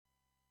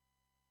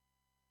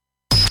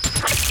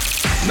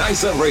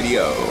Nice Up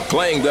Radio,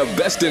 playing the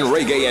best in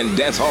reggae and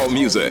dancehall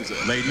music.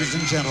 Ladies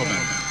and gentlemen,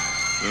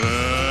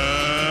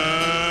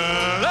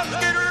 let's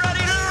get ready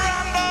to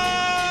rumble!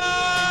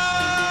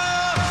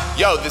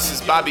 Yo, this is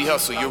Bobby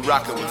Hustle. You're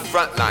rocking with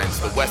Frontlines,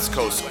 the West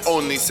Coast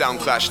only Sound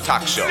Clash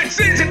talk show. It's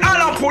in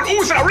Alan Paul,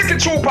 who's a Ricky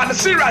Trooper, the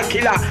serial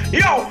killer.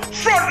 Yo,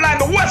 Frontline,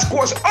 the West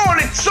Coast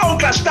only Sound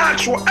Clash talk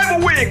show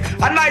every week.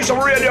 A Nice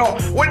Up Radio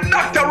with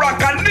Dr.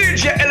 Rock and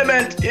DJ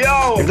Element.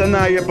 Yo. If they're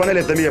not here on the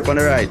left, they're here on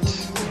the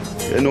right.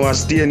 You know, I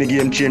stay in the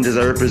game changes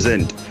I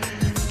represent.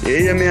 You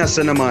hear me,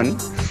 man?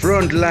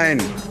 Frontline,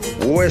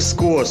 West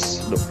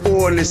Coast, the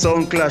only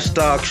Sound Clash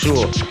talk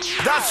show.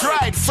 That's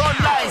right,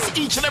 Frontlines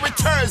each and every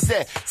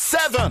Thursday,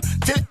 7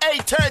 till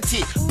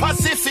 8:30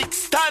 Pacific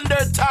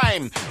Standard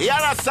Time. You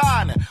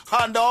understand?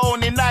 On the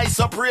only Nice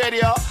Up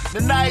Radio, the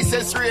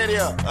nicest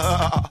radio.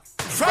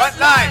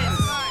 Frontline,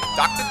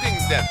 Dr.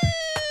 Things them.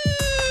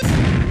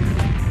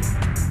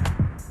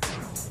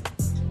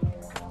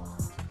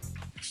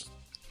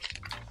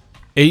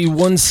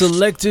 A1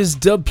 selectors,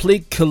 dub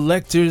plate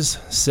collectors,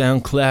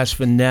 sound clash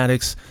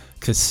fanatics,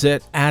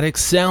 cassette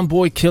addicts,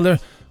 soundboy killer,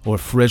 or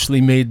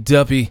freshly made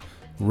duppy.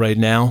 Right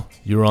now,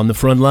 you're on the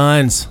front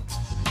lines.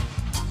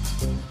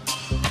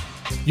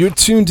 You're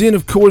tuned in,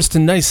 of course, to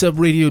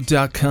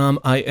NiceUpRadio.com.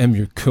 I am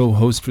your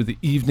co-host for the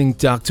evening,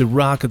 Dr.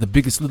 Rock of the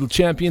Biggest Little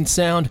Champion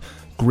Sound,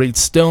 Great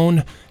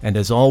Stone, and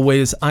as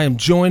always, I am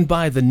joined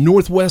by the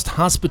Northwest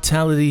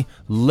Hospitality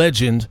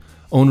legend,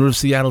 owner of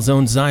Seattle's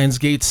own Zion's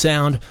Gate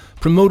Sound,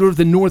 promoter of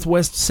the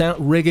Northwest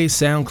Reggae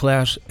Sound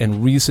Clash,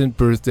 and recent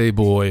birthday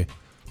boy,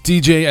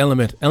 DJ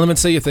Element. Element,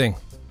 say your thing.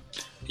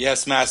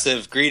 Yes,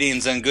 massive.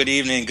 Greetings and good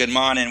evening, good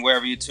morning,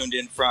 wherever you tuned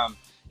in from.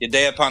 Your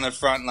day up on the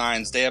front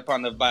lines, day up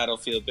on the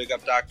battlefield. Big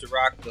up Dr.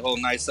 Rock, the whole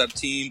Nice Up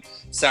team,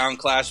 Sound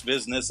Clash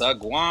business,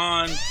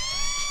 Guan.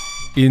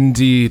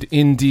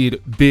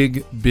 Indeed.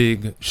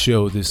 Big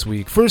show this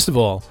week. First of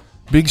all,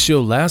 big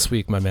show last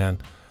week, my man.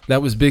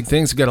 That was big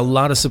things. We got a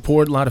lot of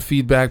support, a lot of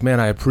feedback, man.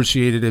 I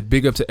appreciated it.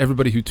 Big up to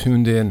everybody who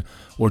tuned in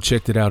or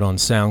checked it out on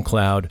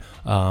SoundCloud.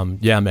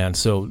 Yeah, man.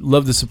 So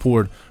love the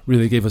support.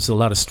 Really gave us a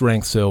lot of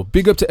strength. So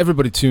big up to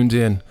everybody tuned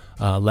in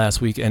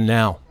last week and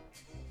now.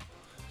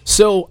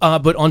 So,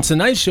 but on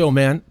tonight's show,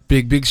 man,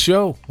 big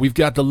show. We've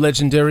got the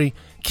legendary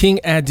King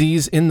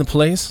ADDIES in the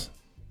place.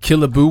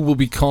 KILLABOO will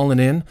be calling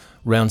in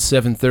around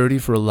 7:30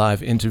 for a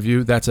live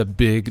interview. That's a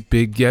big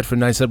get for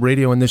Nice Up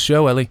Radio in this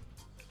show, Ellie.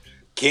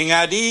 King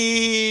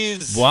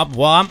ADDIES. Wop.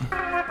 90s,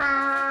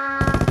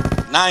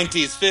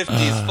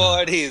 50s,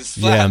 40s.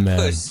 Yeah, man.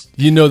 Push.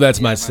 You know that's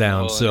my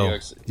sound, so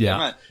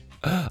yeah.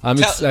 I'm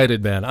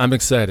excited, man. I'm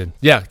excited.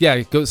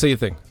 Yeah, go say your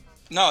thing.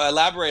 No,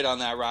 elaborate on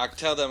that, Rock.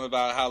 Tell them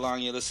about how long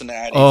you listen to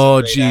ADDIES.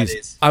 Oh,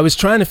 geez. I was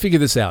trying to figure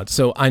this out.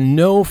 So I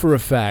know for a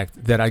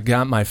fact that I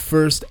got my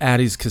first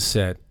ADDIES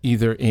cassette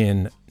either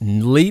in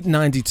late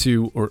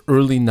 92 or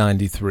early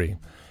 93.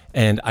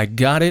 And I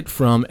got it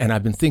from, and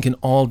I've been thinking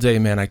all day,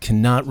 man, I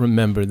cannot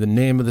remember the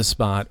name of the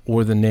spot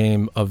or the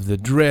name of the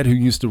dread who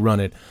used to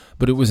run it,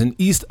 but it was in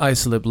East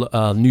Islip,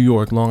 New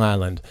York, Long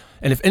Island.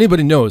 And if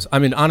anybody knows, I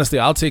mean, honestly,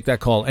 I'll take that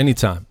call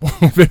anytime.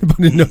 If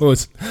anybody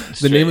knows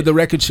the name of the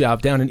record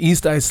shop down in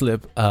East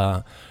Islip,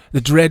 the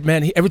dread,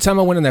 man, every time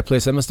I went in that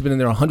place, I must have been in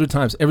there 100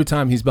 times. Every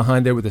time he's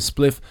behind there with a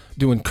spliff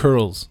doing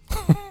curls.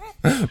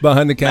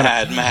 Behind the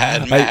counter.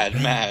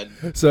 Mad.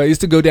 So I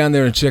used to go down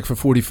there and check for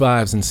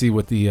 45s and see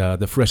what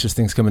the freshest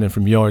things coming in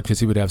from York,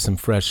 because he would have some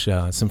fresh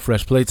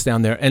plates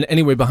down there. And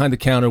anyway, behind the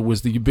counter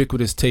was the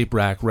ubiquitous tape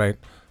rack, right?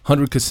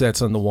 100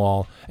 cassettes on the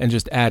wall, and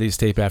just ADDIES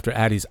tape after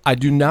ADDIES. I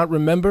do not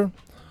remember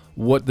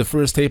what the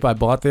first tape I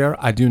bought there.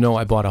 I do know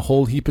I bought a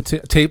whole heap of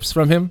tapes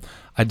from him.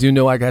 I do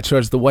know I got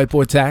charged the white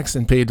boy tax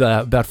and paid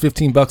about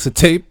 $15 a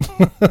tape.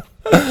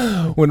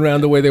 Went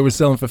around the way they were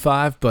selling for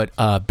 $5,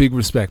 but big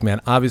respect,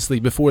 man. Obviously,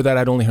 before that,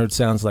 I'd only heard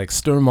sounds like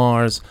Stir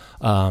Mars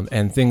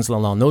and things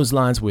along those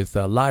lines with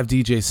live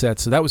DJ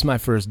sets. So that was my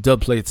first dub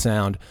plate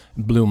sound.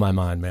 Blew my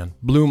mind, man.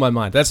 Blew my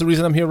mind. That's the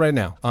reason I'm here right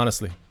now,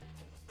 honestly.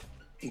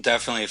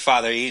 Definitely.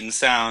 Father Eaton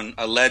Sound,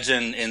 a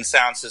legend in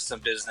sound system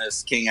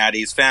business. King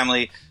ADDIES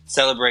family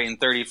celebrating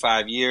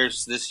 35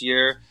 years this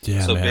year.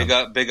 Yeah, so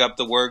man. big up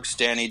the works.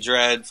 Danny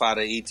Dread,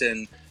 Father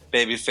Eaton,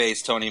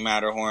 Babyface, Tony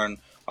Matterhorn,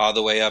 all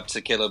the way up to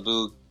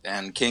KILLABOO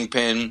and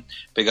Kingpin.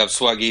 Big up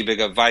Swuggy,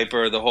 big up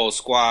Viper, the whole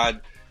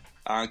squad.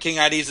 King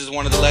ADDIES is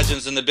one of the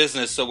legends in the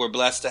business, so we're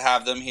blessed to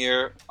have them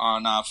here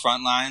on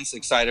Frontlines.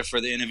 Excited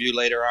for the interview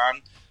later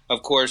on.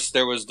 Of course,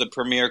 there was the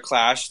premiere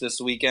clash this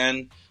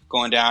weekend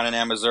going down in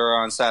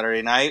Amazura on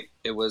Saturday night.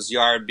 It was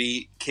Yard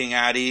Beat, King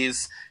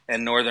ADDIES,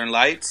 and Northern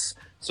Lights.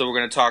 So we're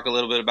going to talk a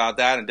little bit about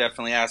that and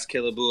definitely ask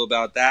KILLABOO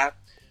about that.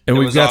 And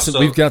we've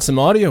got some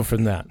audio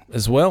from that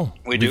as well.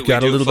 We've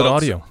got a little bit of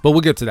audio, but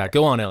we'll get to that.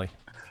 Go on, Ellie.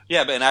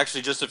 Yeah, but in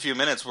actually just a few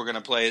minutes, we're going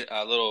to play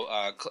a little,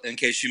 in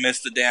case you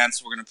missed the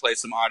dance, we're going to play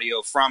some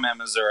audio from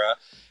Amazura.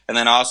 And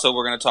then also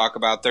we're going to talk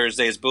about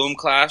Thursday's Boom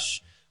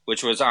Clash,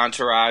 which was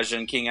Entourage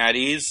and King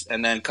ADDIES.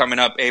 And then coming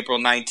up April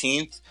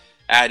 19th,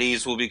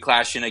 ADDIES will be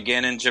clashing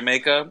again in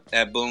Jamaica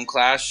at Boom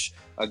Clash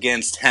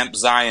against Hemp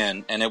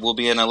Zion, and it will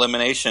be an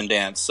elimination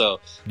dance. So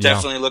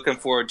definitely looking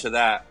forward to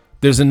that.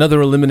 There's another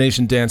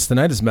elimination dance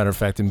tonight, as a matter of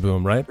fact, in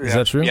Boom, right? Is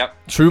that true? Yep.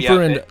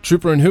 Trooper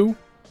and who?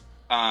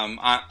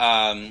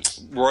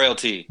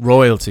 Royalty.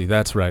 Royalty.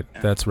 That's right.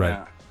 That's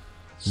right.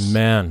 Yeah.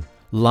 Man,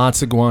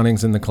 lots of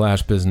guanings in the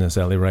Clash business,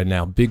 Ellie, right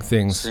now. Big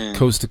things,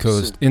 coast to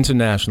coast,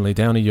 internationally,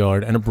 down a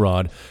yard and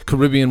abroad.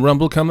 Caribbean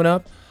Rumble coming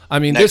up. I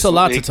mean, there's a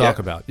lot to talk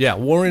about. Yeah,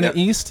 War in the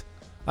East.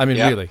 I mean,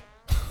 really.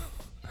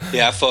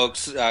 Yeah,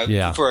 folks. For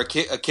a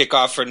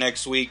kickoff for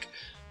next week,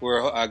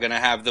 we're going to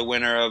have the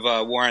winner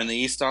of War in the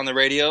East on the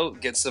radio.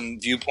 Get some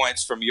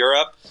viewpoints from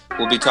Europe.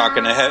 We'll be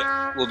talking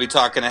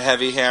to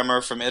Heavy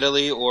Hammer from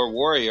Italy or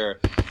Warrior.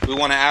 We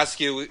want to ask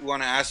you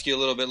a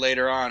little bit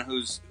later on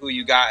who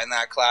you got in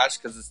that clash,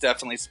 because it's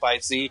definitely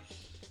spicy.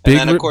 And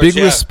then, of course,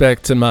 big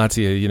respect to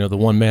Mattia, the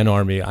one-man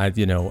army.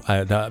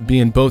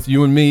 Being both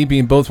you and me,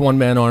 being both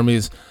one-man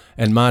armies,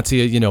 and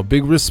Mattia,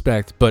 big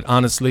respect. But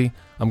honestly,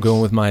 I'm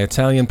going with my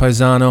Italian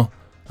paisano.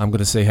 I'm going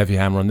to say Heavy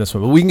Hammer on this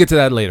one, but we can get to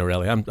that later,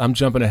 Ellie. I'm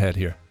jumping ahead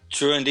here.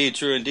 True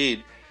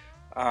indeed.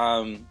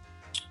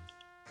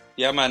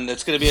 Yeah, man,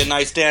 it's going to be a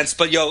nice dance.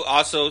 But,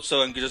 also,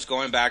 so I'm just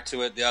going back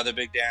to it, the other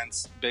big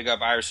dance, big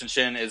up Irish and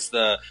Shin, is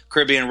the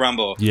Caribbean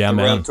Rumble. Yeah, the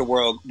man. Road to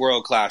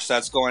World Clash.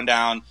 That's going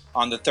down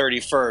on the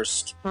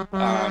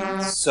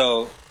 31st.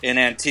 So in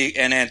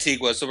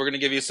Antigua. So we're going to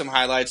give you some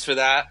highlights for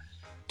that.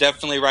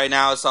 Definitely right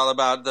now it's all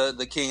about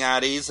the King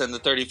Addies and the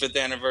 35th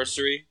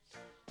anniversary.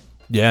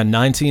 Yeah,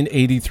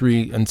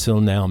 1983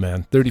 until now,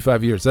 man.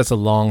 35 years. That's a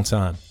long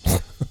time.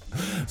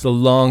 It's a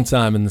long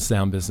time in the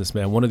sound business,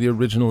 man. One of the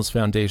originals,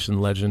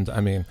 foundation legend. I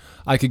mean,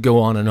 I could go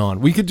on and on.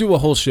 We could do a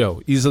whole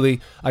show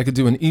easily. I could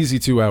do an easy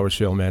 2-hour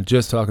show, man,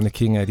 just talking to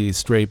King Addies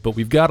straight. But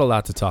we've got a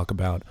lot to talk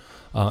about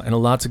and a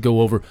lot to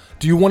go over.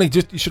 Do you want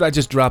to should I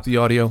just drop the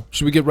audio?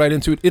 Should we get right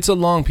into it? It's a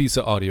long piece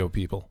of audio,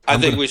 people. I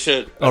think we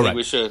should.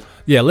 We should.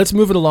 Yeah, let's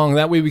move it along.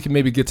 That way we can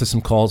maybe get to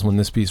some calls when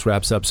this piece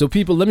wraps up. So,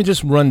 people, let me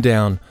just run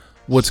down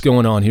what's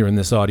going on here in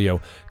this audio,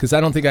 because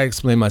I don't think I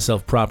explained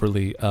myself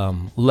properly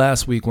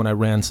last week when I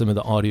ran some of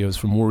the audios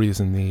from Warriors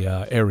in the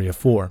Area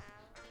 4.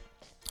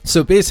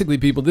 So basically,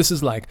 people, this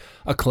is like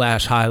a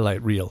Clash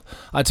highlight reel.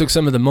 I took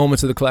some of the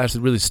moments of the Clash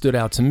that really stood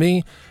out to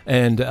me,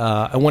 and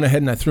I went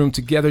ahead and I threw them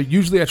together.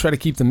 Usually I try to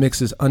keep the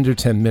mixes under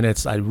 10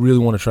 minutes. I really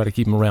want to try to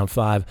keep them around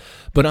 5.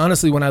 But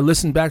honestly, when I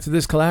listened back to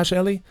this Clash,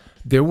 Ellie,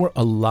 there were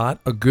a lot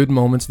of good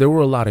moments. There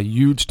were a lot of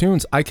huge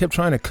tunes. I kept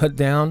trying to cut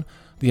down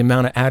the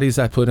amount of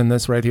addies I put in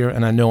this right here,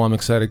 and I know I'm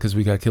excited because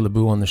we got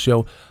KILLABOO on the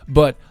show,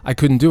 but I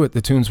couldn't do it. The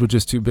tunes were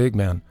just too big,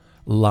 man.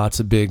 Lots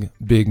of big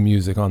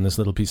music on this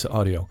little piece of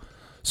audio.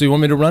 So you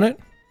want me to run it?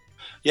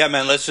 Yeah,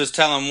 man, let's just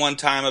tell them one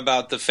time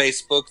about the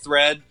Facebook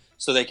thread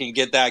so they can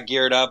get that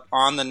geared up.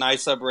 On the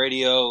Nice Up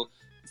Radio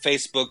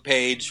Facebook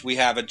page, we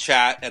have a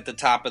chat at the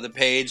top of the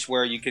page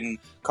where you can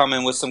come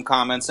in with some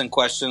comments and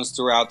questions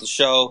throughout the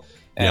show.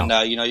 And,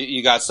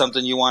 you got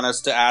something you want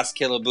us to ask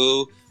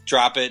KILLABOO,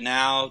 drop it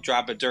now,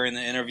 drop it during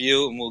the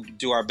interview, and we'll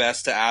do our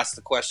best to ask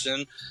the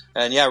question.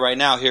 And yeah, right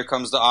now, here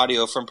comes the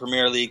audio from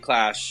Premier League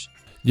Clash.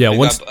 Yeah,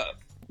 Big up,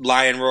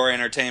 Lion Roar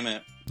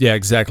Entertainment. Yeah,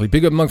 exactly.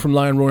 Big up Monk from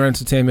Lion Roar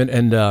Entertainment.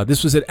 And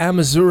this was at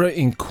Amazura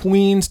in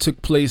Queens.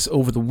 Took place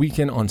over the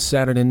weekend on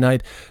Saturday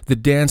night. The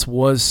dance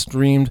was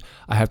streamed.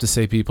 I have to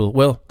say, people,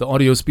 well, the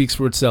audio speaks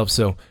for itself.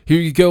 So here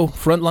you go.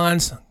 Front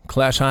lines,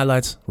 Clash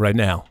highlights right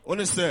now.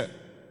 What is that?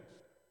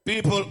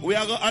 People, we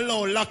are going to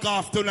allow lock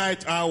off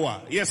tonight or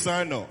what? Yes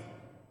or no?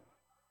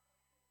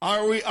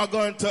 Are we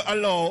going to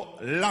allow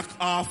lock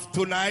off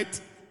tonight?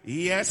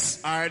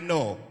 Yes or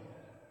no?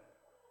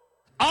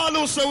 All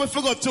who say we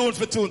forgot tune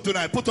for tune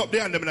tonight, put up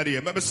the hand in the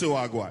air. Let me see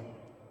what I go on.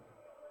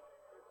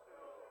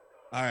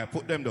 All right,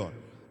 put them down.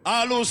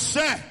 All who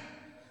say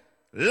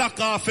lock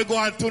off for go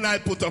on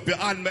tonight, put up your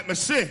hand, let me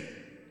see.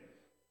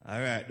 All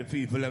right, the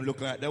people them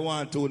look like they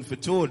want tune for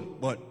tune,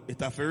 but it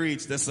have to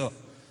reach this up.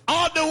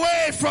 All the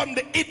way from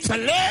the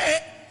Italy,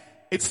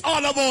 it's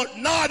all about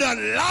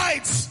Northern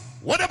Lights.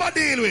 What am I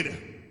deal with?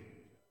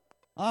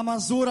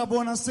 Amazura,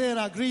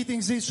 buonasera.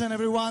 Greetings each and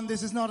everyone.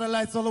 This is Northern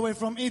Lights all the way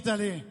from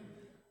Italy.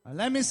 And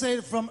let me say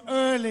it from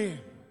early.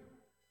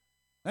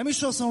 Let me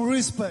show some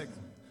respect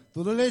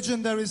to the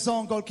legendary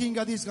song called King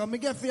Addies. Me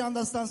get fi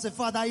understand se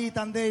fada it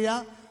and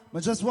there. I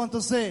just want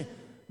to say,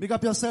 big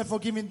up yourself for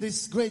giving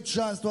this great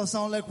chance to a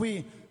sound like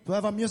we, to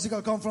have a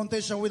musical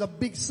confrontation with a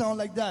big sound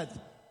like that.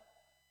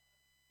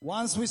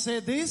 Once we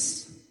say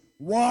this,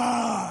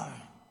 war.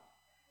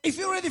 If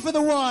you're ready for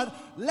the war,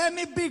 let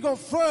me big up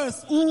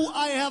first who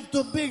I have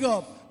to big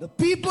up. The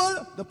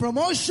people, the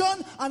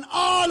promotion, and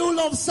all who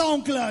love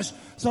Sound Clash.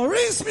 So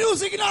Rinse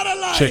Music in other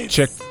lights.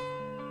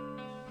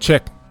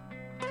 Check.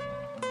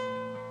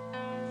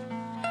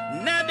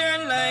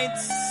 Northern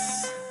Lights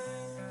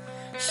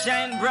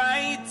shine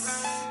bright.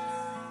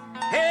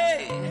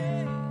 Hey,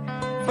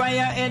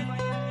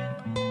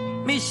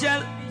 Firehead,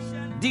 Michelle,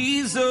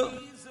 Diesel.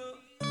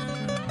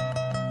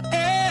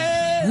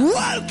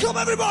 Welcome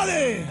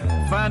everybody!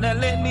 Father,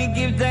 let me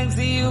give thanks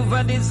to you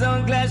for this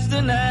Sound Clash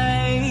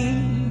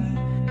tonight.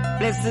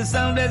 Bless the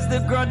sound, bless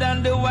the crowd,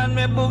 and the one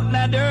we book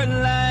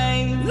Northern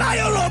Lights.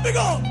 Lion up, big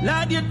up.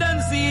 Lord, you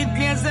don't see it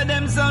clear, say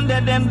them sound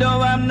that them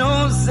don't have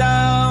no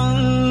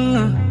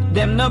sound.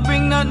 Them no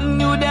bring nothing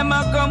new, them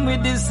a come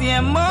with the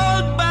same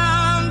old bang.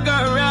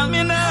 Around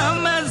me now,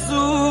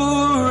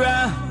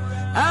 Amazura,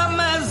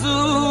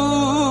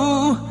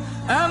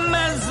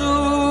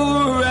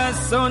 Amazura,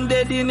 sound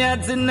dead in here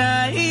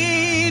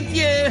tonight,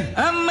 yeah.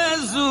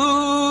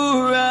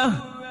 Amazura,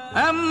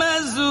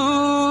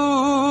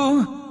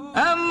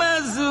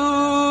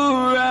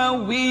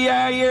 Amazura, we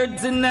are here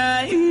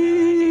tonight.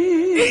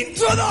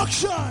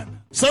 Introduction.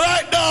 So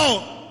right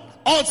now,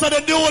 outside the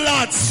new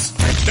lads,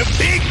 the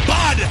big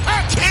bad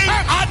King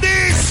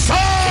Addies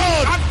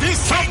sound.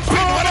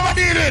 Whatever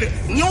needed.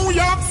 New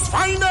York's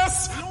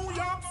finest.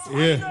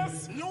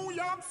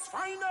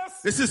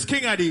 This is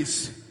King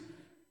Addies.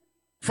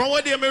 From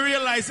what they may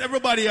realize,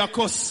 everybody are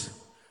cuss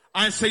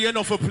and say you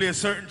know for play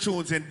certain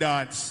tunes in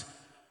dance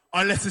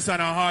unless it's on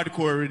a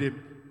hardcore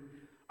rhythm.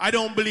 I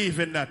don't believe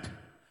in that.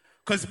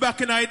 Because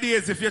back in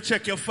ideas, if you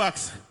check your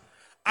facts,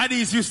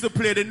 Addies used to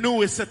play the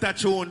newest set of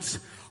tunes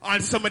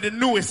on some of the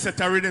newest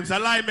set of rhythms. A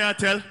lie me I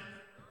tell?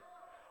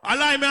 A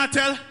lie me I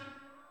tell?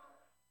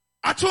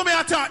 A true me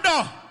I talk?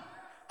 No.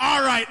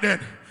 All right then.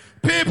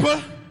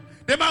 People,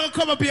 they might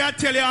come up here and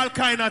tell you all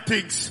kind of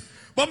things.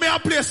 But me I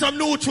play some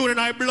new tune in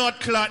our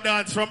blood clot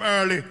dance from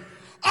early.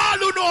 All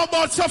who know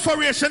about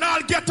sufferation,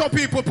 all ghetto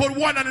people put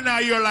one hand in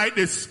our ear like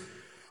this.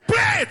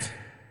 Play it!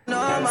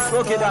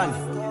 Broke it down.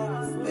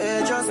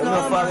 Just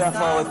no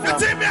forward. You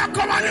see me I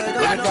come on the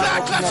blood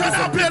clot clash and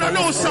I play the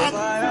new song.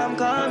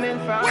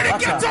 When it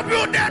gets up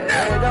you dead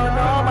there. They don't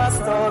know my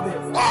story.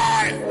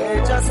 Oi! They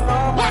just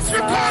know what's the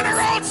call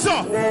around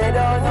so? They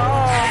don't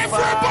know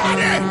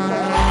everybody!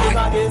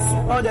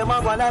 Oh, them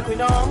a go like we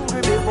no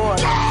hungry before.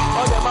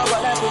 Oh, them a go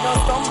like we no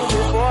stumble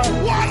before.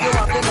 You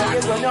have to know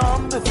you when you're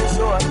hungry for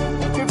sure.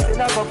 Crips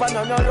in a cup and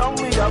no wrong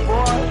with your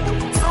boy.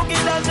 So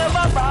kids that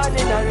never born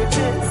in a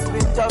riches.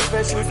 With tough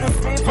fresh with the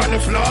sleep on the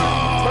floor.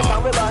 But now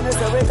we born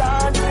so we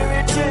down to the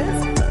riches.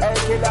 Hey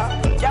killer,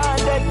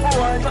 can't take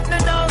poor. But the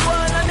dog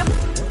one and the...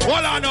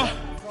 Hold on now.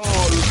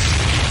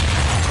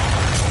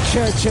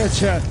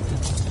 Check.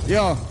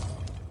 Yo.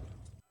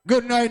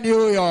 Good night,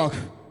 New York.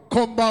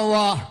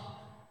 Konbanwa.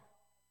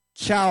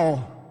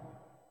 Ciao.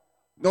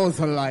 Those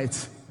are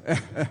lights.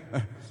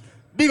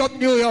 Big up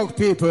New York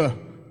people.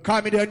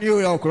 Come in New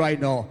York right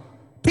now.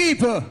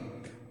 People,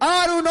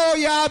 I don't know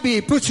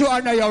Yabi. Put your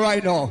hand here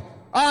right now.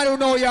 I don't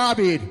know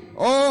Yabi.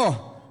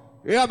 Oh,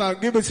 yeah man,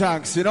 give me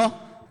thanks, you know.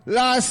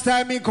 Last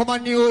time me come to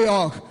New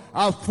York,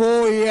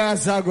 4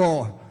 years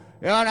ago.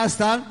 You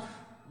understand?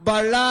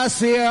 But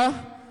last year,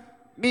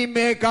 me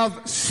make a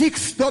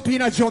 6 stop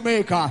in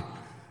Jamaica.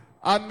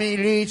 And me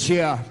reach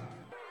here.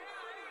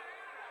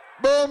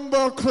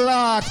 Bumble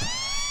clock.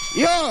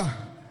 Yo.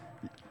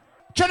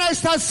 Can I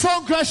start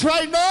Sound Clash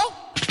right now?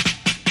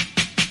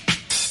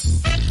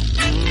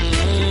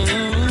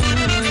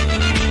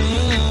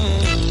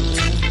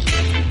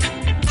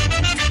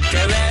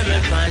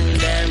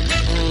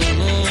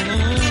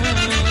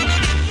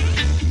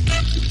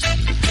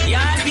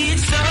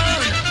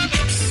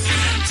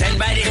 Send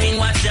by the king,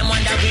 watch them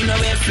wonder we know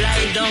we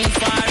fly down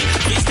far.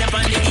 We step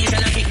on the keys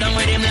and I kick down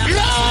with them like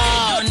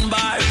gun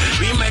bar.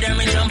 We murder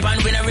me jump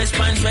and we no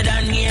response with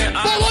a near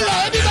our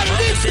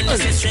in the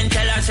sister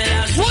tell us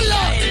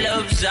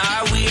loves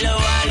our wheel of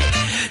wallet.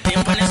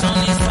 Temp on the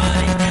song is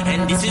falling.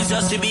 And this is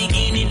just the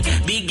beginning of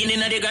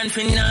the grand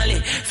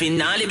finale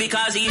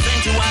because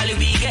eventually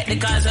we get the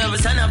cause of a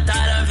sun up tall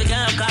and we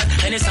can't call.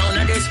 And the sound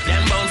of this,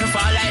 them bound to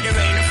fall like the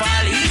rain to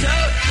fall. He's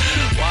up.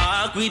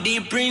 Walk with the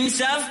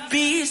Prince of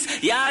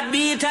Peace, yard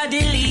beat at the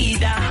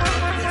leader.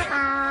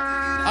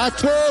 A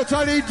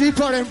totally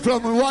different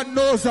from what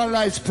Northern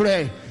Lights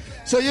play.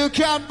 So you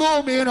can't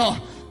boo me, you know.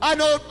 I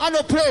know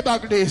play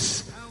back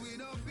this.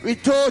 We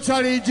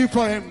totally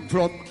different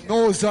from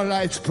Northern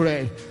Lights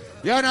play.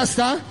 You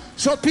understand?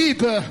 So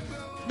people,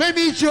 let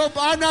me jump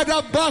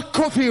another back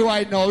coffee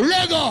right now.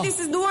 Lego! This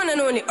is the one and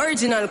only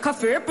original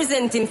coffee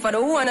representing for the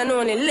one and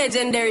only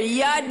legendary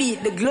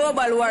Yardbeat, the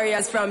global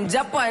warriors from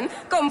Japan.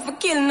 Come for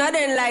kill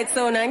Northern Light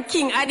Sound and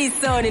King Addies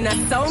Sound in a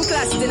sound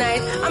clash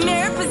tonight. I'm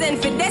here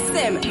represent for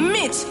Desem,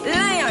 Mitch,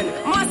 Lion,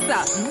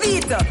 Massa,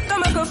 Vito.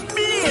 Come and go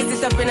blaze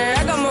it up in a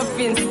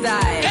ragamuffin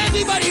style.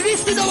 Everybody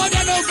listen to what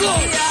they know go.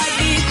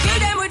 Yardbeat, kill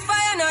them with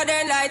fire,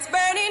 Northern Lights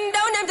burning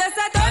down. Them just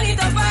a turn it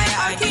up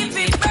fire, keep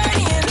it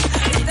burning.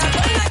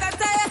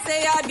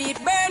 I beat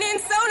burning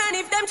sound and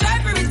if them try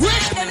for it,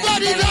 them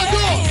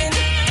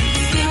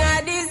King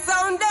Addies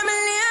Sound, them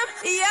lame.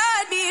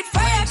 Yeah, beat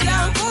fire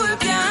can't cool,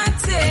 can't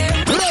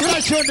tame.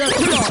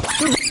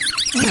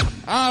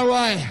 All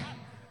right.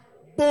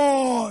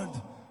 Bored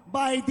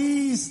by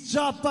these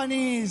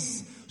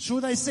Japanese,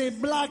 should I say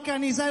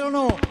Blackanese, I don't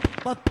know.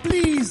 But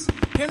please,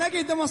 can I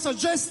give them a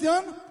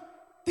suggestion?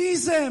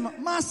 Tizem,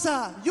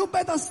 Massa, you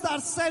better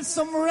start sell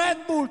some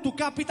Red Bull to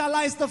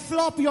capitalize the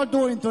flop you're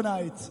doing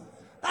tonight.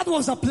 That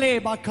was a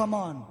playback, come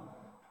on.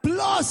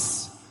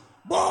 Plus,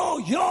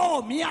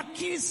 me a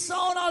kill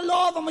sound all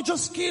over. Me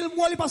just kill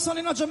Wally Passon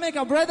in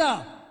Jamaica,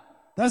 brother.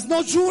 There's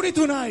no jury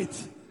tonight.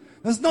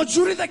 There's no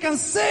jury that can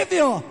save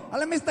you. And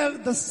let me tell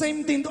the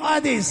same thing to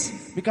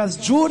ADDIES. Because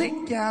jury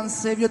can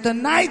save you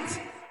tonight.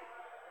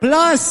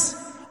 Plus,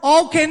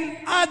 how can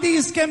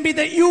ADDIES can be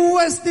the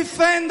US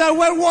defender?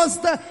 Where was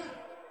the...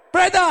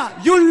 Brother,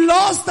 you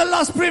lost the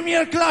last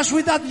Premier Clash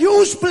with that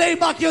huge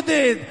playback you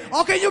did.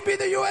 How can you be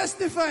the US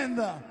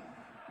defender?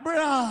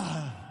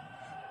 Bruh.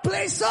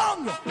 Play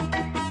song.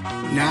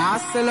 Nah, I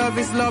still love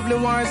is lovely,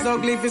 war is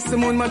ugly. If it's the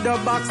moon, my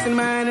dub boxing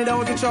man, it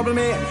don't trouble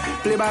me.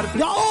 Play by the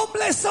Your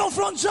own song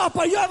from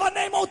Japa. You have a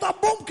name out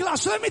of Boom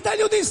Clash. Let me tell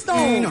you this now.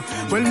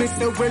 Well,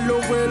 Mr.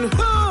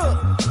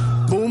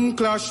 Well. Boom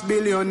Clash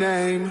bill your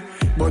name.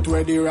 But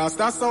where the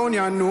Rasta sound,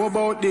 you know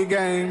about the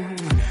game.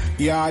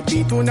 Yeah,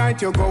 be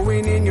tonight you're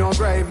going in your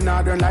grave.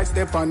 Northern Lights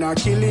step on a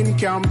killing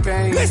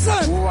campaign.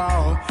 Listen!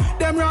 Wow.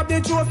 Them rob the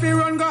trophy,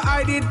 run go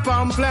hide it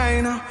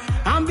pamphlet.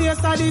 And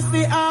based on this,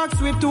 the ask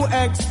we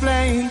to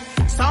explain.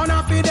 Sound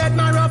of it dead,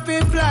 my rough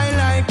it fly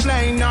like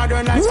plane.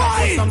 Northern Lights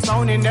put some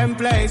sound in them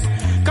place.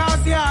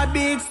 Cause yeah,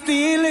 big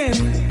stealing.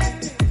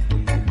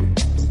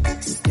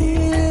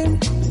 Stealing.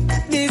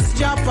 This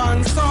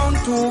Japan sound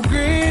too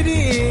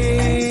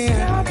greedy.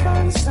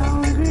 Japan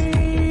sound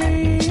greedy.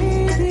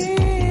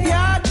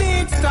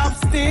 Stop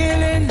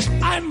stealing.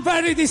 I'm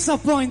very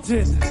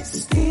disappointed.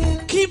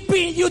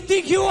 Keeping, you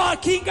think you are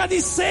King and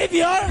his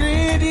savior?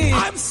 Greedy.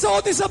 I'm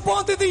so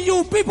disappointed in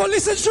you. People,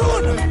 listen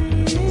soon.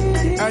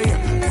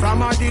 Hey,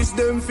 from a this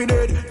them fi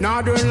dead.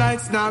 Northern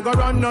Lights now go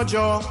run no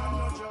jaw.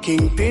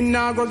 Kingpin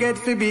now go get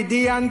fi be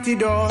the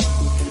antidote.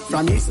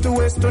 From east to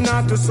west to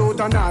north to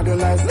south and Northern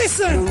Lights.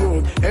 Listen. The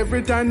road.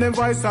 Every time them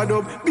voice are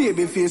up,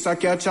 baby face a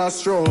catch a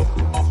stroke.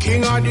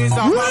 King of this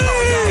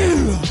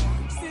a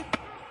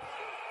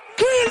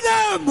kill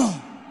them!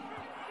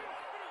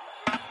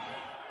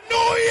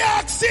 New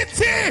York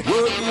City!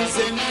 Worries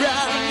and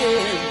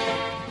crying.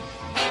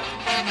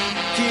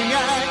 King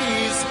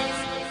ADDIES.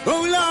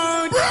 Oh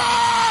Lord!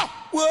 Bruh!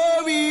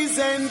 Worries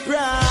and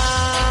problems.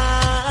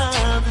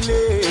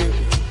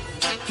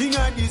 King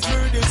ADDIES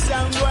murder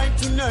sound right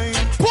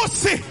tonight.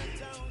 Pussy!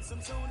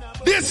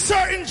 There's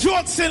certain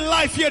jokes in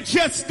life you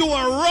just do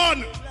a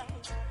run.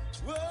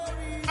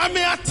 I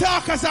mean, I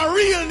talk as a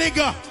real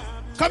nigga.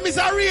 Come as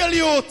a real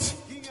youth.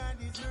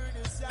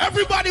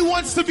 Everybody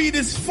wants to be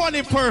this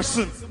funny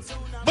person,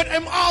 but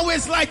I'm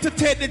always like to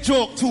take the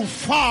joke too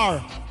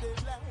far.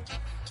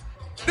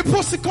 The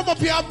pussy come up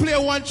here and play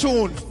one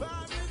tune,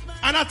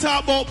 and I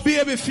talk about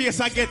Babyface,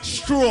 I get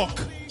stroke.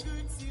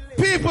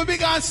 People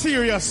big and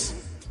serious.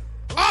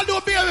 Although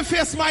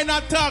Babyface might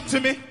not talk to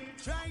me,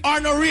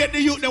 or not rate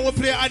the youth that will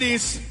play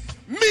ADDIES,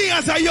 me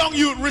as a young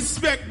youth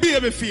respect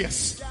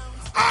Babyface.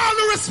 All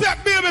who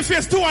respect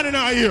Babyface to one in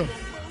our ear.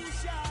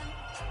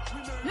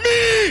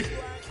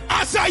 Me!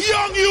 As a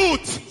young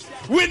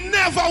youth, we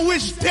never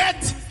wish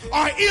death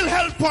or ill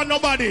health on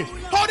nobody.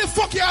 How the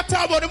fuck you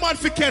talk about the man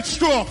for catch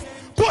stroke?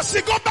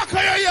 Pussy, go back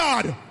on your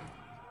yard.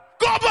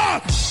 Go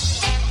back.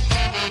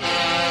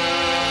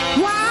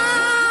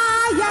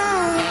 Why,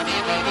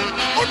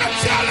 yeah. On the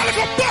channel like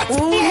a bat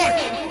boy.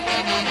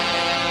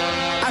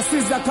 I see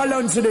the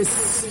colon to this.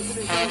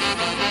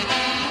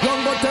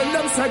 Young go tell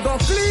them say go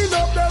clean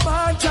up them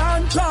heart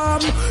and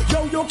come.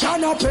 Yo, you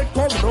cannot pick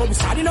up rum.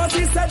 Standing out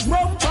he said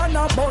rum and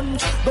a bun.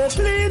 Go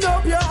clean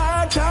up your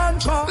heart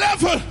and come.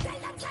 Level.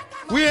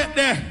 We ain't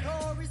there.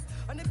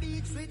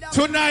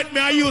 Tonight, me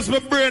I use my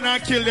brain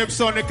and kill them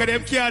son because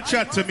them can't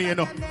chat to me, you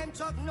know.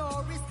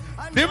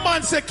 The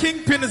man say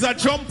Kingpin is a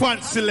jump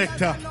and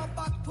selector.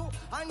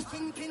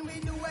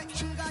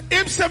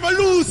 Him say me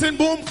lose in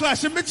Boom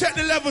Clash. If me check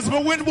the levels,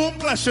 me win Boom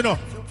Clash, you know.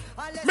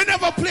 Me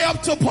never play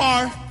up to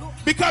par.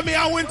 Because me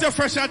and Winter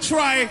Fresh I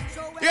try. You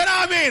know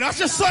what I mean? That's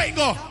just so it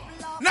go.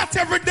 Not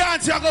every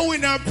dance you go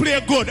win and play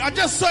good. I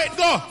just saw it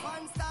go.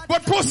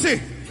 But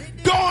pussy,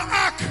 don't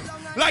act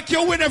like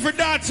you win every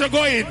dance you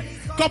go in.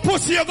 Because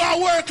pussy you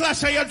go work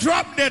clash and you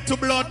drop dead to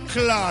blood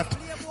clot.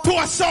 To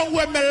a song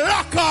where me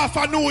lock off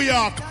a New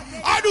York.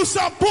 I do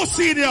some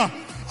pussy in here.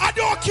 I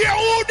don't care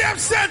who them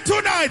send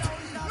tonight.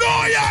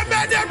 No, yeah,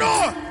 man, them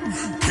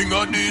know. King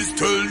ADDIES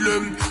tell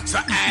them, say,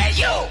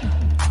 hey, you.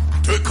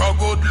 Take a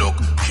good look,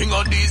 King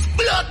ADDIES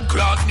blood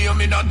clot near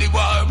me not the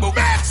war book.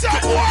 Make some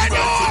wine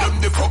to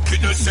them the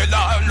fucking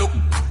seller. Look,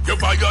 you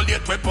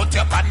violate we put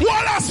your pan.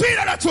 What I see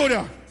that tune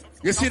ya?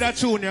 You see that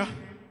tune ya?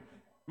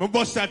 Me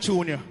bust that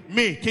tune ya.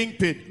 Me,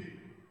 Kingpin.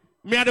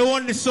 Me are the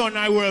only son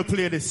I will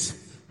play this.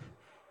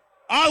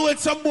 I with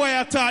some boy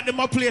I thought them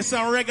a play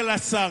some regular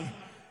song.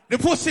 The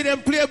pussy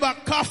them play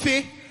back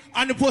Coffee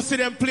and the pussy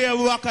them play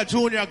back a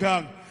Junior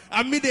Gang.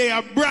 And me they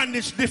are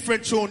brandish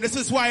different tune. This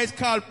is why it's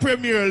called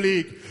Premier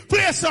League.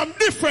 Play some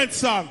different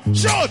song.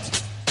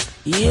 Shout!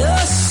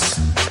 Yes!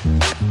 From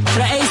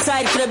the A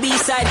side to the B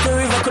side, to the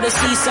river to the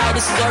seaside.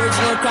 This is the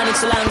original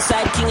Chronics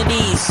alongside King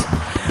ADDIES.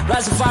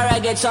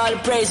 Rastafari gets all the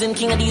praise and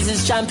King ADDIES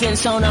is champion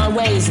sound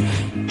always.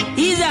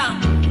 He's out.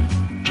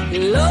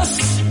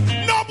 Lost.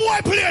 No boy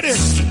play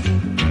this.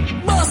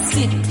 Bust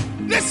it.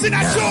 Listen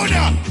to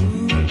Junior.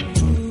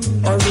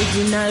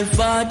 Original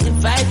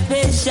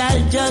 45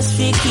 special just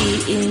for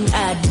King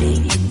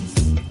ADDIES.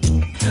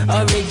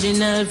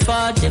 Original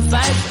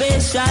 45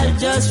 special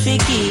just for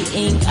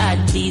King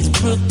Addies.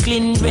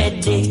 Brooklyn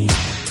ready.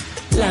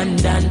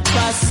 London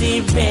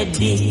posse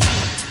ready.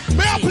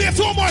 May I play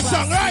two more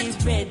songs, right?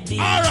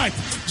 Alright.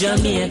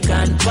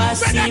 Jamaican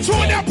posse ready.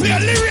 Play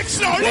lyrics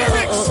now,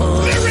 lyrics.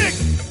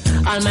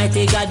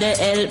 Almighty God, they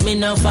help me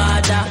no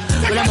father.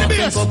 When I'm up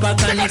in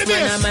Copacanis,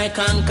 when I'm my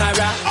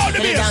conqueror.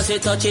 When they dance, we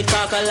touch it,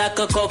 cock like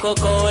a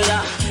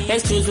Coca-Cola.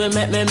 Excuse me,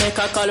 make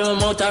a call with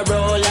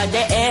Motorola.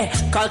 The air,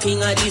 call King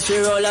Addies, we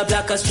roll up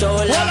like a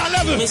stroller.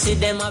 Me see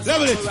them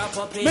level it.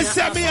 Me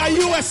say me a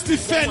US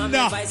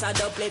defender.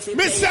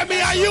 Me say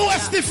me a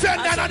US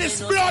defender and this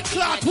blood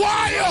clot.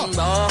 Why you?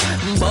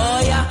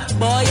 Boya,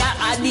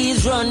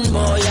 Addies run,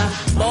 boya.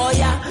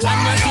 And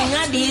nothing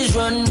Addies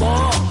run,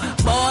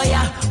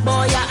 boya,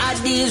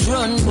 Addies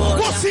run, boya.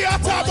 What's the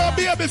talk about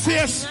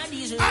Babyface?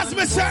 As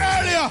me said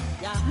earlier,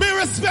 me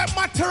respect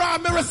Matara,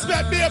 me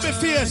respect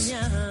Babyface.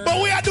 But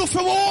we are do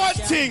for one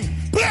thing.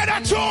 Play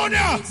that tune,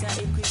 yeah.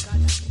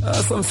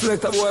 Some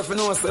selector boy if you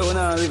know say we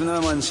not live in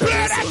a mansion.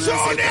 Play that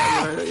tune,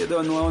 yeah. You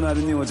don't know one of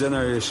the new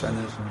generation.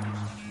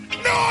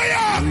 No,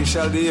 yeah. We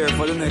shall be here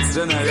for the next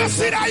generation. You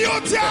see that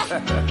youth, yeah?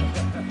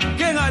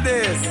 King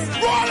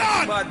Addies. Roll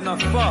on. Bad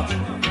enough, fuck.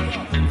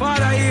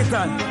 Father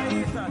Ethan.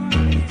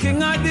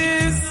 King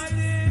Addies.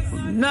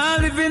 Nah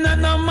living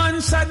in no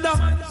man shadow.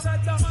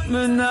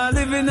 Me nah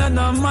living in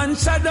no man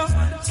shadow.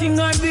 King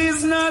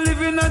Addies nah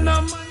living in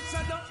no man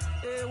shadow.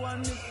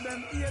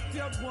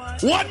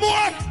 One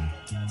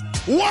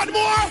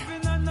more.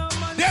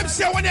 Them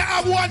say when you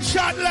have one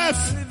shot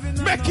left,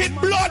 make it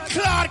blood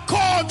clot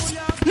count.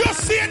 You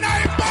see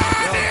now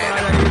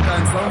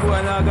burning. Some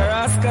boy now go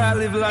rascal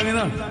live long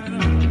enough.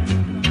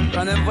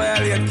 And them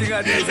violate King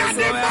Addies.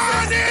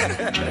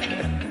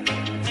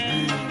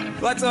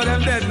 Watch how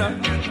them dead now.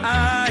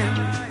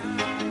 Aye.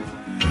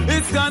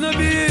 It's gonna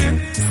be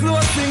slow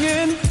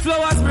singing,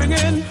 flowers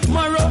bringing,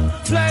 tomorrow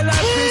fly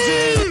like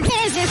pigeon.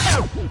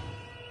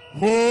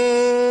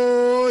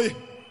 Boy,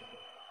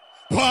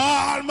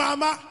 Paul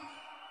Mama,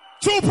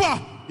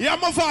 Super, yeah,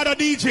 my father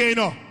DJ, you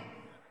know.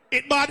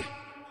 It bad,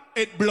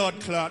 it blood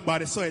clot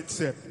body, so it's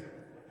said.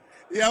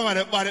 Yeah, man,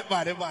 it bad.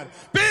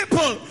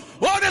 People,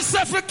 what is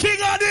set for King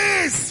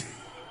Addies?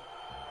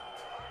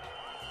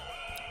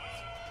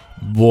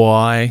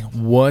 Boy,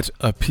 what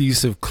a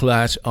piece of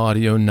Clash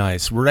audio.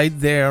 Nice. Right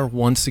there,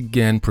 once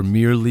again,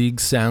 Premier League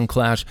Sound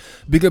Clash.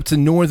 Big up to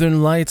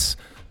Northern Lights.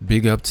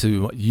 Big up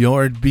to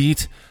Yard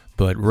Beat.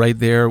 But right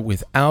there,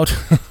 without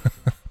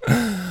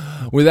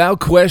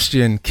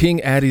question,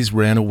 King Addies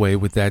ran away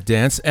with that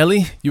dance.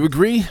 Ellie, you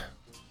agree?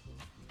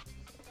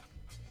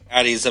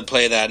 Addies that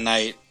play that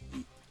night.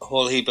 A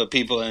whole heap of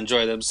people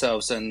enjoy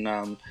themselves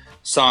and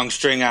songs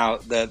string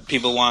out that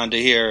people wanted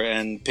to hear.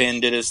 And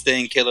Pin did his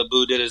thing.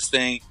 KILLABOO did his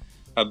thing.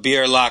 A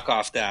beer lock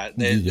off that.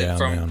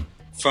 Man.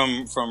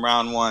 From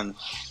round one.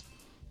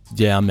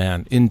 Yeah,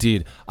 man,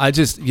 indeed. I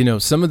just,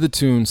 some of the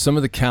tunes, some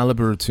of the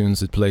caliber of tunes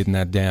that played in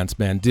that dance,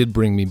 man, did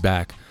bring me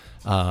back.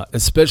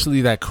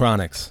 Especially that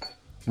Chronics.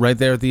 Right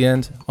there at the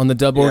end on the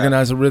dub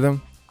organizer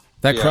rhythm.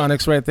 That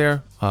Chronics right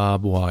there. Ah,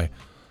 boy.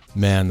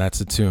 Man, that's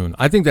a tune.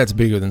 I think that's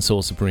bigger than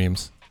Soul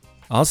Supremes.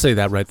 I'll say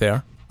that right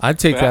there. I'd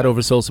take that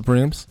over Soul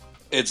Supremes.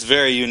 It's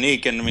very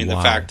unique. And I mean, the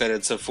fact that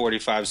it's a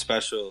 45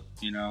 special,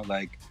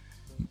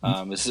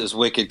 this is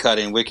wicked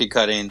cutting.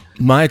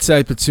 My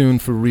type of tune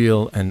for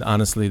real, and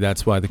honestly,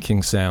 that's why the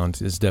King sound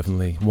is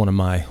definitely one of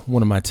my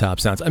top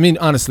sounds. I mean,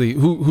 honestly,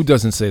 who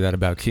doesn't say that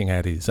about King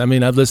Addies? I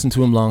mean, I've listened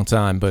to him a long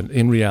time, but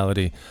in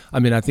reality, I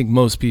mean, I think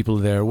most people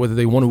there, whether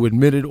they want to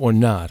admit it or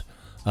not,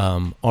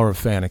 are a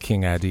fan of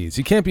King Addies.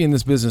 You can't be in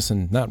this business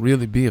and not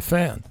really be a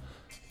fan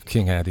of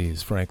King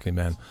Addies, frankly,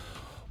 man.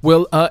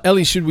 Well,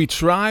 Ellie, should we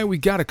try? We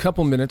got a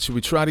couple minutes. Should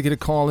we try to get a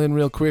call in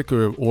real quick,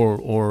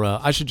 or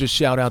I should just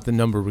shout out the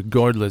number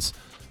regardless,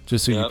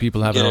 just so you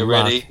people have it on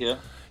lock? Ready.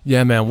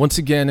 Yeah, man. Once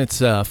again,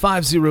 it's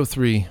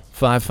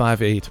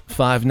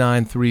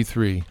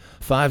 503-558-5933.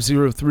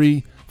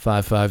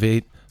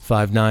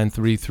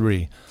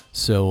 503-558-5933.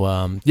 So,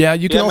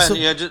 you can also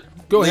just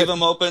go leave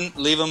ahead.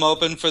 Leave them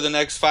open for the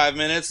next 5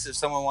 minutes. If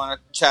someone want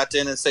to chat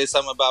in and say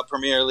something about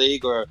Premier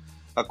League or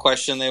a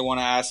question they want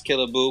to ask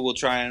KILLABOO, we'll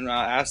try and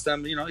ask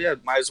them.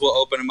 Might as well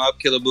open them up.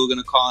 KILLABOO going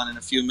to call in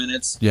a few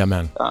minutes. Yeah,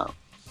 man.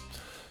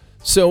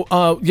 So,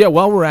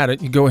 while we're at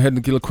it, you go ahead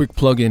and get a quick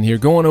plug in here.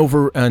 Go on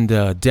over and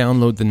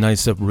download the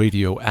Nice Up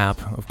Radio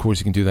app. Of course,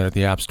 you can do that at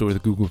the App Store, the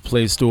Google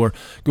Play Store.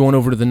 Go on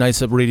over to the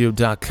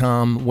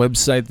niceupradio.com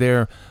website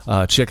there.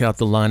 Check out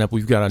the lineup.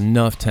 We've got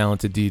enough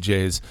talented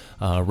DJs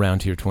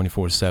around here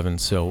 24/7.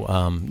 So,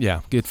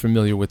 get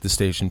familiar with the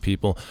station,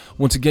 people.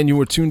 Once again,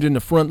 you are tuned in to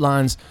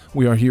Frontlines.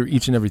 We are here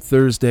each and every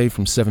Thursday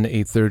from 7 to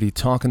 8:30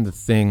 talking the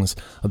things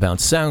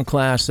about sound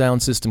clash,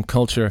 sound system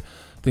culture,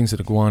 things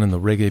that are going on in the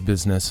reggae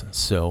business.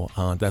 So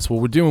that's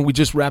what we're doing. We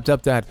just wrapped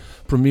up that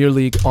Premier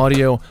League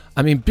audio.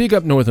 I mean, big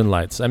up Northern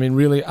Lights. I mean,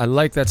 really, I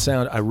like that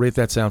sound. I rate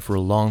that sound for a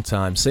long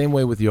time. Same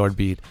way with Yard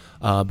Beat.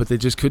 But they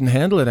just couldn't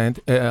handle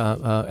it,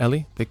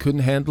 Ellie. They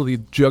couldn't handle the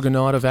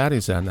juggernaut of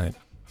Addies that night.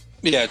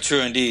 Yeah, true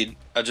indeed.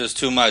 just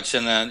too much.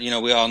 And then,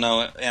 we all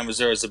know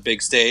Amazura is a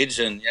big stage,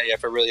 and you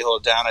have to really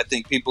hold it down. I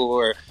think people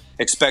were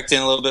expecting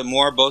a little bit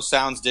more. Both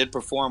sounds did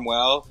perform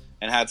well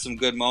and had some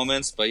good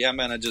moments. But yeah,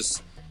 man,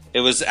 it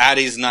was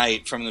Addie's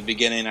night from the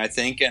beginning, I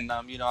think. And,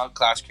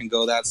 Clash can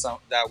go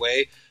that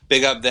way.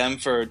 Big up them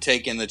for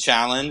taking the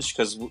challenge,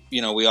 because,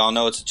 we all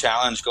know it's a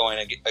challenge going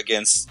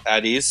against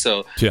Addie's.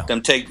 So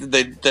them take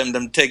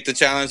the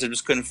challenge. They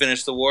just couldn't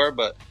finish the war,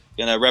 but,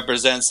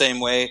 represent same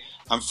way.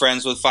 I'm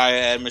friends with Fire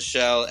Ed,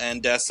 Michelle,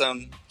 and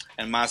Decim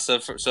and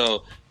Masa.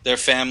 So they're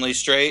family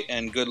straight,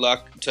 and good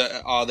luck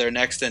to all their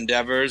next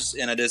endeavors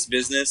in this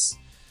business.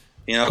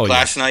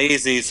 Clash not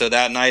easy. So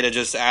that night of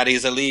just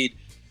Addie's a lead.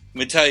 Let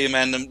me tell you,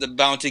 man, the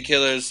bounty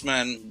killers,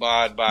 man,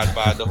 bad.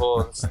 The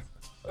whole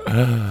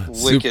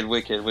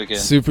wicked.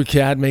 Super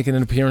Cat making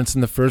an appearance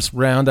in the first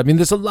round. I mean,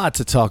 there's a lot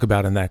to talk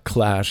about in that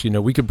clash.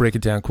 We could break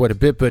it down quite a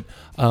bit, but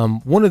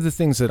one of the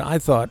things that I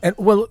thought, and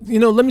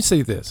let me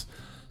say this.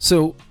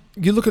 So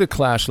you look at a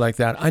clash like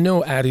that. I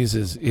know Addie's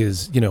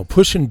is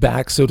pushing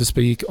back, so to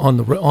speak, on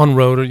the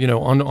road, or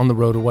on the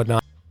road or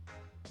whatnot.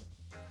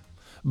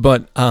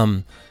 But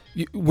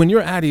when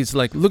you're Addie's,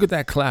 like, look at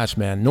that clash,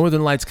 man.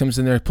 Northern Lights comes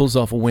in there, pulls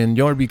off a win.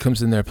 Yardbee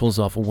comes in there, pulls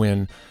off a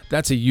win.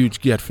 That's a huge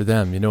get for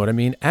them. You know what I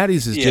mean?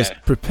 Addie's is just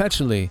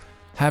perpetually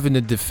having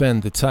to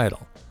defend the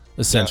title,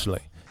 essentially.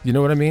 Yeah. You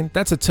know what I mean?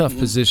 That's a tough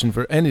position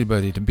for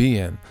anybody to be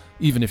in,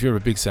 even if you're a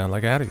big sound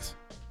like Addie's.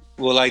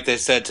 Well, like they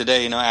said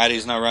today,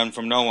 Addie's not run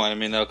from no one. I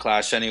mean, they'll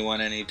clash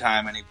anyone,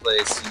 anytime, any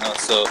place.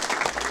 So,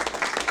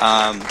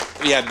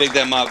 big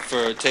them up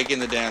for taking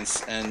the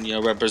dance and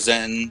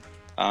representing.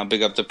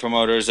 Big up the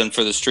promoters and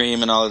for the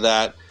stream and all of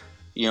that.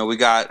 We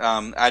got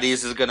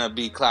Addie's is going to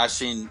be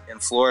clashing in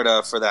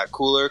Florida for that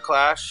cooler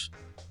clash.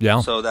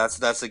 Yeah. So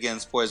that's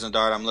against Poison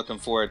Dart. I'm looking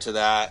forward to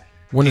that.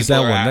 When is that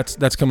one?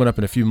 That's coming up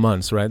in a few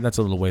months, right? That's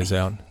a little ways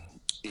out.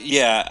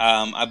 Yeah,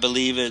 I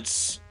believe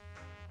it's.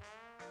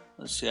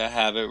 Let's see, I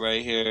have it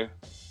right here.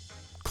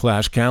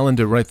 Clash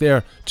calendar right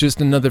there.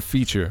 Just another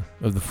feature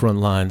of the front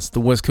lines.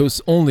 The West Coast's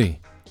only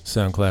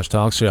Sound Clash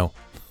talk show.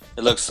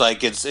 It looks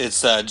like it's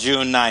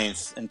June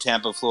 9th in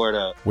Tampa,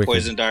 Florida. Wicked.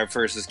 Poison Dart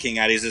versus King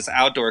Addie's. It's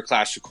outdoor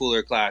clash, a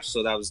cooler clash,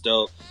 so that was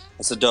dope.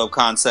 That's a dope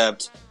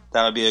concept.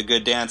 That would be a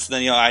good dance.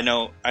 And then I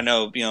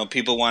know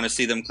people want to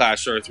see them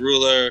clash Earth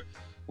Ruler,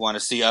 want to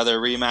see other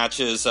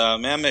rematches.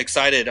 Man, I'm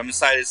excited. I'm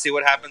excited to see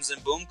what happens in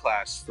Boom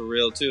Clash for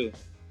real too.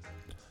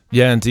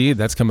 Yeah, indeed.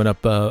 That's coming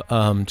up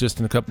just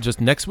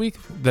next week.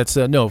 That's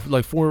April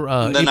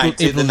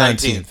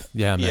 19th.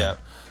 Yeah, man. Yeah.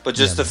 But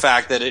just the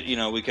fact that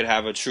we could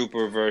have a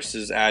Trooper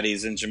versus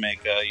Addie's in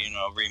Jamaica,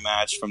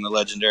 rematch from the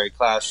legendary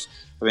clash.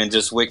 I mean,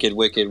 just wicked.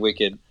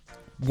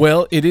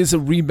 Well, it is a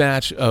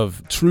rematch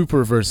of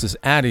Trooper versus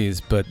Addie's,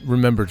 but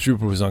remember,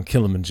 Trooper was on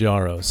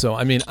Kilimanjaro. So,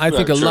 I mean, I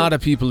think a lot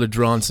of people are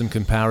drawing some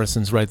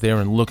comparisons right there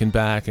and looking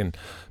back, and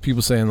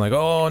people saying like,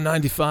 oh,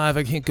 95,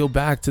 I can't go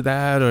back to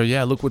that, or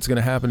yeah, look what's going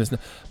to happen.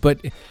 But,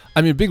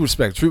 I mean, big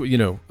respect. Trooper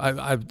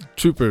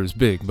is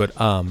big, but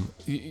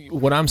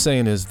what I'm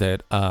saying is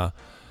that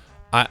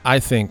I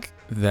think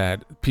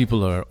that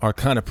people are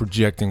kind of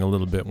projecting a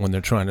little bit when they're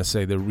trying to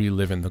say they're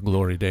reliving the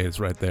glory days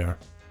right there.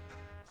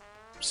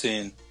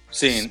 Scene.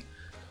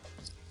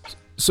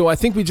 So I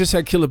think we just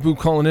had KILLABOO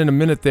calling in a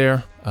minute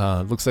there.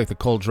 Looks like the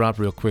call dropped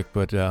real quick,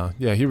 but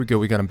here we go.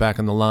 We got him back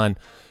on the line.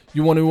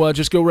 You want to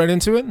just go right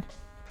into it?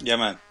 Yeah,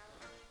 man.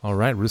 All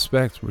right,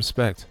 respect.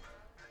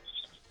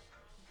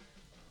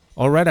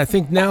 All right, I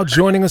think now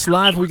joining us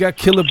live, we got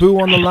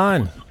KILLABOO on the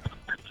line.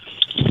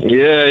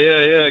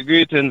 Yeah.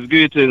 Greetings.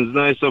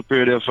 Nice up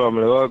here, there,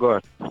 family. Oh,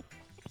 God.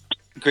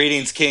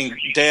 Greetings, King.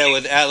 Dea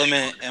with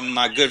Element and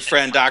my good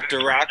friend Dr.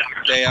 Rock.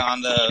 Dea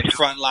on the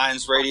Front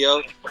Lines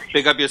Radio.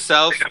 Big up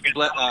yourself. Good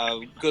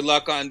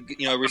luck on,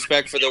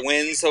 respect for the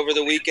wins over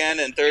the weekend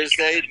and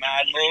Thursday.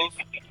 Mad move.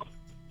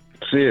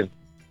 See you.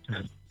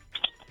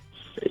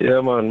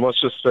 Yeah, man.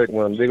 Much respect,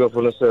 man. Big up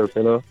on yourself,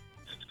 King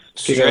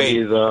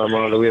Addie's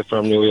all the way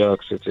from New York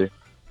City.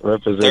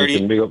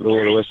 Representing. Big up the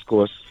whole West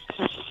Coast.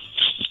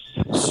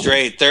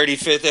 Straight.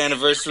 35th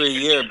anniversary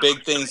year.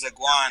 Big things at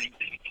Guan.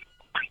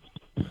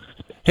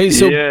 Hey,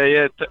 so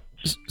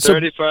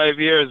 35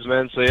 years,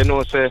 man.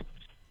 So say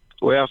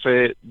we have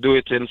to do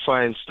it in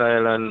fine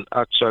style and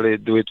actually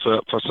do it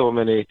for so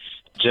many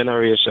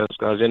generations.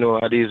 Because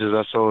Addie's is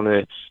a sound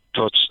that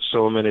touched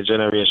so many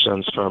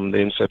generations from the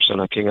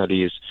inception of King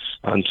Addie's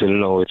until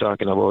now. We're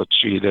talking about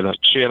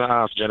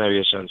 3.5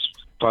 generations,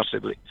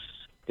 possibly.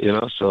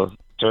 So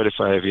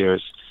 35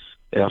 years.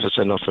 You have to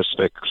send enough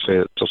respect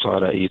to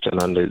Father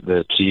Ethan and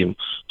the team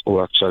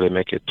who actually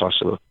make it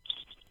possible.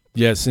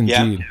 Yes,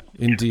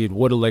 indeed.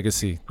 What a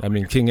legacy. I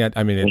mean,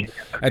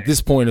 at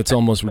this point, it's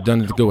almost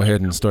redundant to go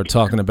ahead and start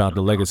talking about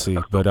the legacy.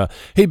 But,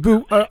 hey,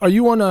 Boo, are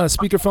you on a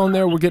speakerphone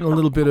there? We're getting a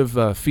little bit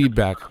of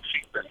feedback.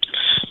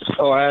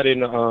 Oh, I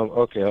didn't.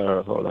 Okay, all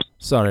right, hold on.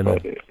 Sorry, man.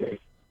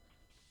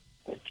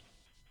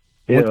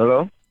 Yeah,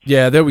 hello?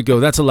 Yeah, there we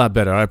go. That's a lot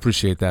better. I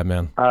appreciate that,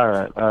 man. All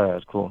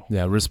right, cool.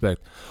 Yeah,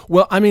 respect.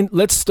 Well, I mean,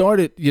 let's start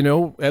it.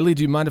 Ellie,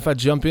 do you mind if I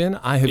jump in?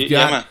 I have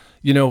got...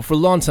 For a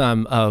long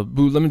time,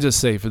 Boo, let me just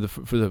say for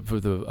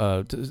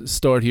the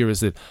start here is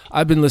that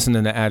I've been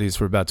listening to Addies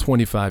for about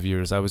 25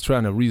 years. I was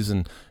trying to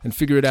reason and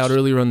figure it out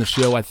earlier on the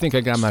show. I think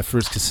I got my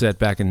first cassette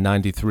back in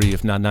 93,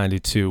 if not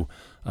 92.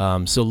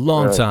 So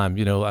long time,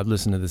 I've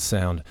listened to this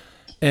sound.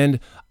 And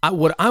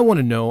what I want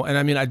to know, and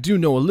I mean, I do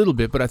know a little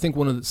bit, but I think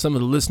some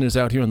of the listeners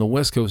out here on the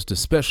West Coast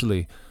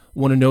especially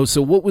want to know.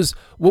 So what was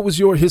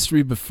your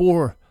history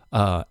before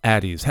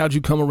Addies? How'd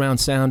you come around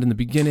sound in the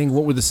beginning?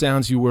 What were the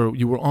sounds you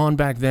were on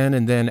back then?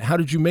 And then how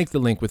did you make the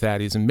link with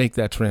Addies and make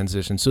that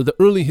transition? So the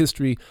early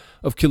history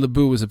of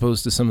KILLABOO as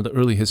opposed to some of the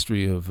early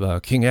history of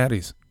King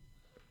Addies.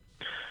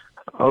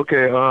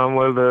 Okay,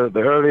 well, the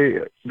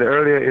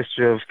earlier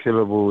history of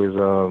KILLABOO is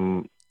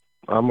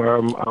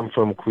I'm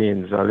from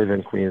Queens. I live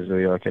in Queens, New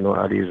York.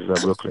 Addies is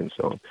a Brooklyn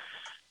song.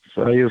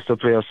 So I used to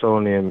play a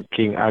song named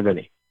King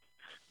Agony.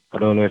 I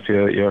don't know if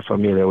you're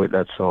familiar with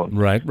that song.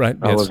 Right.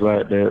 I was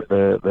like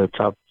the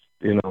top,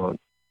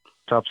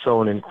 top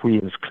sound in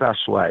Queens,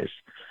 clash-wise.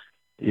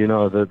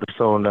 The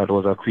sound that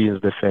was a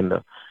Queens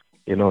defender.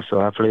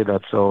 So I played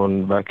that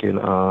sound back in,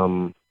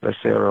 let's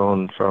say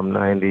around from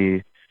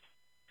 96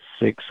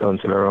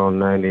 until around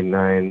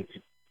 99,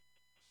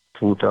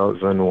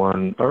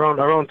 2001.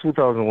 Around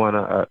 2001,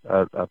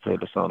 I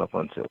played the sound up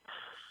until.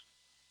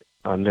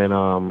 And then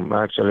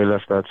I actually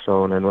left that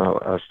sound and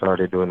I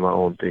started doing my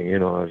own thing,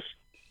 as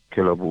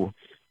KILLABOO.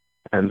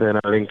 And then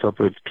I linked up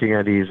with King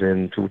Addies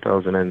in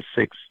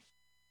 2006.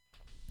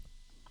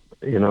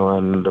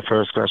 And the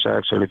first clash I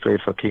actually played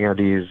for King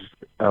Addies,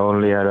 I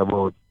only had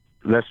about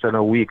less than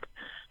a week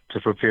to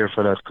prepare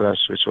for that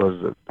clash, which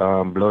was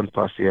Blunt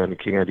Posse and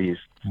King Addies.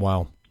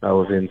 Wow. That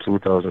was in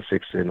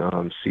 2006 in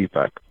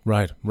CPAC.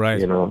 Right.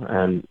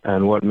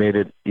 And what made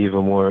it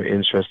even more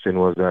interesting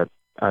was that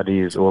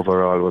Addies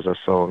overall was a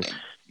song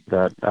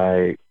that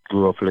I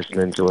grew up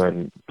listening to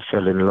and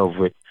fell in love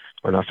with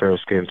when I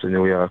first came to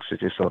New York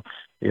City. So,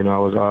 I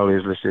was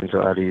always listening to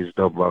Addies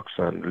Dubbox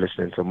and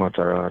listening to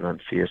Mataran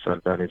and Face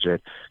and Danny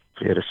Jet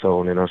play the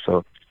sound,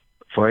 So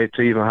for it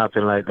to even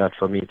happen like that,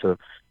 for me to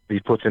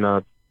be put in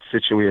a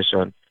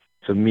situation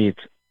to meet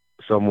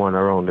someone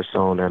around the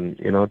sound and,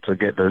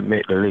 to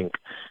make the link,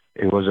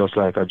 it was just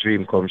like a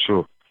dream come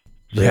true.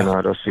 So,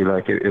 I just feel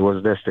like it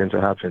was destined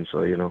to happen.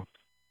 So,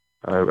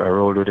 I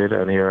rolled with it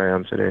and here I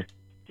am today.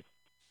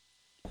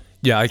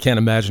 Yeah, I can't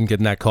imagine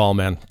getting that call,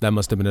 man. That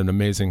must have been an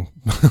amazing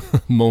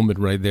moment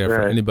right there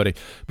for anybody.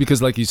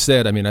 Because like you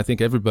said, I mean, I think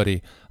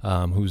everybody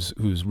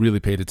who's really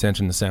paid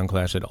attention to Sound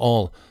Clash at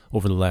all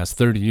over the last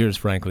 30 years,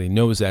 frankly,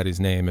 knows Addie's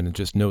name and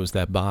just knows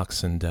that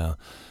box. And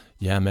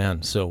yeah,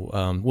 man. So,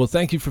 well,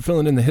 thank you for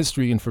filling in the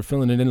history and for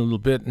filling it in a little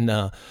bit.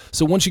 And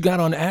so once you got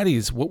on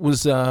Addie's, what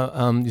was,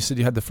 you said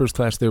you had the first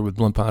clash there with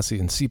Blunt Posse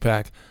and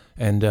CPAC.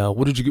 And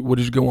what did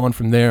you go on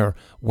from there?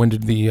 When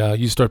did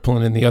you start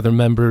pulling in the other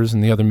members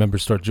and the other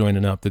members start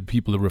joining up that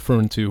people are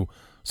referring to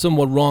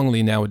somewhat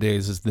wrongly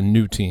nowadays as the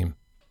new team?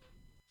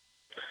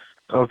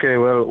 Okay,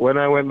 well, when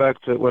I went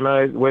to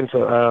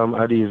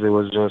Addies, it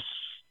was just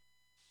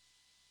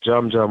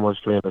Jam was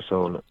playing the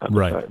sound at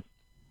the time.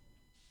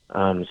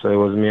 And so it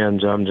was me and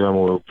Jam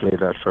who played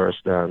that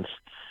first dance.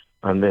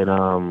 And then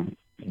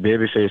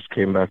Babyface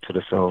came back to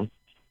the sound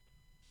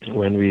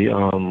when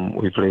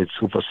we played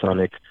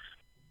Supersonic.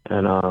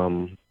 And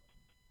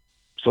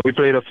so we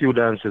played a few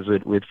dances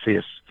with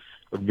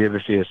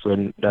Babyface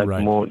when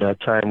that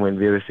time when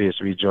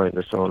Babyface rejoined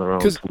the sound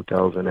around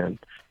 2000 and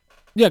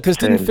because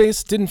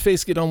didn't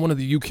Face get on one of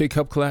the UK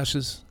Cup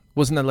clashes?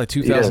 Wasn't that like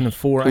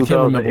 2004? Yes, I can't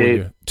remember what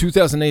year.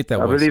 2008 that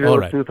was. I believe it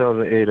was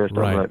 2008 or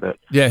something like that.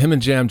 Yeah, him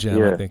and Jam,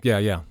 I think.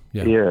 Yeah.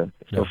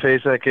 So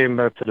Face, I came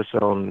back to the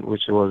sound,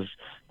 which was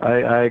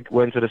I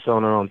went to the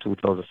sound around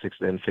 2006.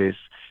 Then Face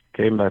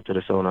came back to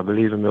the sound. I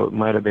believe it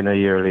might have been a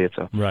year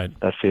later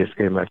that Face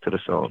came back to the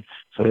sound.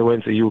 So they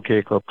went to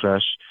UK Cup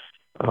clash.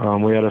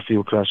 We had a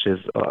few clashes.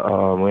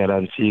 We had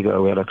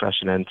Antigua. We had a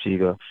clash in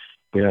Antigua.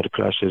 We had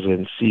clashes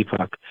in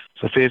CPAC.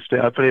 So Face,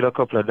 I played a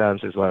couple of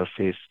dances while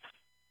Face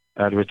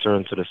had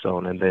returned to the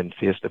sound, and then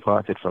Face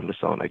departed from the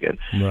sound again.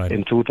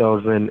 In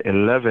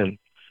 2011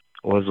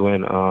 was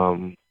when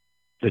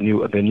the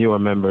newer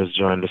members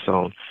joined the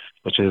sound,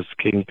 which is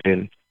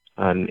Kingpin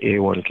and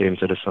A1 came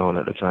to the sound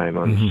at the time,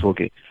 and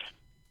Sugi.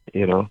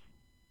 Sugi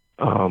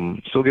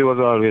was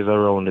always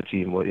around the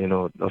team, but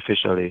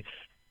officially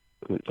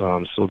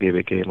Sugi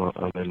became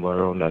a member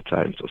around that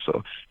time.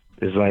 So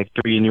it's like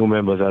 3 new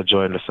members that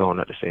joined the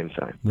sound at the same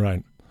time.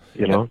 Right.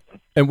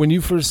 And when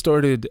you first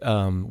started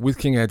with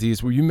King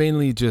Addies, were you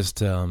mainly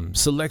just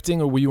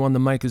selecting, or were you on the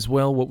mic as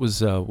well? What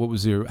was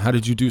your? How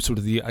did you do sort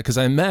of the? Because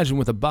I imagine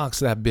with a box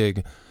that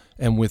big,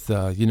 and with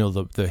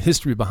the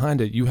history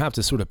behind it, you have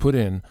to sort of put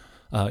in,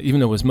 even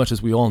though as much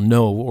as we all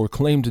know or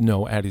claim to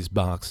know Addie's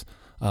box,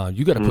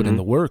 you got to put in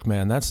the work,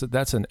 man. That's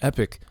an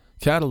epic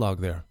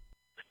catalog there.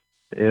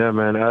 Yeah,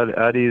 man.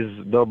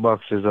 Addie's dub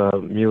box is a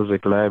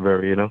music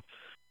library,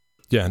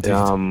 Yeah.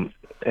 Indeed.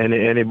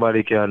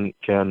 Anybody can,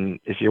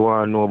 if you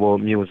want to know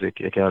about music,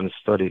 you can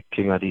study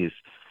King Addies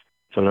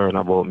to learn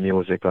about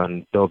music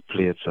and dub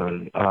plates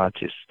and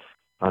artists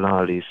and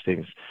all these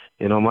things.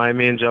 You know, my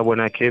main job when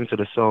I came to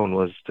the sound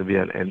was to be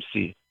an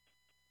MC.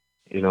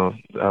 You know,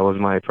 that was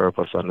my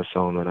purpose on the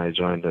sound when I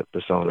joined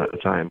the sound at the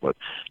time. But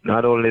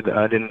not only that,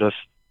 I didn't just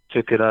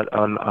took it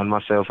on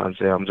myself and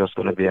say I'm just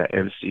going to be an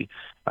MC.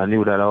 I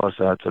knew that I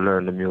also had to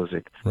learn the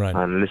music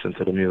and listen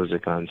to the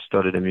music and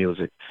study the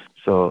music.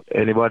 So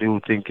anybody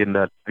who thinking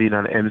that being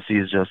an MC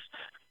is just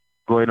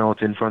going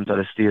out in front of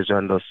the stage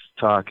and just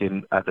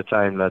talking at the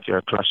time that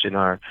you're clashing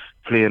or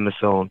playing the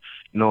sound,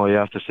 no, you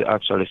have to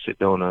actually sit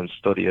down and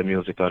study your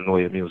music and know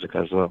your music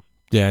as well.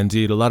 Yeah,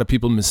 indeed. A lot of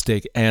people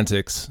mistake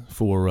antics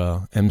for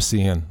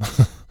MCing.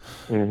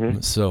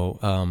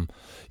 So,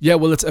 yeah,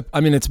 well,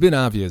 it's been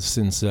obvious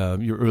since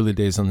your early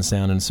days on the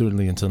sound, and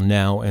certainly until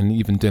now, and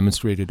even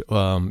demonstrated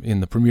in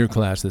the premiere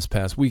class this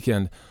past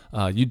weekend.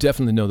 You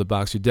definitely know the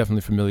box. You're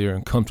definitely familiar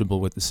and comfortable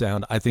with the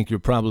sound. I think you're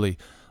probably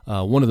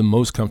one of the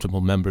most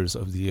comfortable members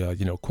of the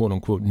quote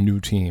unquote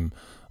new team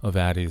of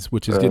Addies,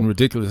 which is getting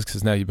ridiculous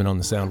because now you've been on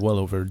the sound well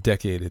over a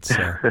decade. It's you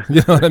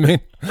know what I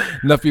mean?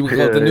 Enough people call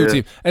it the new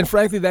team, and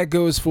frankly, that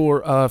goes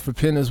for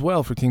Pin as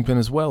well, for Kingpin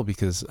as well,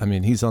 because I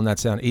mean he's on that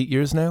sound 8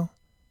 years now.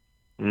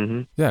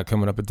 Yeah,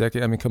 coming up a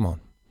decade. I mean, come on,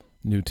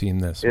 new team.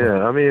 This.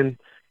 Yeah, I mean,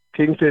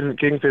 Kingpin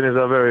is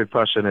a very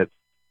passionate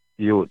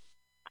youth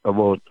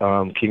about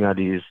King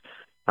Addies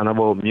and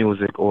about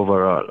music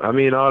overall. I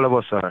mean, all of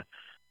us are,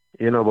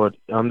 you know, but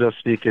I'm just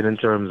speaking in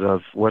terms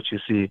of what you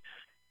see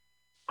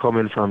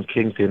coming from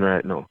Kingpin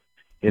right now.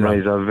 You know,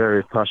 he's a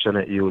very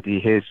passionate youth. He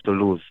hates to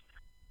lose.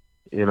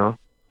 You know,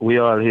 we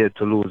all hate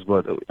to lose,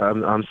 but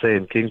I'm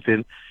saying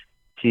Kingpin,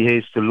 he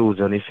hates to lose,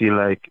 and he feel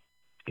like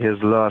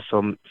he's lost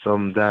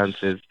some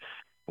dances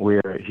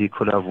where he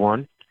could have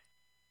won.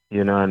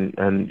 You know,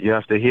 and you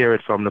have to hear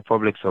it from the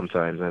public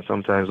sometimes, and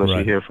sometimes what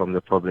you hear from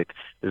the public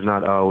is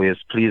not always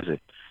pleasing.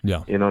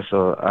 Yeah. You know,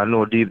 so I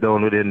know deep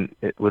down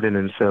within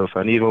himself,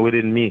 and even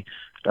within me,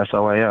 that's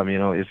how I am. You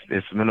know, if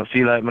I don't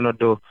feel like I not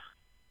do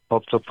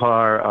up to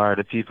par, or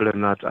the people are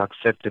not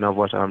accepting of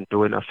what I'm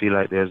doing, I feel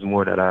like there's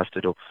more that I have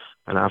to do,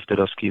 and I have to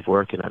just keep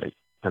working at it.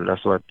 And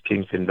that's what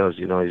Kingpin does.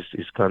 You know,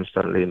 he's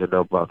constantly in the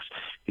dub box.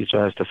 He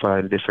tries to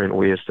find different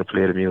ways to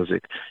play the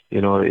music.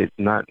 You know, it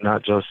not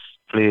just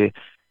play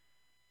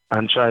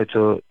and try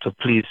to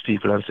please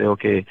people and say,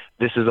 okay,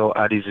 this is how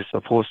Addies is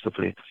supposed to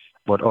play,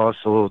 but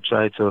also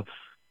try to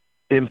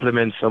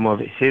implement some of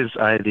his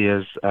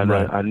ideas and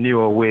a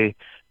newer way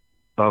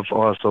of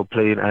also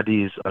playing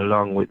Addies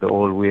along with the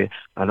old way,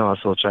 and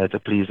also try to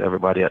please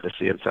everybody at the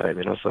same time.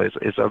 You know, so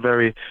it's a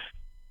very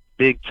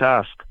big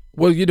task.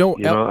 Well,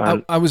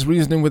 I was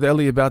reasoning with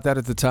Ellie about that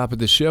at the top of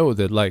the show,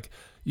 that like,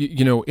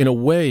 you know, in a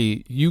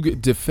way, you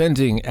get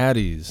defending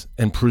Addies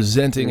and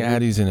presenting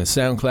Addies in a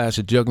sound clash,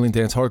 a juggling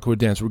dance, hardcore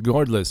dance,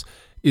 regardless,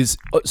 is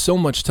so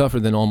much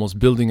tougher than almost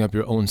building up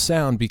your own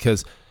sound,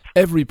 because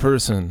every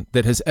person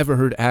that has ever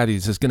heard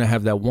Addies is going to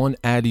have that one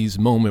Addies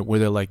moment where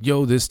they're like,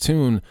 yo, this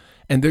tune,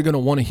 and they're going to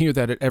want to hear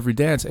that at every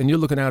dance. And you're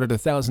looking out at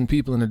 1,000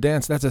 people in a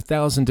dance. That's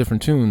 1,000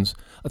 different tunes,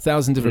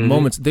 1,000 different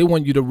moments they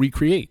want you to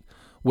recreate.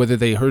 Whether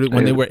they heard it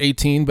when they were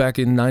 18 back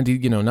in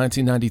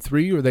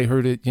 1993, or they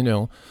heard it,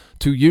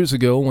 2 years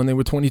ago when they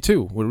were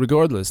 22. Well,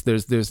 regardless,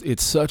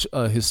 it's such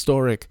a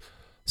historic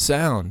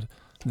sound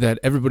that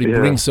everybody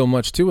brings so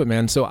much to it,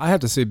 man. So I have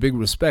to say, big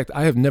respect.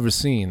 I have never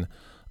seen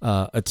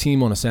a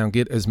team on a sound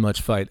get as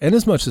much fight and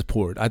as much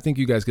support. I think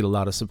you guys get a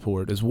lot of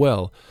support as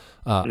well,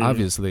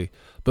 obviously.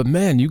 But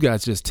man, you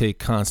guys just take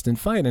constant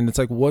fight, and it's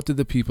like, what do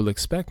the people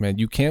expect, man?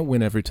 You can't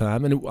win every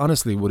time. And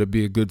honestly, would it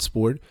be a good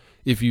sport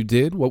if you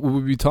did? What would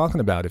we be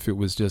talking about if it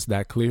was just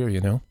that clear, you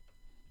know?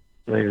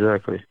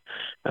 Exactly.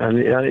 And,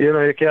 you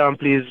know, you can't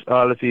please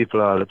all the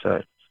people all the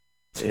time.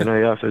 You know,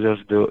 you have to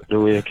just do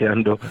what you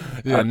can do.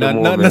 Yeah, not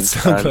in that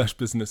sound clash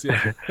business,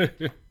 yeah.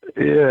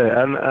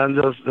 Yeah, and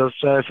just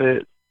try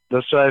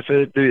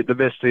to do it the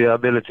best of your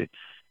ability.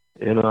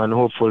 You know, and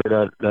hopefully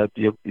that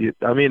you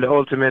I mean, the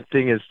ultimate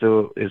thing is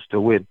to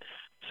win.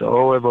 So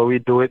however we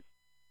do it,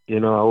 you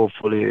know,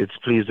 hopefully it's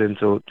pleasing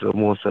to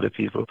most of the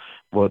people.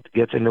 But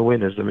getting the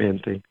win is the main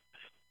thing.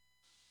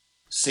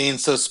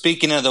 So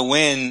speaking of the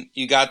win,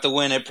 you got the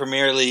win at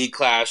Premier League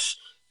Clash.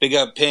 Big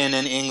up Pin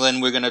in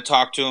England. We're going to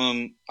talk to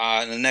him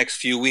in the next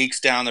few weeks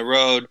down the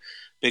road.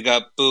 Big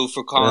up Boo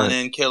for calling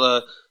in,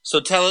 Killa. So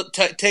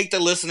take the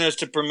listeners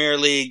to Premier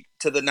League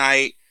to the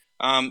night.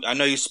 I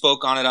know you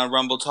spoke on it on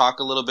Rumble Talk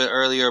a little bit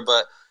earlier,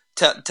 but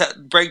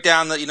break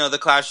down the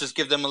Clash. Just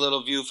give them a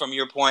little view from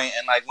your point,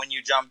 and like when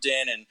you jumped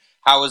in, and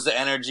how was the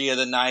energy of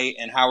the night,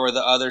 and how were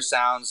the other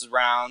sounds,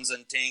 rounds,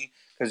 and ting?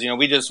 Because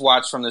we just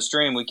watched from the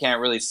stream, we can't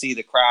really see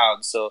the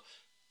crowd. So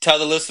tell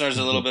the listeners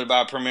a little bit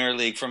about Premier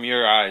League from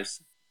your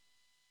eyes.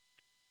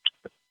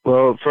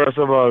 Well, first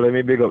of all, let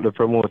me big up the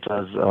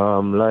promoters,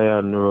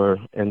 Lion Roar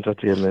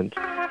Entertainment.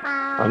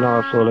 And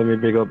also let me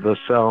big up the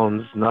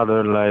Sounds,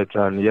 Northern Light,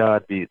 and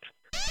Yardbeat.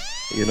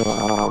 You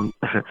know,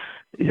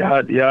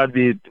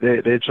 Yardbeat,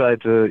 they try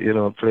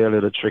to, play a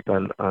little trick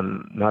on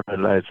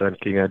Northern Lights and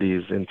King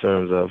Addies in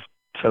terms of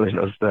telling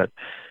us that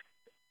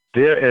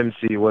their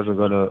MC wasn't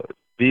going to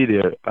be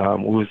there,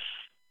 who's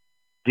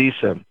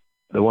Decem,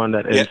 the one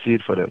that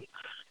MC'd for them.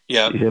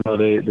 Yeah. You know,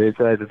 they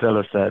tried to tell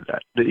us that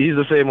he's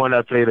the same one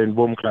that played in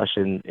Boom Clash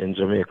in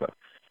Jamaica.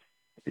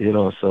 You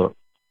know, so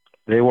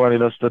they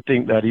wanted us to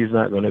think that he's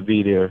not going to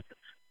be there.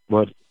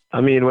 But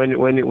I mean,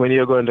 when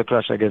you're going to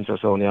clash against a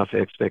sound, you have to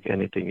expect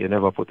anything. You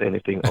never put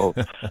anything out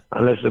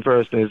unless the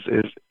person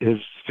is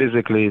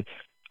physically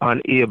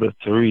unable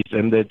to reach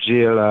them, they're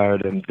jail or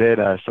them dead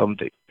or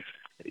something.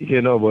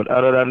 You know, but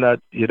other than that,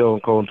 you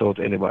don't count out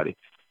anybody.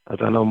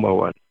 That's a number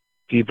one.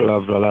 People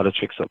have a lot of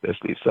tricks up their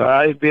sleeves. So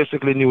I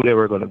basically knew they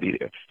were going to be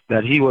there,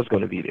 that he was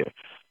going to be there.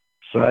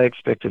 So I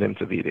expected him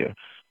to be there.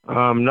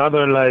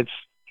 Northern Lights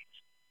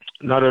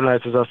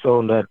is a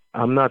sound that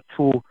I'm not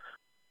too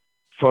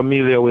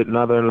familiar with.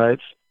 Northern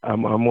Lights.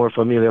 I'm more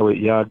familiar with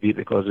Yardbeat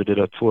because we did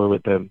a tour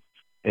with them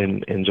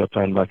in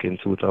Japan back in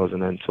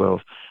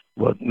 2012.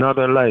 But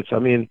Northern Lights, I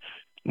mean,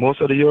 most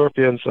of the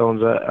European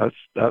sounds,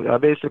 I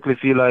basically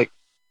feel like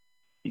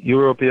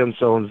European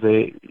sounds,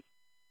 they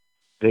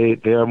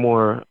are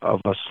more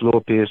of a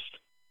slow-paced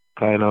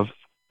kind of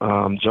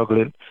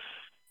juggling.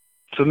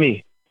 To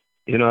me,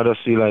 you know, I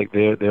just feel like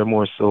they're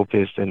more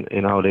slow-paced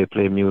in how they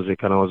play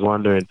music, and I was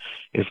wondering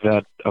if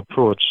that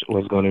approach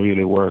was going to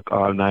really work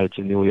all night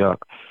in New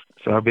York.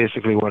 So I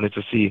basically wanted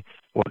to see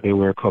what they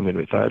were coming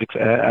with. I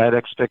had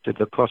expected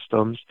the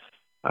customs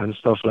and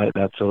stuff like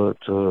that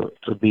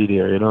to be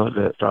there, you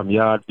know, from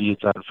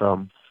Yardbeat and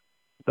from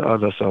the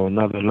other sound,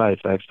 Northern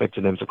Lights. I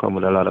expected them to come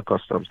with a lot of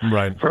customs.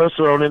 Right. First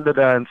round in the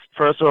dance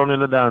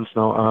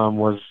now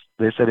was,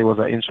 they said it was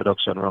an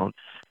introduction round.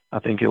 I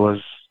think it was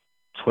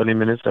 20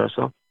 minutes or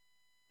so.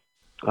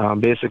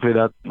 Basically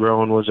that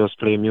round was just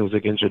play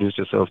music, introduce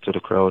yourself to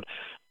the crowd,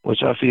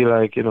 which I feel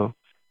like, you know,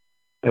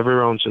 every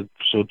round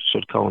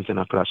should count in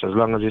a clash as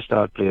long as you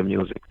start playing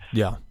music.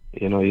 Yeah.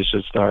 You know, you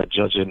should start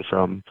judging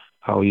from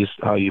how you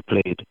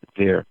played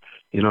there.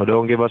 You know,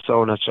 don't give a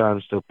sound a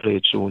chance to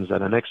play tunes that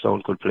the next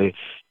sound could play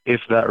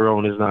if that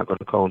round is not going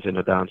to count in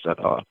the dance at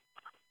all.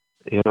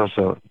 You know,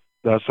 so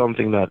that's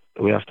something that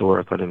we have to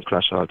work on in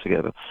Clash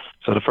altogether.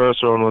 So the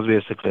first round was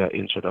basically an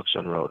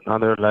introduction round.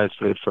 Northern Lights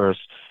played first,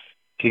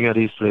 King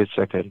Addies played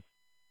second,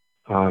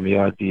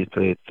 Yardbeat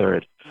played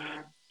third.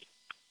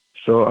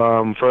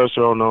 So first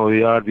round now,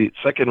 Yardbeat,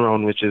 second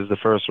round, which is the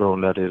first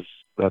round that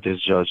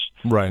is judged.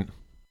 Right.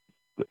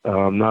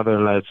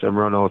 Northern Lights them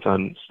run out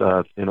and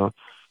start, you know,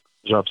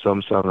 drop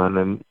some song and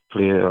then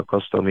play a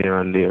custom here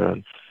and there.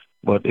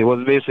 But it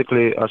was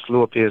basically a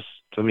slow pace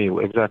to me,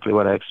 exactly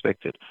what I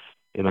expected,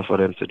 you know, for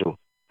them to do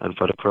and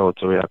for the crowd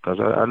to react. Because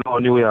I know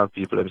New York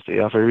people, them say,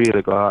 you have to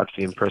really go hard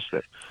to impress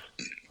them.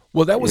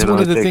 Well, that was one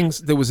of the things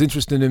that was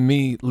interesting in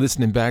me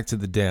listening back to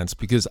the dance,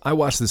 because I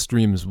watched the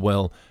stream as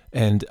well,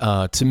 and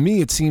to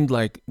me it seemed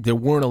like there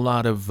weren't a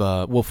lot of,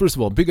 well, first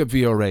of all, big up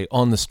VRA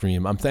on the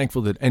stream. I'm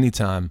thankful that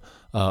anytime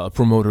a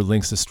promoter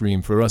links the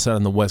stream for us out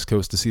on the West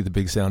Coast to see the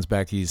big sounds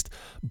back east,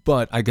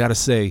 but I got to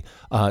say,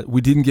 we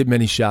didn't get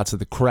many shots of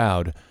the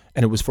crowd,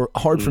 and it was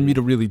hard for me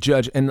to really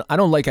judge. And I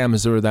don't like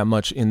Amazura that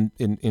much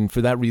in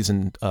for that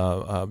reason,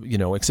 you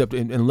know, except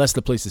unless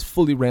the place is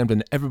fully rammed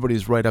and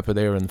everybody's right up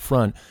there in the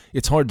front,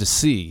 it's hard to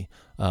see,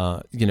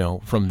 you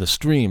know, from the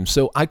stream.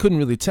 So I couldn't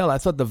really tell. I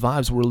thought the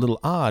vibes were a little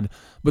odd,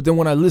 but then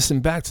when I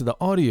listened back to the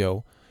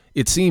audio,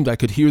 it seemed I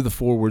could hear the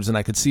forwards and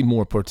I could see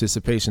more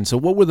participation. So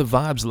what were the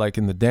vibes like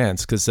in the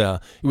dance? Because it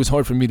was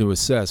hard for me to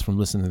assess from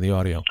listening to the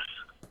audio.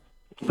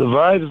 The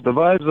vibes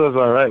was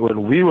all right.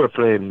 When we were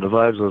playing, the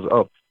vibes was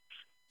up.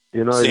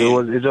 You know,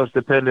 it just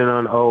depended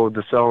on how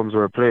the sounds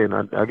were playing.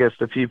 I guess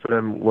the people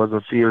them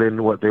wasn't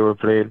feeling what they were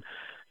playing.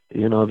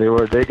 You know,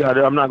 they got.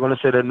 I'm not gonna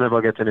say they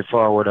never get any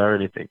forward or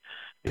anything.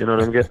 You know,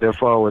 them get their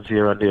forwards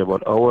here and there,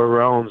 but our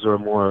rounds were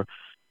more.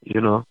 You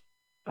know,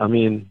 I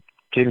mean,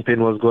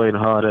 Kingpin was going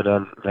harder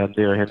than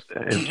their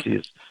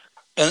MCs.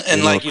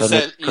 And like you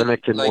said,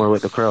 connected more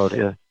with the crowd.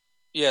 Yeah.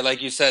 Yeah,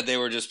 like you said, they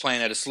were just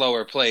playing at a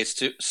slower pace.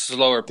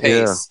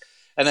 Yeah.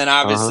 And then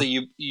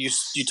obviously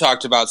you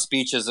talked about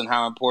speeches and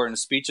how important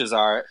speeches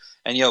are.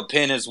 And, you know,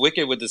 Pin is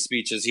wicked with the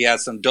speeches. He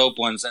has some dope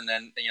ones. And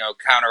then, you know,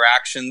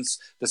 counteractions,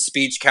 the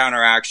speech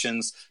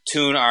counteractions,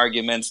 tune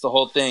arguments, the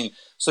whole thing.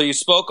 So you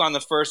spoke on the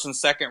first and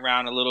second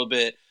round a little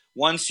bit.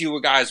 Once you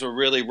guys were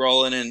really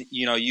rolling and,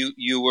 you know,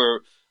 you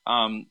were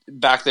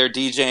back there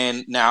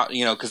DJing now,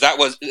 you know, because that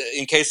was,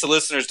 in case the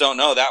listeners don't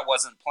know, that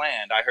wasn't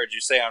planned. I heard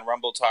you say on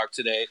Rumble Talk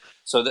today.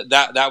 So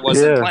that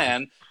wasn't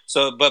planned.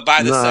 So, but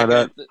by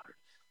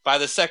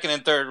the second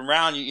and third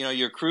round, you know,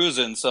 you're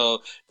cruising.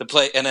 So the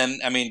play, and then,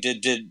 I mean,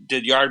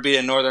 did Yardbeat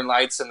and Northern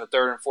Lights in the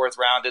third and fourth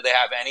round, did they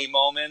have any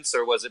moments,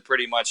 or was it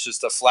pretty much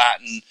just a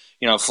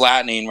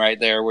flattening right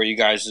there where you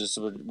guys just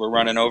were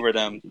running over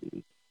them?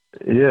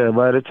 Yeah,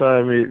 by the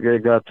time we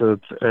got to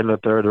end the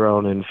third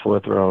round and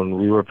fourth round,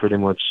 we were pretty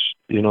much,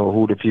 you know,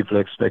 who the people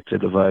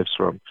expected the vibes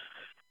from.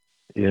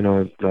 You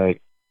know,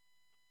 like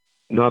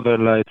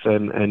Northern Lights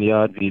and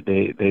Yardbeat,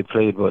 they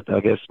played, but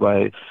I guess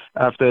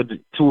after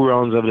 2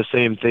 rounds of the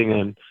same thing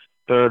and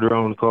third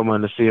round come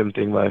on the same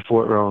thing, by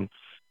fourth round,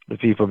 the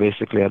people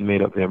basically had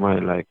made up their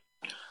mind, like,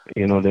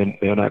 you know,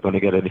 they're not going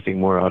to get anything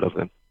more out of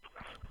them.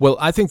 Well,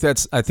 I think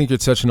you're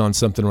touching on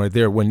something right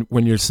there when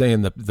you're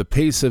saying the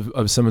pace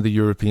of some of the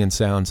European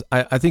sounds.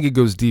 I think it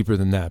goes deeper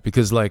than that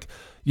because, like,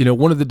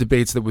 one of the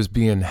debates that was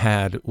being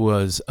had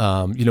was,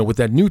 with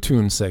that new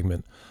tune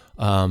segment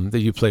that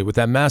you played with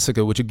that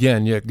Massacre, which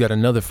again, you got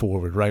another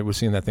forward, right? We're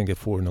seeing that thing get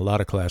forward in a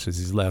lot of clashes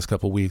these last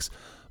couple of weeks.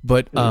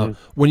 But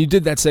when you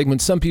did that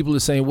segment, some people are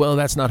saying, well,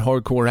 that's not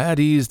hardcore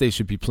ADDIES. They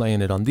should be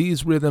playing it on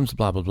these rhythms,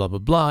 blah, blah, blah, blah,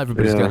 blah.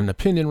 Everybody's got an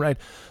opinion, right?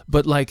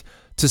 But, like,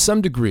 to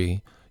some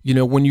degree,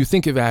 when you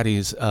think of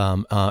ADDIES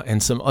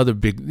and some other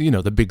big,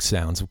 the big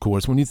sounds, of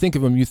course, when you think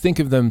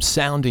of them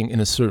sounding in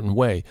a certain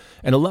way.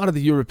 And a lot of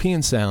the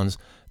European sounds,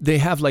 they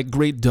have, like,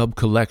 great dub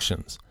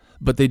collections.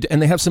 But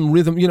they have some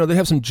rhythm, they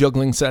have some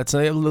juggling sets.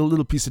 They have a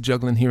little piece of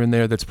juggling here and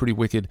there that's pretty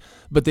wicked.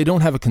 But they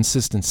don't have a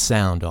consistent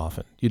sound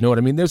often. You know what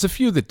I mean? There's a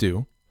few that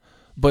do.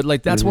 But,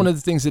 like, that's one of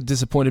the things that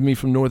disappointed me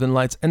from Northern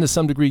Lights and to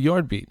some degree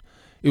Yardbeat.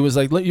 It was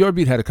like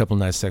Yardbeat had a couple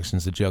nice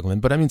sections of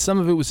juggling, but I mean some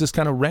of it was just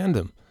kind of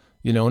random,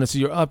 and it's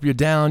you're up, you're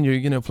down,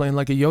 you're playing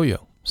like a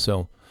yo-yo.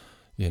 So,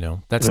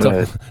 that's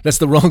tough. That's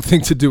the wrong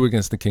thing to do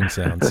against the King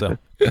sound. So,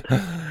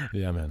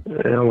 yeah, man.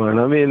 Yeah, man.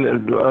 I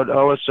mean,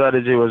 our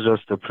strategy was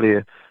just to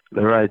play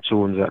the right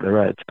tunes at the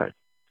right time.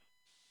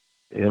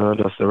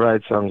 Just the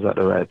right songs at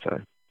the right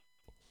time.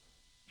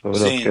 So we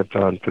just kept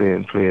on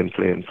playing.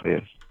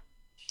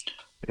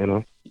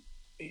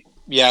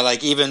 Yeah,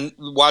 like even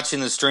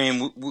watching the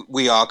stream,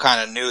 we all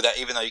kind of knew that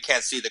even though you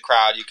can't see the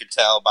crowd, you could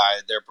tell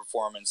by their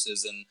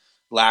performances and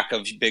lack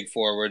of big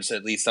forwards,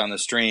 at least on the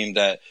stream,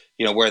 that,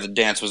 where the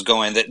dance was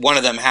going, that one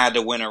of them had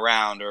to win a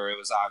round or it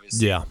was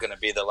obviously going to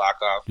be the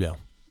lock-off. Yeah.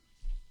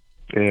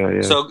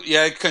 Yeah. So,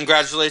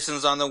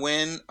 congratulations on the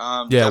win.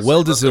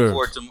 Well deserved.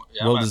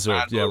 Well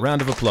deserved. Yeah,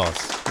 round of applause.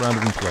 Yeah,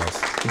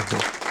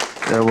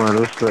 man,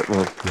 respect,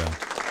 man. Yeah.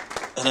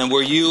 And then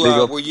were you,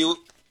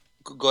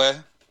 go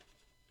ahead.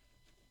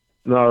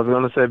 No, I was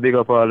going to say big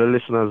up all the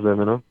listeners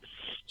then,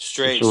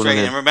 Straight.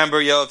 And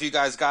remember, if you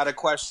guys got a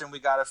question, we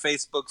got a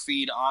Facebook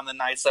feed on the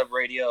Nights Up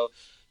Radio.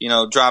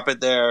 Drop it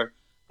there.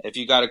 If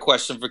you got a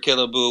question for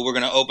KILLABOO, we're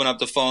going to open up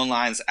the phone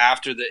lines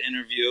after the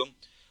interview.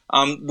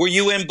 Were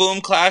you in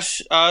Boom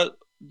Clash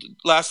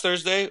last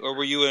Thursday, or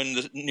were you in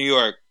New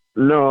York?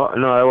 No,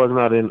 I was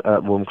not in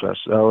Boom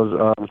Clash. I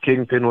was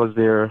Kingpin was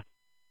there,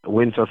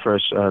 Winter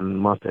Fresh, and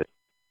Muppet.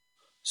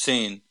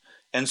 Seen.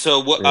 And so,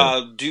 what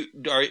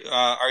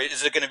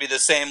is it going to be the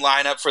same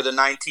lineup for the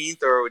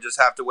 19th, or we just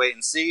have to wait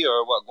and see,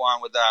 or what? Go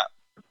on with that.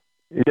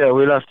 Yeah,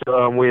 we'll have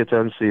to wait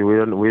and see. We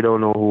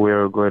don't know who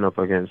we're going up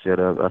against yet.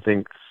 I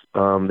think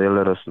they'll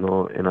let us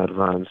know in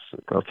advance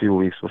a few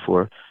weeks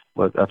before.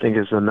 But I think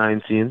it's the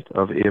 19th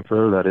of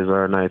April. That is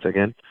our night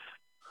again.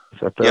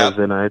 It's a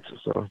Thursday night.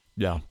 So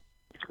yeah,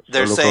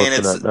 they're saying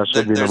it's that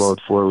should be in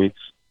about 4 weeks.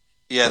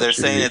 Yeah, they're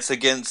saying it's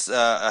against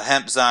a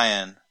Hemp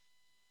Zion.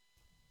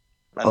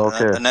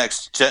 Okay. The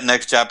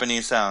next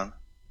Japanese sound.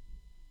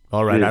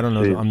 All right, I don't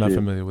know. I'm not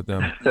familiar with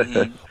them.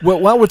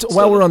 Well, while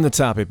we're on the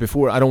topic,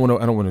 before I don't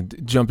want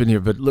to jump in here,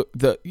 but look,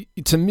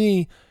 to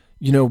me,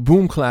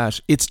 Boom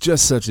Clash, it's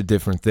just such a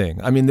different thing.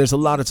 I mean, there's a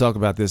lot of talk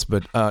about this,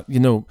 but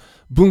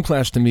Boom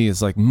Clash to me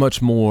is like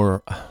much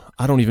more.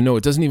 I don't even know.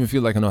 It doesn't even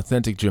feel like an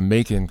authentic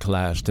Jamaican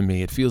clash to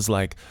me. It feels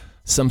like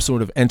some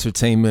sort of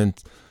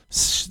entertainment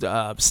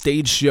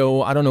stage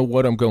show. I don't know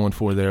what I'm going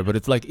for there, but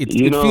it's like it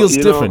feels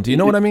different. Do you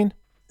know what I mean?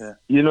 Yeah.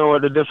 You know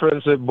what the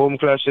difference with Boom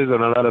Clash is,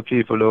 and a lot of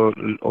people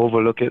don't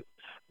overlook it?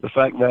 The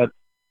fact that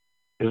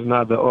it's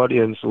not the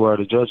audience who are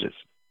the judges.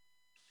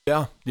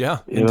 Yeah.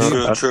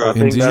 True. I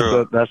think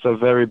that's a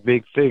very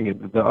big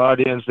thing. The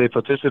audience, they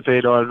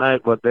participate all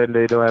night, but then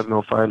they don't have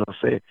no final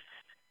say.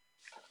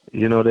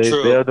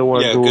 They're the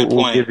ones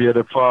who give you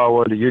the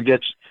power. You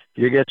get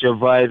your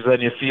vibes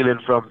and your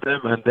feeling from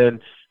them, and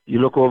then you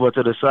look over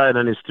to the side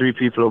and it's three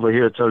people over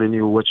here telling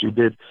you what you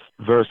did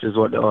versus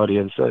what the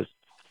audience says.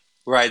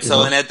 Right.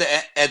 So, and at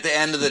the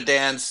end of the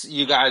dance,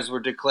 you guys were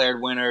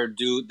declared winner.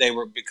 They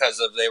were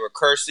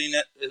cursing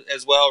it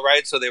as well,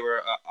 right? So they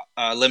were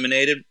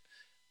eliminated,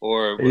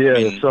 or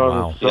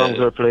songs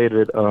are played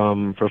with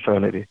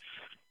profanity.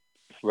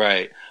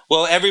 Right.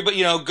 Well,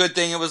 everybody, good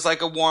thing it was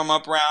like a warm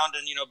up round,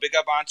 and big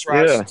up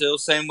Entourage still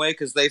same way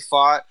because they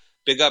fought.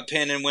 Big up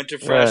Pin and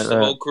Winterfresh, the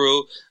whole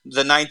crew.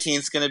 The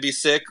 19th's going to be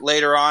sick.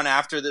 Later on,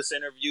 after this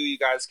interview, you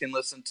guys can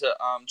listen to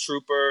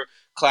Trooper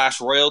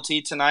Clash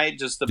Royalty tonight.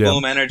 Just the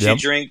Boom Energy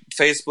Drink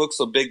Facebook.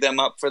 So big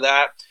them up for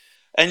that.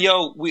 And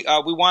we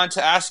wanted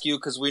to ask you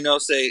because we know,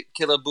 say,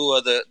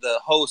 KILLABOO, the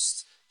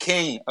host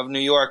king of New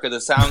York of the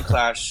Sound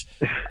Clash.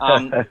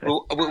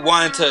 We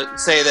wanted to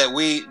say that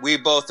we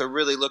both are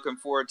really looking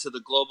forward to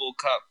the Global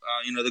Cup.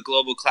 The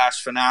Global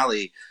Clash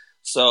finale.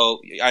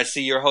 So I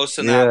see you're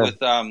hosting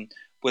that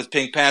with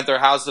Pink Panther.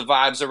 How's the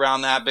vibes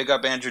around that? Big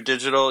up Andrew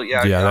Digital.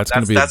 Yeah, that's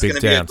going to be a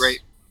big dance.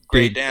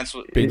 Great dance.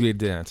 Big lead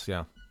dance,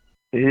 yeah.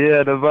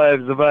 Yeah, the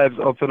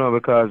vibes up and up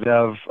because you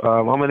have,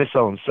 how many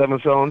sounds? 7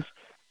 sounds?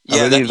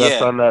 I believe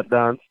that's on that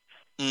dance.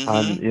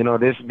 Mm-hmm.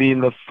 And, this being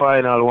the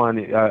final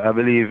one, I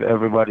believe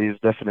everybody is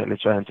definitely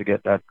trying to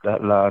get that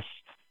last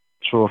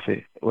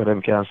trophy where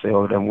them can say,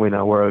 them win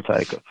a world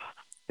title.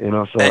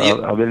 So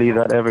I believe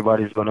that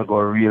everybody's going to go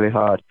really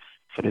hard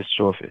for this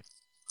trophy.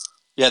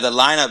 Yeah, the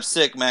lineup's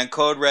sick, man.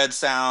 Code Red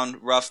Sound,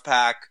 Rough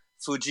Pack,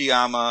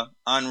 Fujiyama,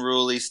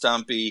 Unruly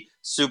Stumpy,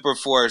 Super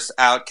Force,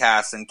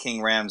 Outcast, and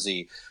King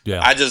Ramsey.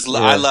 Yeah.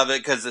 I love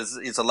it because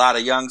it's a lot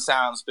of young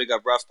sounds. Big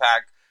up Rough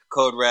Pack,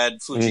 Code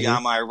Red, Fujiyama.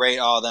 Mm-hmm. I rate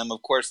all of them.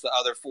 Of course, the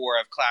other four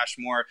have clashed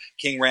more.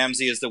 King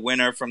Ramsey is the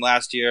winner from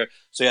last year.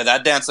 So yeah,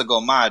 that dance will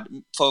go mad.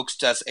 Folks,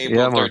 that's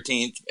April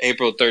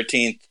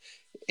 13th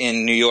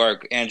in New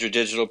York, Andrew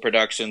Digital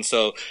Production.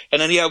 So,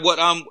 and then what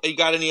you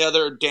got any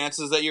other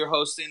dances that you're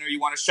hosting or you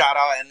want to shout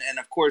out? And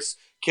of course,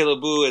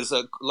 KILLABOO is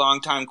a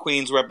longtime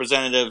Queens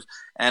representative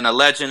and a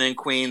legend in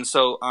Queens.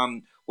 So,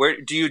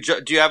 where do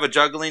you have a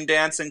juggling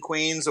dance in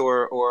Queens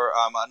or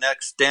a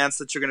next dance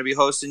that you're going to be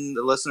hosting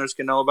the listeners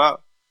can know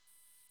about?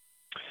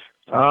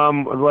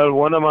 Well,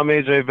 one of my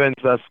major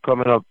events that's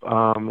coming up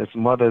is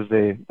Mother's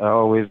Day.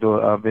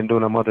 I've been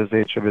doing a Mother's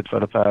Day tribute for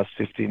the past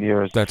 15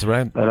 years. That's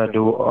right. That I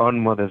do on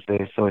Mother's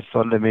Day. So it's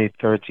Sunday, May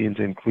 13th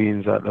in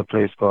Queens at a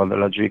place called the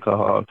Ladrika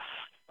Hall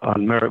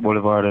on Merritt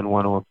Boulevard and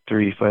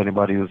 103 for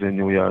anybody who's in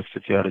New York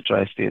City or the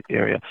tri-state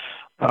area.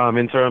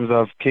 In terms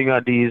of King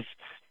ADDIES,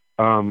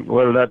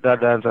 that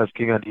dance as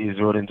King ADDIES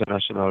Road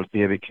International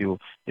BBQ.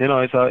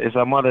 It's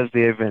a Mother's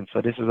Day event,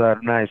 so this is a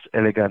nice,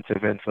 elegant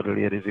event for the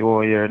ladies. You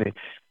won't hear any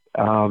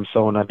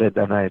sound I did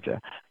that night.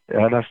 You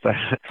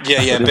understand?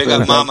 Yeah. Big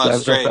up Mama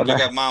straight.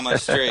 Big up Mama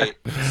straight.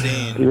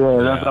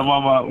 That's a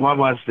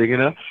Mama's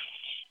thing,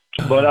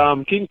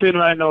 But Kingpin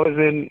right now is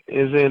in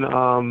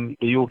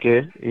the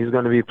UK. He's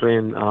going to be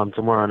playing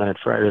tomorrow night,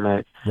 Friday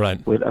night,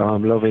 right, with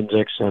Love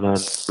Injection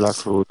and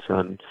Black Roots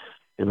and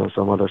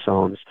some other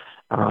sounds.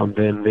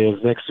 Then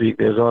there's next week.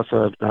 There's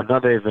also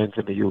another event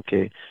in the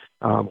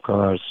UK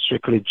called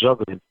Strictly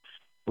Juggling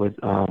with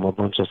a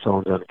bunch of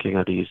sounds on King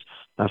ADDIES.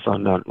 That's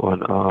on that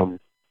one.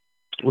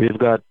 We've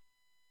got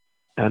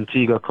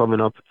Antigua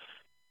coming up,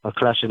 a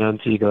clash in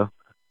Antigua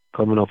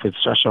coming up with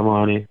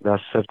Shashamane.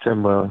 That's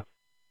September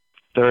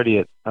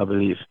 30th, I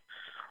believe,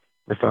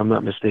 if I'm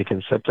not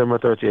mistaken. September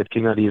 30th,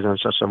 King ADDIES and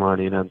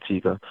Shashamane in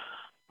Antigua.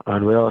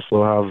 And we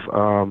also have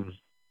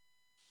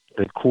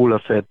the Cooler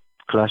Fed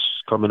clash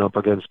coming up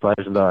against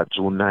Spice Lot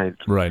June 9th.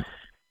 Right.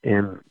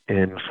 In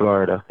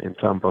Florida, in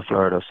Tampa,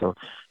 Florida. So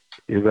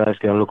you guys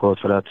can look out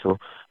for that too.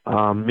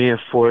 May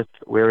 4th,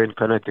 we're in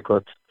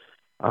Connecticut.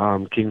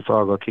 King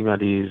Fargo, King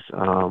ADDIES.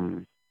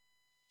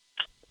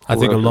 I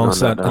think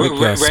alongside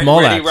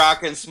Small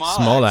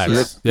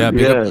Axe. Yeah,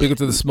 big up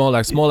to the Small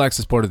Axe. Small Axe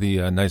is part of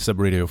the Nice Sub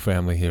Radio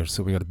family here,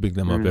 so we got to big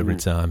them up every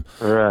time.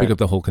 Right. Big up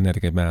the whole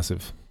Connecticut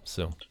Massive.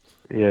 So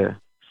yeah.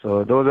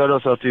 So those are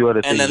also a few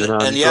other things. And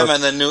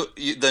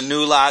the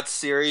New Lots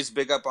series.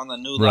 Big up on the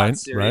New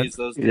Lots series.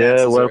 Right.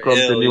 Those welcome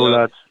to New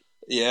Lots.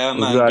 Yeah,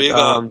 man. We got, big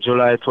up.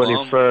 July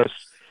 21st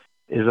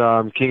is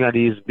King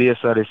ADDIES, Bass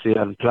Odyssey,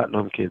 and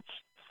Platinum Kids.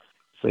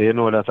 So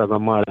that I got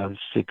mad and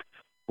sick.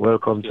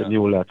 Welcome to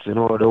New Lots. The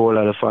whole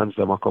of the fans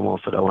that come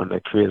out for that one, they're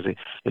crazy.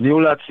 The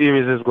New Lots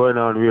series is going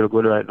on real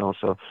good right now.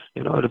 So,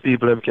 the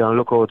people them can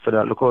look out for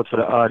that. Look out for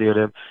the audio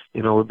them.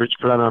 We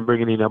plan on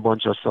bringing in a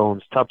bunch of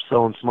sounds, top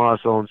sounds, small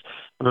sounds.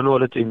 I don't know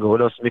the thing go.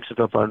 Just mix it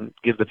up and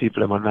give the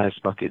people them a nice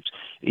package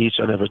each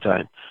and every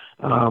time.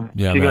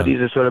 King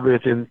ADDIES is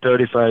celebrating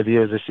 35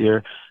 years this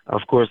year.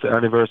 Of course, the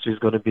anniversary is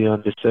going to be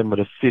on December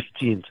the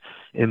 15th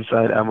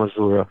inside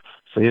Amazura.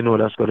 So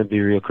that's going to be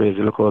real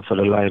crazy. Look out for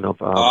the lineup,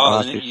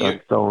 artists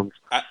and sounds.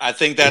 I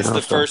think that's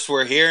the first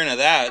we're hearing of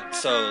that.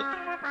 So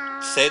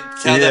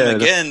tell them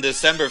again,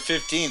 December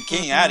 15th,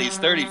 King ADDIES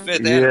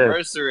 35th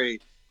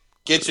anniversary.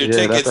 Get your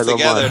tickets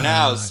together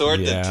now. Sort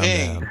the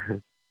ting.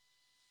 Man.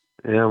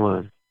 Yeah,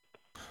 man.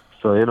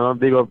 So,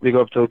 big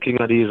up to King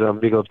ADDIES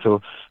and big up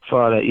to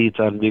Father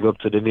Ethan, big up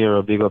to De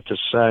Niro, big up to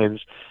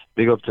Shines,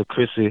 big up to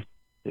Chrissy,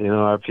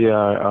 our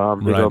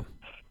PR, big up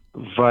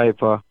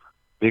Viper,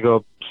 big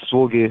up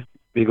Swoogie,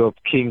 big up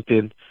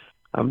Kingpin,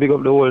 and big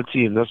up the whole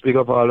team. Just big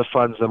up all the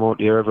fans them out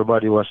there,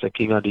 everybody who was a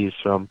King ADDIES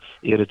from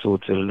 82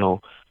 till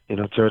now,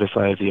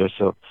 35 years.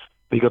 So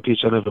big up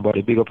each and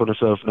everybody. Big up on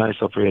yourself, Nice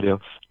Up Radio.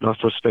 Enough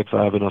respect for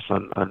having us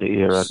on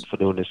the air and for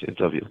doing this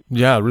interview.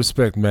 Yeah,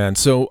 respect, man.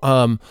 So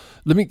can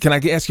I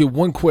ask you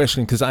one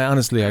question? Because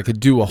I could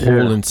do a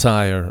whole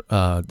entire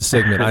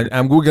segment.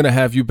 We're going to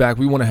have you back.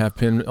 We want to have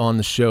Pin on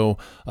the show.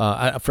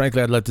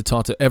 Frankly, I'd like to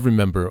talk to every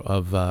member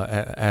of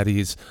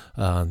ADDIES,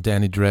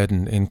 Danny Dredd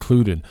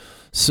included.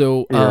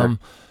 So,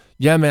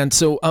 yeah, man.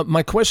 So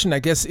my question, I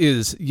guess,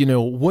 is,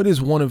 what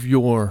is one of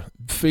your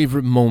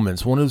favorite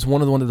moments? One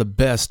of the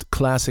best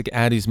classic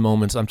ADDIES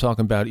moments. I'm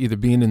talking about either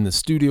being in the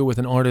studio with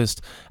an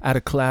artist, at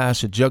a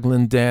clash, a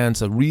juggling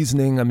dance, a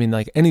reasoning. I mean,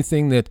 like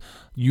anything that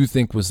you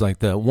think was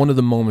like one of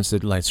the moments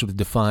that like sort of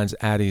defines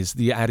ADDIES,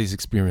 the ADDIES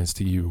experience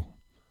to you.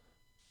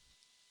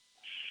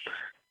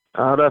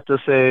 I'd have to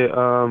say,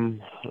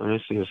 let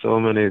me see, so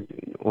many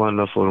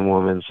wonderful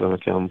moments I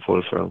can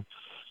pull from.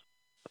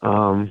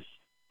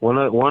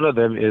 One of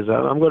them is,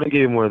 I'm going to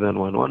give you more than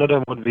one. One of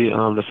them would be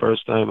the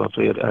first time I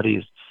played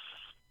ADDIES.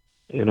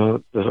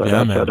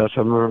 That's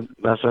a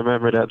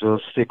memory that will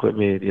stick with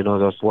me.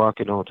 Just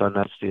walking out on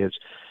that stage.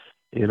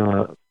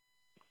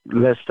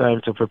 less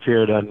time to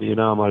prepare than you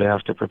normally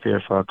have to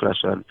prepare for a clash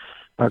and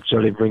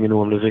actually bringing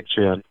home the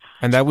victory.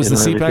 And that was the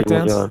CPAC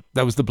dance?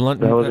 That was the blunt?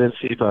 That was in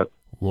CPAC.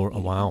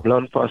 Wow.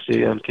 Blunt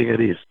Posse and King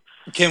Addies.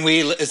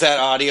 Is that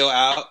audio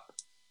out?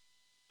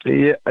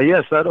 Yeah,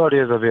 yes, that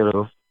audio is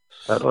available.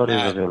 That audio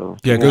is available.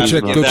 Yeah, go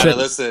check.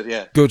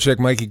 Go check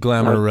Mikey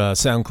Glamour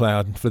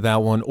SoundCloud for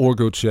that one, or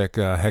go check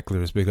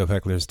Hecklers, Big Up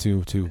Hecklers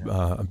too,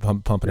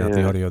 pumping out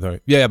the audio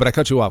there. Yeah, but I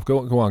cut you off.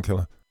 Go on,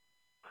 Killer.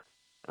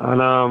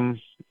 And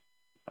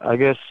I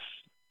guess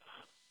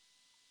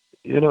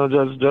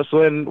just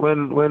when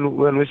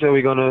we say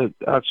we're gonna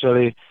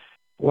actually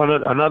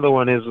another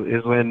one is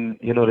when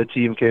the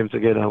team came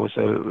together and we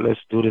said let's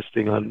do this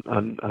thing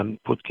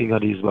and put King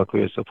Addies back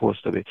where it's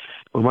supposed to be.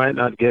 We might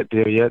not get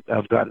there yet.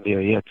 I've gotten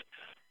there yet.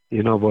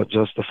 But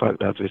just the fact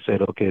that we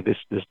said, okay, this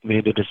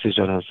made the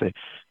decision and say,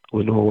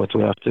 we know what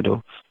we have to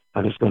do,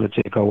 and it's going to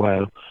take a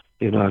while.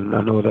 And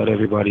I know that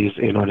everybody's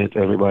in on it,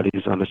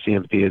 everybody's on the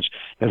same page,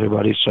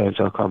 everybody's trying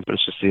to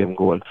accomplish the same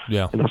goal.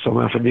 Yeah. So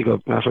I have to big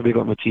up my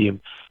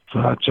team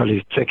for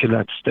actually taking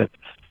that step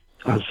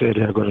and say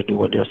they're going to do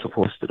what they're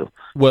supposed to do.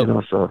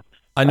 Well, so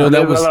I know that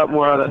there's was a lot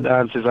more other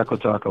dances I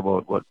could talk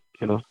about, but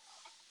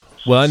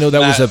Well, I know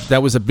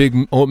that was a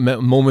big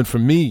moment for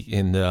me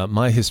in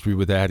my history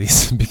with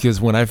Addies, because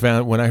when I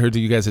heard that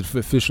you guys had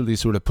officially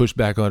sort of pushed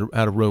back out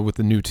of road with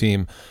the new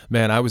team,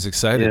 man, I was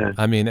excited. Yeah.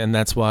 I mean, and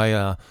that's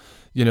why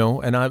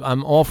and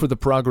I'm all for the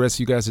progress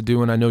you guys are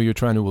doing. I know you're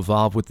trying to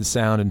evolve with the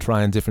sound and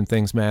trying different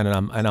things, man,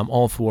 and I'm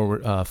all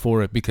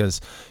for it because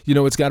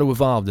it's got to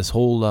evolve. This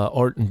whole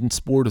art and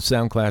sport of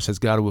Sound Clash has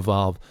got to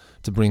evolve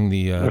to bring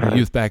the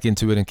youth back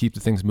into it and keep the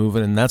things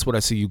moving, and that's what I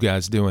see you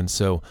guys doing.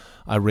 So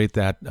I rate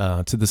that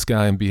to the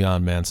sky and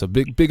beyond, man. So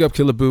big up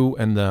KILLABOO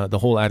and the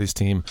whole Addies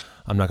team.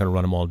 I'm not going to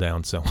run them all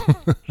down. So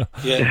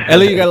yeah,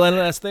 Ellie, you got a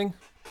last thing?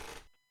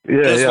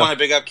 Yeah, just want to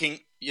big up King.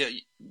 Yeah,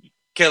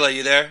 Killa,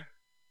 you there?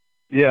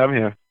 Yeah, I'm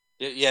here.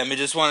 Yeah, I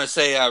just want to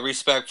say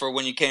respect for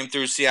when you came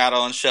through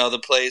Seattle and shell the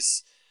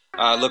place.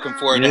 Looking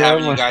forward to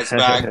having you guys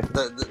back.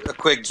 A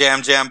quick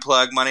jam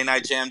plug, Monday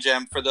Night Jam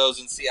for those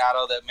in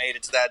Seattle that made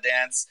it to that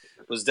dance.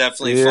 It was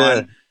definitely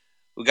fun.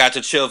 We got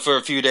to chill for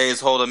a few days,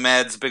 hold a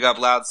meds, big up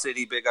Loud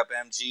City, big up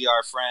MG,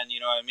 our friend, you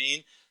know what I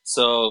mean?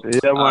 So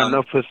yeah, man,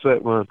 enough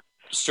respect, man.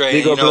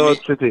 Straight, big up Loud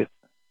City.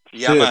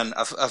 Yeah, man,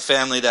 a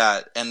family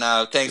that. And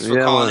thanks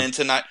for calling in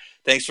tonight.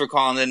 Thanks for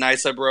calling the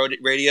Nice Up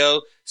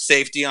Radio.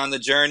 Safety on the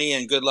journey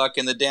and good luck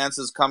in the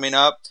dances coming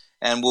up.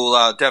 And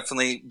we'll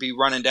definitely be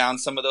running down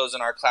some of those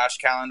in our Clash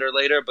calendar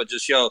later. But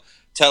just,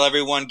 tell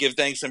everyone, give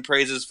thanks and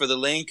praises for the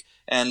link.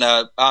 And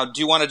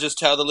do you want to just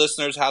tell the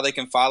listeners how they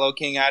can follow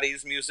King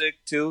Addies music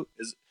too?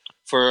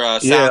 For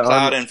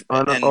SoundCloud and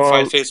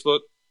Facebook?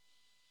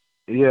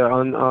 Yeah,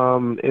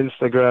 on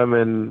Instagram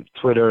and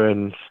Twitter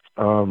and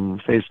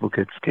Facebook,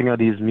 it's King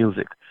Addies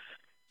Music.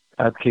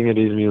 At King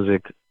Addies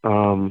Music.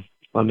 On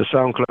the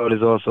SoundCloud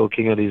is also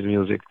King Addies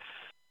Music.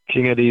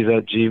 King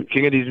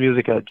Addies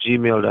Music at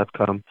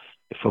gmail.com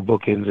for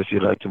bookings if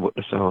you'd like to book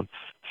the sound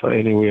for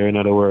anywhere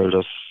in the world.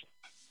 Just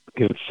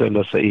send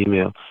us an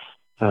email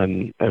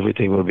and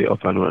everything will be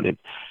up and running.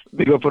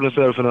 Big up on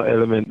yourself and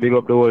Element. Big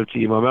up the whole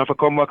team. I have to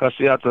come back to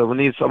Seattle. We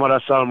need some of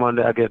that salmon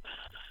there again.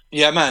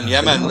 Yeah, man.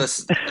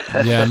 Let's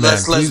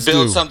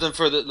build something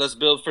for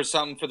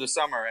something for the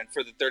summer and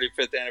for the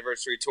 35th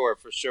anniversary tour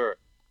for sure.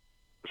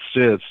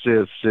 Shit.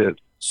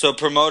 So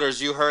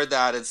promoters, you heard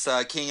that. It's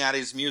King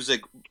Addies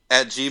Music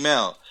at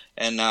Gmail.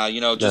 And,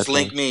 just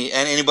link me.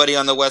 And anybody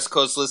on the West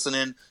Coast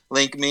listening,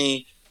 link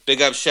me.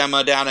 Big up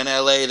Shema down in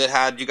L.A. that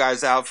had you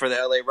guys out for the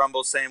L.A.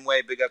 Rumble same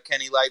way. Big up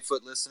Kenny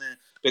Lightfoot listening.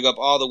 Big up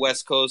all the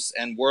West Coast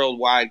and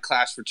worldwide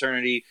Clash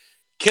fraternity.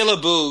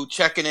 KILLABOO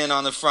checking in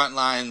on the front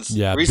lines.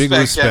 Yeah,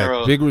 respect,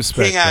 General. Big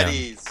respect. King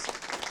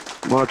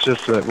Addies. Much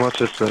respect.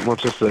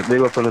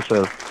 Big up on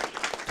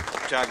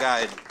yourself. Ja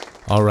guide.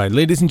 All right,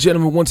 ladies and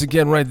gentlemen, once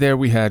again, right there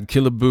we had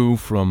KILLABOO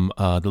from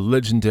the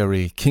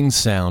legendary King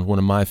Sound, one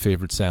of my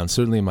favorite sounds,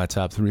 certainly in my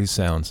top 3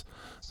 sounds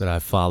that I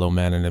follow,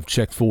 man, and have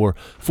checked for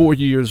 4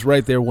 years.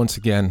 Right there, once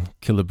again,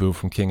 KILLABOO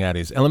from King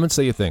Addies. Element,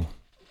 say your thing.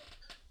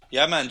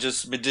 Yeah, man,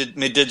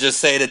 me did just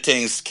say the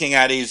things. King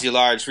Addies, you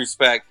large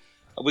respect.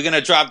 We're going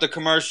to drop the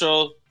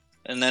commercial,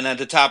 and then at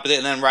the top of it,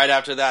 and then right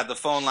after that, the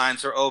phone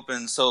lines are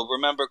open. So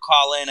remember,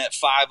 call in at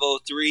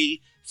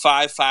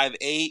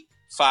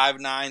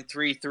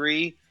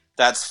 503-558-5933.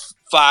 That's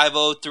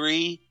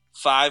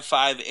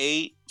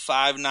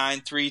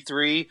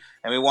 503-558-5933.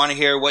 And we want to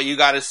hear what you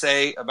got to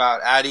say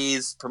about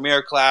Addies,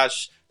 Premier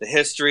Clash, the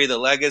history, the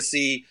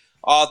legacy,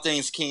 all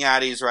things King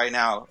Addies right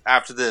now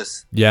after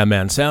this. Yeah,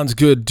 man. Sounds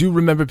good. Do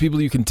remember, people,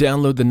 you can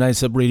download the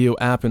Nice Up Radio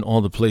app in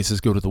all the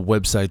places. Go to the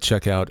website,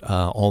 check out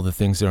all the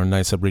things there on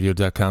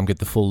niceupradio.com, get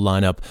the full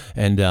lineup.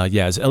 And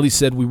as Ellie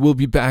said, we will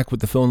be back with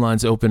the phone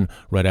lines open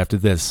right after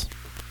this.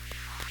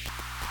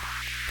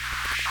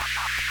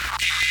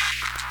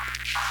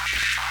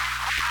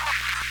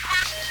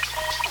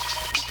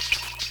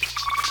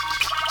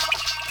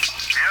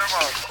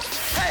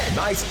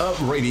 Nice Up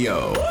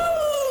Radio.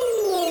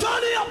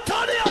 Turn it up.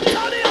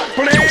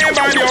 Played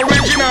by the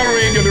original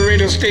radio, the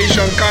radio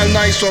station called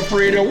Nice Up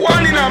Radio.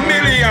 1 in a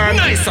million.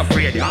 Nice Up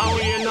Radio. How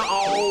you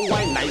know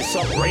why Nice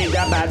Up Radio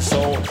bad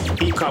so?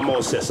 He come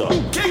out say so.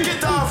 Kick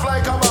it off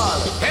like a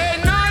ball.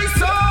 Hey,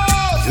 Nice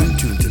Up! You're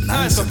tuned to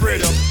Nice Up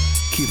Radio.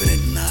 Keeping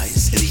it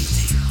nice and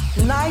easy.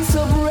 Nice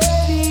Up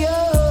Radio.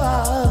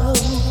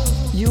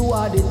 You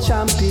are the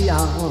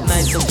champion.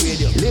 Nice Up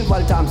Radio.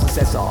 Linval Thompson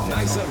says so.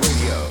 Nice Up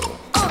Radio.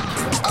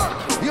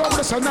 Yo,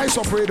 that's a Nice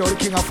Up Radio, the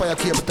King of Fire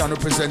Cape Town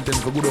representing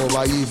for good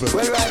over evil.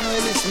 Well, right now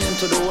you're listening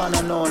to the one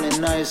and only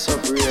Nice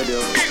Up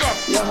Radio.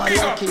 Yeah, man,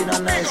 lock in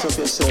and nice up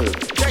yourself.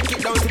 Check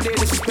it down today,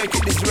 disrespect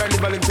it. This is Randy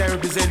Valentine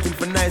representing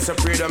for Nice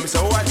Up Radio. I'm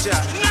so watch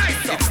out.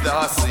 Nice Up! It's the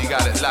hustle, you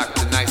got it locked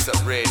to Nice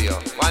Up Radio.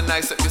 Why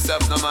nice up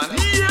yourself, no man?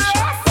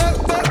 Yeah!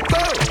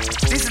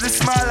 This is the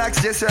Small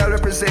Axe Jessel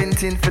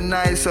representing for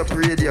Nice Up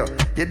Radio.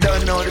 You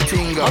don't know the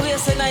thing, go. Oh,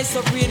 yes, a Nice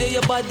Up Radio,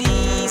 your body,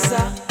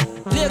 sir.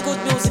 Play good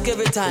music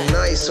every time.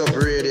 Nice Up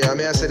Radio, I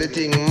mean I say the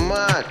thing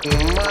mad.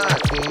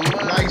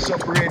 Nice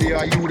Up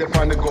Radio, you the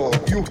on the go.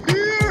 You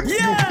hear?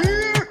 Yeah! You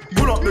hear?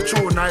 Pull up the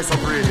true Nice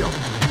Up Radio.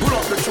 Pull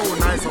up the true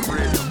Nice Up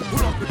Radio. Pull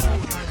up the true.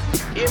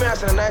 Yeah, man, I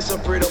say the Nice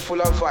Up Radio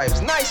full of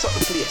vibes. Nice up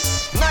the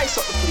place. Nice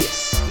up the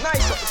place.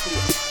 Nice up the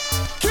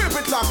place.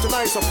 Keep it locked to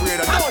Nice Up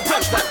Radio. Don't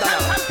touch that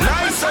dial.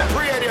 Nice Up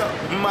Radio.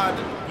 Mad.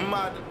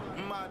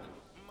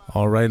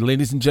 All right,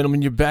 ladies and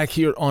gentlemen, you're back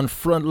here on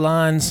Front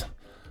Lines.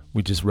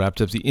 We just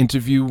wrapped up the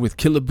interview with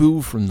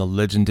KILLABOO from the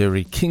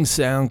legendary King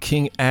Sound,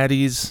 King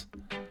Addies.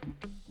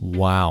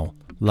 Wow.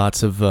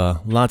 Lots of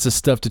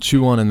stuff to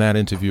chew on in that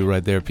interview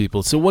right there,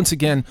 people. So once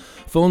again,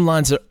 phone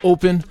lines are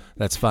open.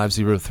 That's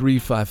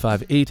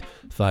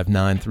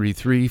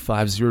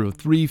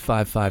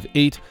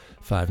 503-558-5933,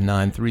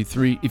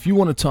 503-558-5933. If you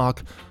want to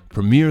talk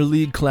Premier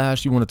League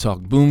clash, you want to talk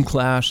Boom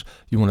clash,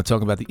 you want to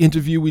talk about the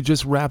interview we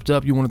just wrapped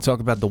up, you want to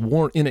talk about the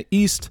war in the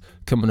East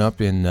coming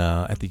up in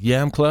at the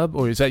Yam Club,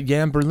 or is that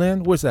Yam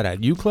Berlin? Where's that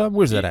at? U Club?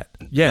 Where's that at?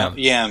 Yam.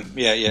 Yam.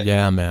 Yeah.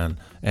 Yeah, man.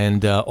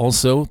 And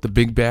also the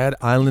Big Bad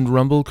Island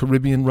Rumble,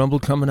 Caribbean Rumble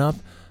coming up.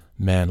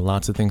 Man,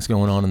 lots of things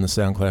going on in the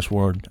Sound Clash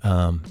world.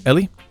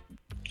 Ellie?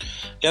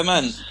 Yeah,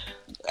 man.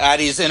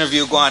 Addie's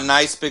interview going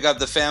nice. Big up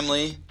the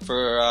family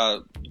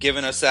for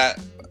giving us that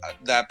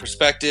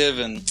perspective,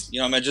 and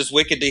man, just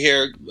wicked to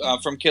hear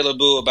from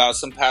KILLABOO about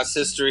some past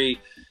history.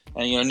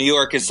 And New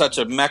York is such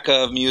a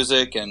mecca of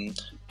music, and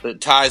the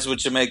ties with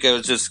Jamaica. It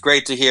was just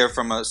great to hear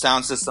from a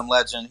sound system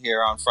legend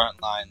here on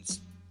Front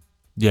Lines.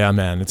 Yeah,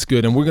 man, it's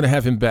good, and we're gonna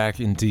have him back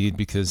indeed,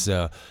 because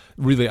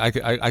really,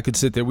 I could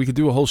sit there. We could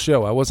do a whole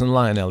show. I wasn't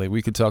lying, Ellie.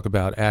 We could talk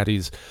about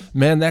Addies.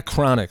 Man, that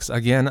Chronics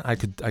again. I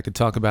could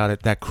talk about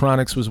it. That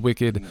Chronics was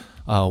wicked.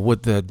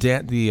 With the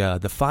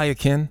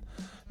Firekin.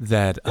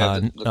 That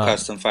the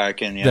custom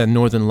Firekin, that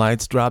Northern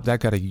Lights drop, that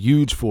got a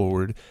huge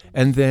forward.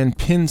 And then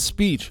Pin's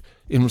speech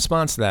in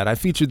response to that, I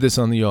featured this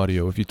on the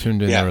audio if you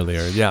tuned in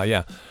earlier.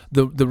 Yeah.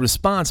 The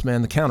response,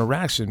 man, the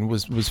counteraction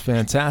was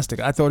fantastic.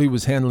 I thought he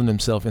was handling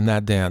himself in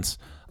that dance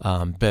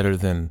better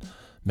than,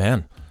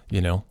 man, he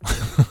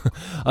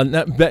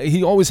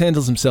always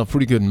handles himself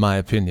pretty good in my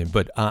opinion.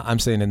 But I'm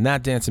saying in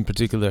that dance in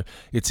particular,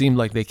 it seemed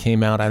like they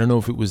came out, I don't know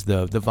if it was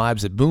the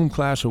vibes at Boom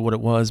Clash or what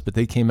it was, but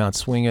they came out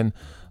swinging.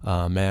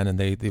 Man, and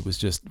it was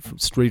just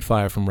straight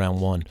fire from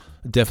round one.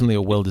 Definitely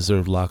a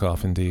well-deserved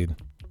lock-off indeed.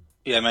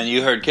 Yeah, man,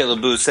 you heard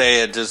KILLABOO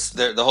say it. Just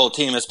the whole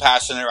team is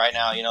passionate right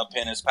now.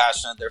 Pin is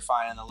passionate. They're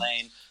finding the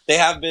lane. They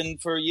have been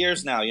for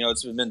years now.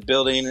 It's been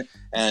building,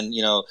 and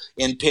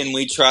in Pin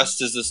we trust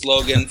is the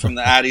slogan from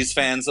the Addies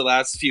fans the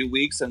last few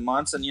weeks and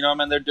months. And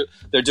man, they're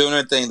doing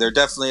their thing. They're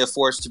definitely a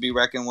force to be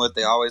reckoned with.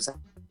 They always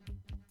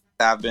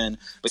have been,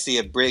 but see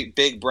a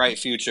big bright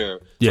future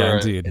for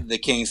indeed. The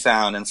King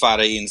Sound and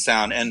Fada Eaton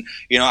Sound. And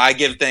I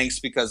give thanks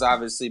because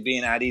obviously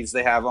being Addies,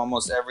 they have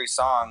almost every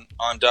song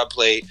on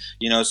dubplate,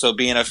 so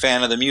being a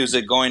fan of the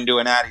music, going to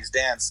an Addies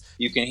dance,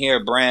 you can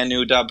hear brand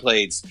new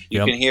dubplates,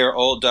 you can hear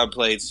old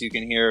dubplates, you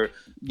can hear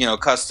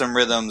custom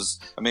rhythms.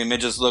 I mean, we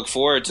just look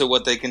forward to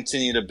what they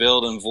continue to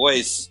build and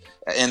voice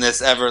in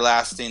this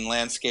everlasting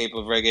landscape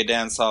of reggae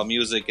dancehall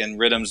music and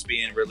rhythms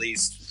being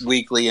released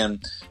weekly.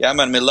 And yeah,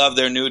 man, we love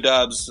their new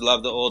dubs,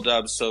 love the old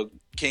dubs. So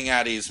King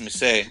Addies, me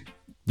say.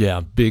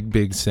 Yeah,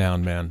 big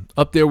sound, man.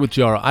 Up there with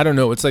Jaro. I don't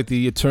know. It's like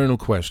the eternal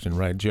question,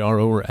 right?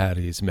 Jaro or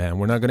Addies, man.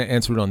 We're not going to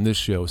answer it on this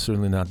show.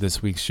 Certainly not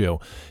this week's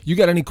show. You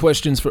got any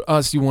questions for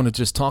us? You want to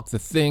just talk the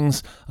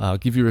things?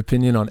 Give your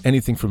opinion on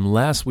anything from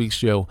last week's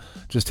show?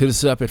 Just hit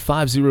us up at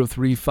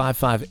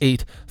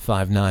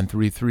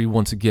 503-558-5933.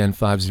 Once again,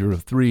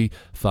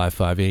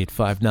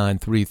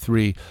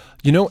 503-558-5933.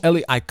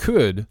 Ellie, I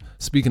could,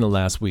 speaking of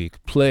last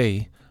week,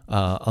 play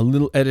a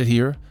little edit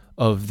here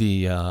of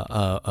the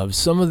of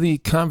some of the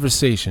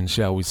conversation,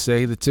 shall we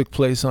say, that took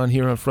place on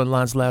here on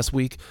Frontlines last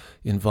week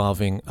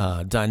involving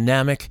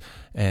Dynamic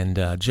and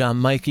John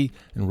Mikey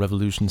and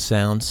Revolution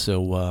Sound.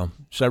 So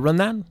should I run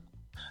that?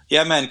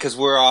 Yeah, man, because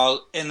we're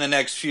all in the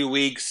next few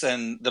weeks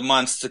and the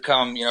months to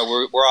come. You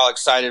know, we're all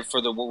excited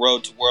for the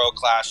Road to World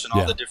Clash and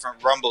all the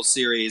different Rumble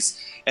series.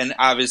 And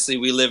obviously,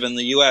 we live in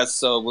the U.S.,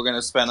 so we're going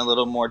to spend a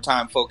little more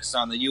time focused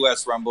on the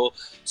U.S. Rumble.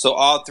 So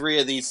all three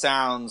of these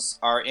sounds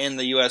are in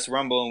the U.S.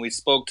 Rumble, and we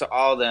spoke to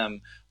all of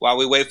them. While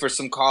we wait for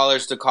some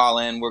callers to call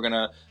in, we're going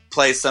to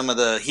play some of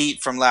the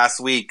heat from last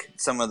week,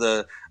 some of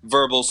the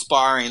verbal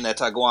sparring that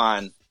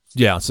Taguan.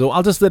 Yeah, so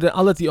I'll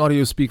let the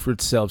audio speak for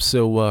itself.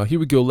 So here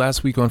we go.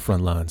 Last week on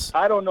Frontlines.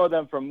 I don't know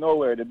them from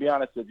nowhere, to be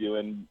honest with you.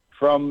 And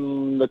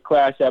from the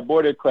clash, that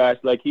border clash,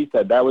 like he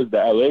said, that was the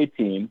LA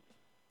team.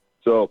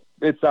 So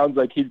it sounds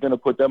like he's going to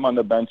put them on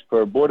the bench for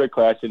a border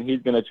clash, and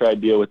he's going to try to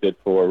deal with it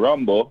for a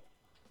Rumble.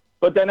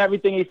 But then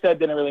everything he said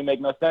didn't really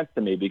make no sense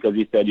to me, because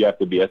he said you have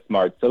to be a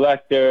smart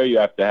selector, you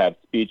have to have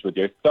speech with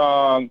your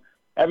song.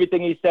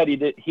 Everything he said he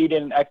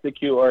didn't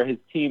execute, or his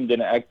team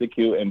didn't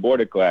execute in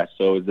border clash.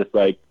 So it was just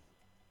like,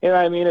 you know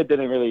what I mean? It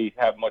didn't really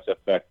have much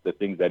effect, the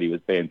things that he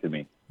was saying to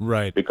me.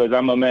 Right. Because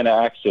I'm a man of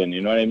action,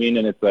 you know what I mean?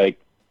 And it's like,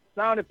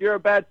 sound, if you're a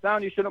bad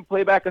sound, you shouldn't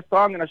play back a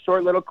song in a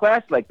short little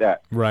clash like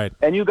that. Right.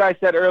 And you guys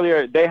said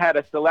earlier they had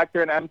a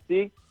selector and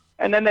MC,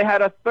 and then they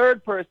had a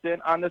third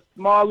person on the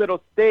small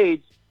little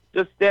stage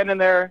just standing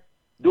there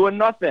doing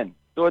nothing.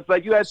 So it's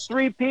like you had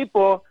three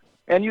people,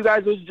 and you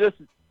guys was just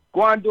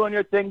go on doing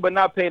your thing but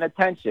not paying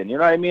attention. You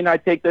know what I mean? I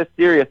take this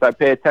serious. I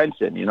pay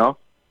attention, you know?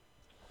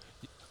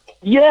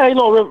 Yeah, you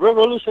know,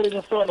 Revolution in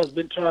the Front has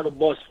been trying to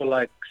bust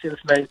for since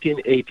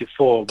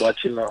 1984,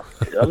 but you know,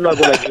 I'm not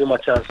gonna give him a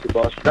chance to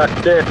bust.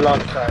 That's dead long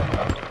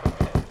time.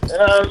 You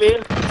know what I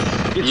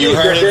mean? You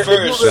heard it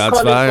first.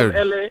 Shots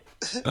fired.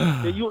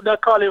 The youth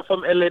that calling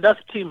from LA, that's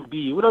Team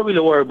B. We don't really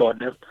worry about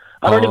them.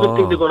 I don't even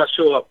think they're gonna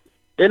show up.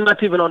 They're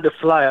not even on the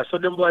flyer, so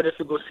them boys just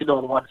go sit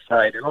on one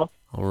side, you know.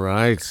 All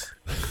right.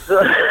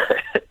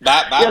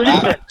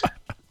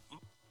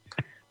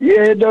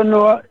 Yeah, you don't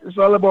know. It's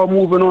all about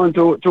moving on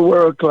to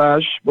World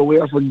Clash, but we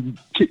have to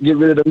get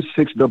rid of them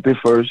six dumpy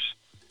first.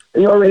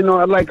 And you already know,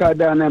 I like our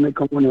dynamic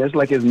company. It's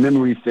like his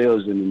memory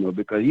fails him, you know,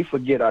 because he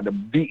forget how the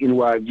beating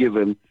what I give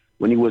him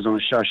when he was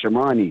on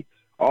Shashamani.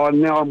 Oh,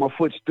 now my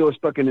foot's still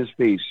stuck in his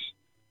face.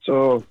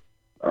 So,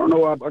 I don't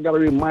know, I got to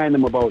remind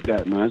him about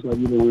that, man. It's like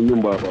you don't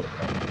remember about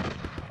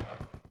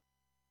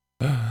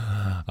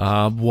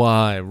that.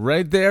 Why?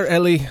 Right there,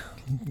 Ellie.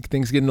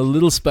 Things getting a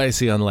little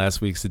spicy on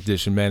last week's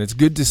edition, man. It's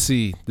good to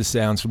see the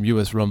sounds from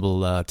U.S.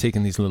 Rumble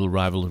taking these little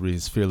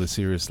rivalries fairly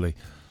seriously.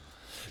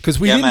 Because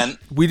we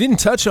didn't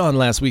touch on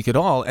last week at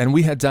all, and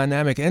we had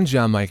Dynamic and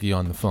John Mikey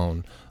on the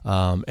phone.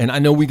 And I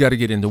know we got to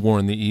get into War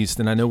in the East,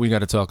 and I know we got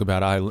to talk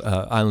about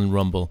Island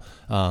Rumble,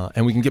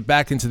 and we can get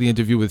back into the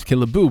interview with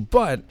KILLABOO.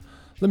 But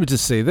let me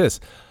just say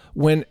this.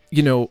 When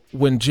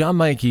John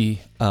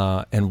Mikey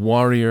and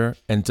Warrior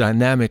and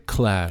Dynamic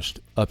clashed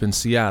up in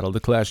Seattle, the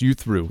clash you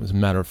threw, as a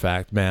matter of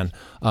fact, man,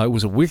 it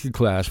was a wicked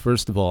clash,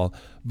 first of all,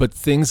 but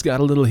things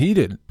got a little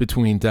heated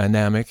between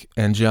Dynamic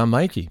and John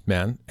Mikey,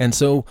 man. And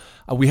so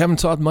we haven't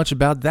talked much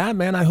about that,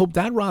 man. I hope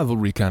that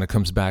rivalry kind of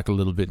comes back a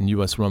little bit in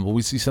U.S. Rumble.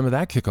 We see some of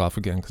that kick off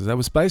again, because that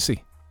was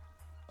spicy.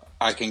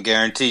 I can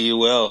guarantee you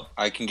will.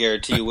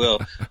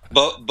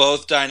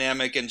 Both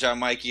Dynamic and John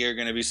Mikey are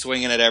going to be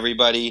swinging at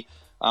everybody.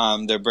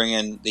 They're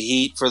bringing the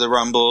heat for the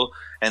Rumble,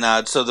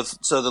 and so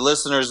the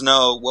listeners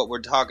know what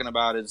we're talking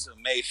about is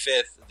May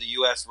 5th, the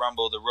U.S.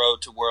 Rumble, the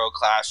Road to World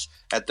Clash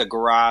at the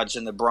Garage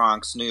in the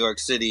Bronx, New York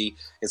City.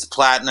 It's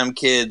Platinum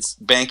Kids,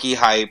 Banky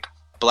Hype,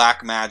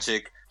 Black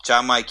Magic,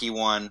 John Mikey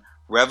 1,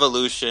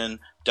 Revolution,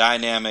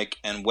 Dynamic,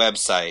 and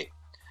Website.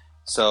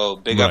 So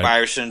big up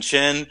Irish and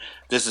Chin.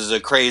 This is a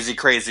crazy,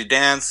 crazy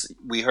dance.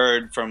 We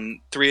heard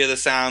from three of the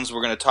sounds.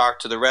 We're going to talk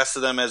to the rest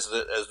of them as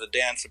the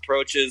dance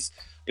approaches.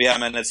 But yeah,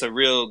 man, it's a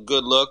real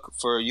good look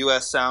for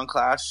U.S. Sound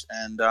Clash,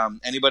 and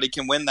anybody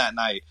can win that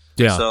night.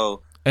 Yeah.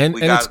 So and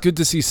it's good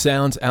to see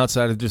sounds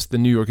outside of just the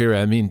New York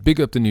area. I mean, big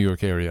up the New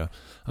York area.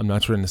 I'm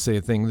not trying to say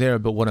a thing there,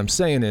 but what I'm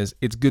saying is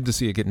it's good to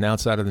see it getting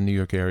outside of the New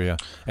York area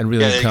and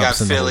really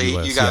encompassing the whole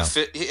US. You got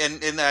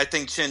and I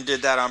think Chin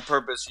did that on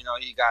purpose. You know,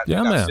 you got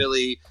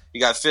Philly,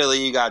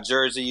 you got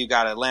Jersey, you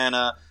got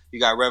Atlanta. You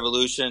got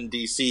Revolution,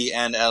 D.C.,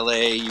 and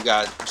L.A. You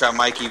got John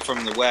Mikey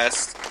from the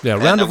West. Yeah,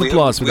 round of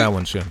applause for that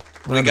one, Shin.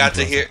 We got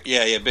to hear,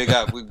 big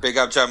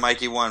up John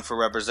Mikey 1 for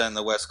representing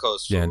the West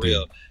Coast for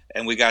real.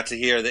 And we got to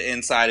hear the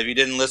inside. If you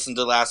didn't listen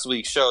to last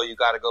week's show, you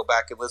got to go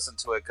back and listen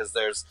to it, because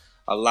there's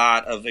a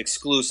lot of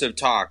exclusive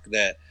talk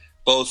that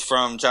both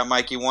from John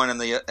Mikey 1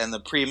 and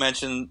the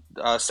pre-mentioned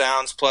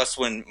sounds, plus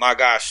when My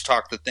Gosh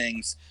talked the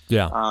things.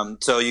 Yeah.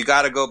 So you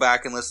got to go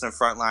back and listen to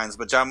Frontlines.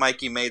 But John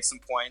Mikey made some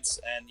points,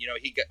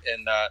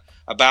 and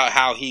about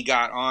how he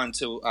got on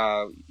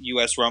to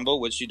U.S. Rumble,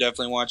 which you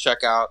definitely want to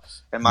check out.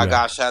 And My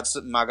Gosh had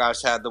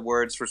the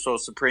words for Soul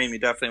Supreme. You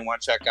definitely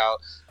want to check out.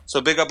 So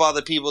big up all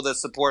the people that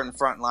support in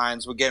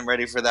Frontlines. We're getting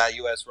ready for that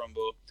U.S.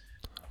 Rumble.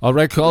 All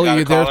right, caller,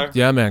 you there?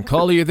 Yeah, man.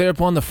 Caller, you there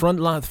upon the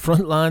front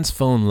lines,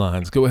 phone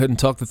lines. Go ahead and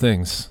talk the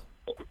things.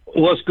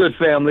 What's good,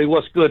 family?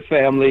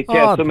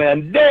 Cancer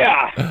Man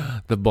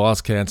there. The boss,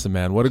 Cancer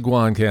Man. What a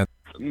guan, Cancer.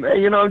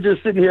 Man, I'm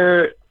just sitting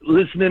here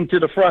listening to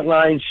the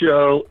Frontline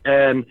show,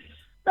 and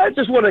I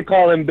just want to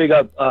call him big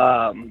up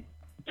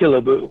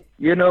KILLABOO.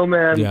 You know,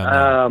 man,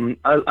 Yeah,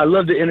 I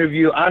love the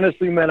interview.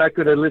 Honestly, man, I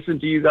could have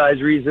listened to you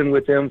guys reason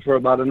with him for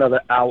about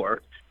another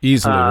hour.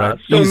 Easily, right?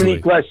 So Easily.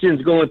 many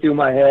questions going through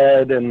my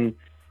head, and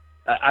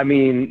I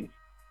mean,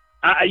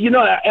 I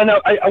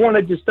want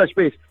to just touch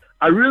base.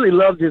 I really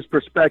loved his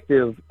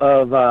perspective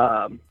of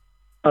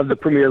the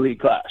Premier League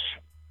clash.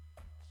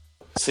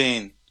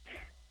 Scene.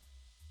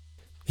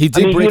 He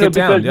did break it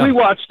down. Because Yeah. we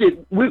watched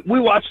it. We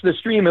watched the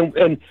stream,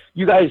 and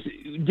you guys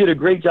did a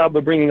great job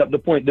of bringing up the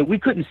point that we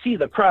couldn't see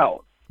the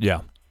crowd.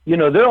 Yeah. You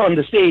know, they're on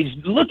the stage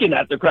looking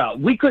at the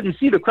crowd. We couldn't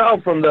see the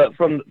crowd from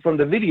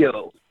the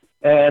video,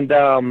 and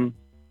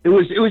it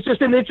was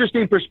just an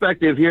interesting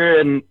perspective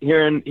hearing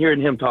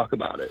him talk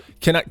about it.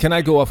 Can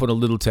I go off on a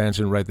little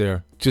tangent right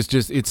there? Just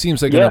it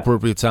seems like an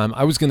appropriate time.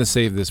 I was going to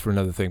save this for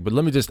another thing, but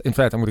let me just. In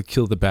fact, I'm going to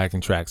kill the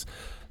backing tracks.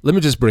 Let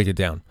me just break it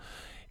down.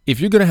 If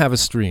you're going to have a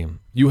stream,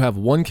 you have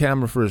one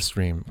camera for a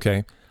stream,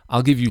 okay?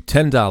 I'll give you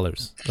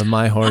 $10 of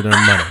my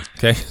hard-earned money,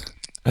 okay?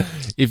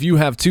 If you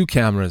have 2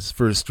 cameras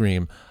for a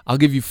stream, I'll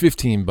give you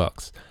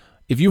 $15.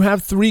 If you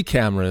have 3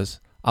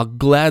 cameras, I'll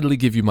gladly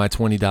give you my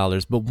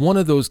 $20, but one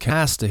of those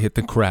has to hit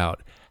the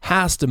crowd,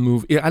 has to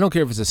move. I don't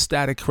care if it's a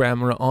static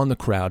camera on the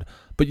crowd,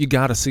 but you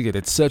got to see it.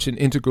 It's such an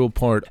integral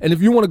part. And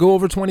if you want to go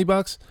over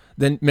 $20,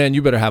 then, man,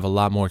 you better have a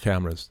lot more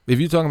cameras. If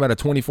you're talking about a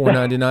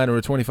 $24.99 or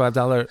a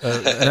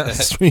 $25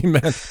 stream,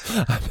 man,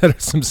 I better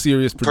some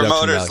serious production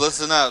Promoters, value.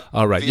 listen up.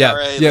 All right,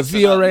 VRA, yeah, listen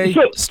VRA,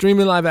 up.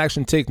 streaming live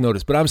action, take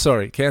notice. But I'm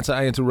sorry, Cancer,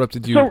 I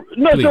interrupted you.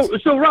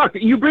 So Rock,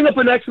 you bring up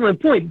an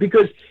excellent point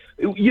because,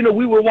 you know,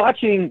 we were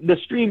watching the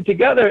stream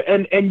together,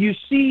 and you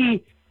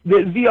see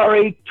that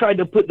VRA tried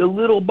to put the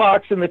little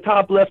box in the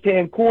top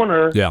left-hand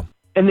corner. Yeah.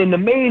 And then the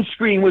main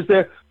screen was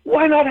there.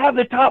 Why not have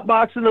the top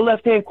box in the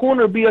left-hand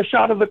corner be a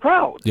shot of the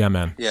crowd? Yeah,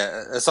 man.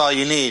 Yeah, that's all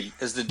you need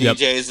is the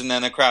DJs and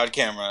then a crowd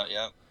camera.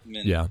 Yep.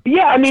 Yeah.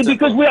 Yeah, I mean,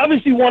 because we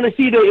obviously want to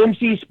see the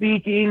MC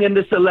speaking and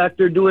the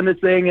selector doing the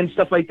thing and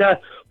stuff like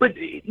that. But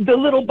the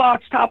little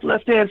box top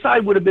left-hand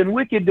side would have been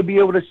wicked to be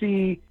able to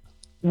see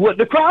what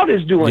the crowd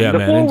is doing, Yeah, the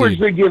man, forwards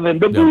indeed. they're giving,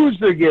 the boos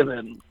they're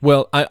giving.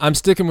 Well, I'm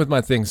sticking with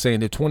my thing, saying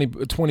that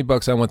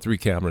 $20, I want 3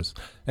 cameras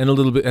and a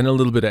little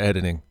bit of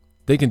editing.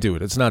 They can do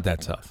it. It's not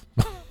that tough.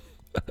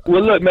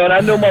 Well, look, man, I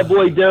know my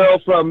boy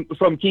Daryl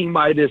from King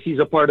Midas. He's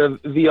a part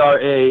of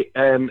VRA,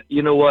 and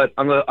you know what?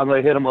 I'm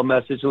gonna hit him a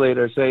message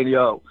later saying,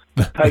 "Yo,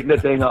 tighten the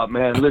thing up,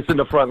 man. Listen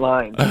to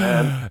Frontline,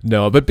 man."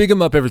 No, but big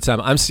him up every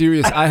time. I'm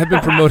serious. I have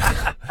been promoting.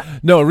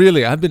 No,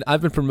 really, I've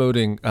been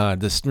promoting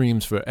the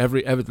streams for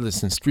every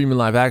listen. Streaming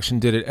live action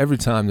did it every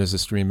time there's a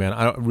stream, man.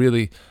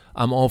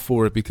 I'm all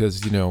for it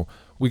because, you know,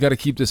 we got to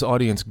keep this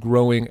audience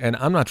growing, and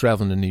I'm not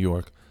traveling to New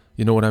York.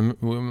 You know what I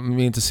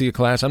mean, to see a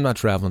clash? I'm not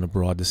traveling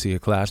abroad to see a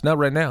clash. Not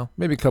right now.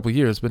 Maybe a couple of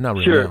years, but not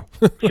right now.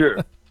 Sure.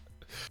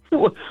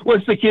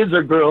 Once the kids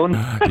are grown.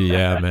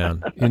 Yeah,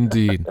 man.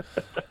 Indeed.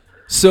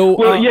 So,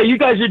 well, yeah, you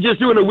guys are just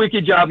doing a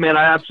wicked job, man.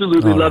 I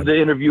absolutely love the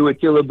interview with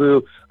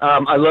KILLABOO.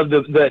 I love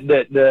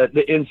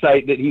the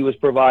insight that he was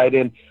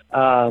providing.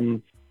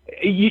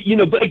 You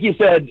know, like you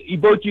said,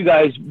 both you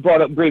guys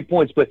brought up great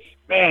points, but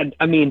man,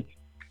 I mean,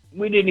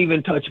 we didn't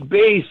even touch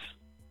base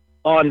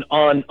on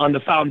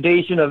the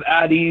foundation of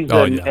ADDIES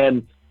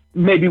and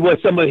maybe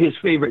what some of his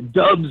favorite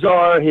dubs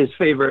are, his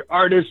favorite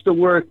artists to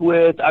work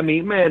with. I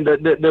mean, man,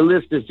 the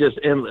list is just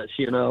endless,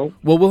 you know.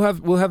 Well,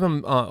 we'll have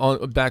him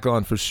back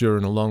on for sure,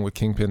 and along with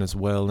Kingpin as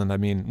well. And I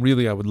mean,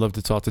 really, I would love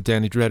to talk to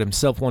Danny Dredd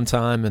himself one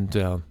time, and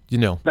you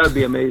know, that'd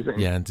be amazing.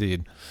 Yeah,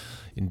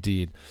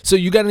 indeed. So,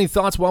 you got any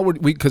thoughts while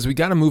because we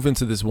got to move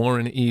into this War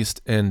in the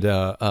East and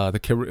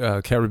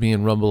the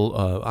Caribbean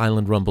Rumble,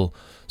 Island Rumble.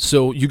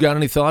 So, you got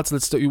any thoughts?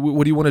 What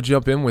do you want to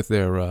jump in with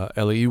there,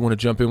 Ellie? You want to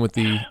jump in with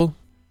the?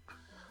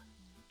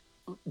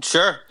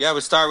 Sure. Yeah,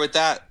 we'll start with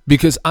that.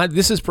 Because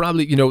this is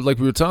probably, you know, like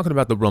we were talking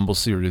about the Rumble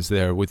series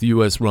there with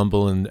U.S.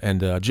 Rumble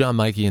and John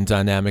Mikey and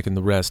Dynamic and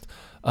the rest.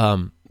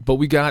 But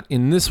we got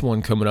in this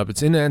one coming up,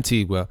 it's in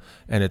Antigua,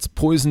 and it's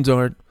Poison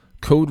Dart,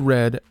 Code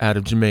Red out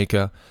of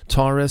Jamaica,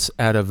 Taurus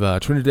out of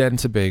Trinidad and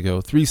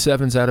Tobago,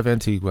 37s out of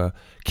Antigua,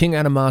 King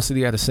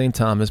Animosity out of St.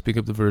 Thomas, pick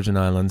up the Virgin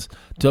Islands,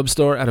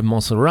 Dubstar out of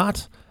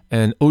Montserrat,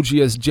 and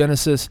OGS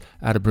Genesis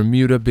out of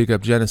Bermuda, big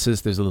up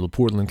Genesis. There's a little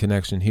Portland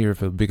connection here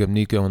for big up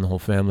Nico and the whole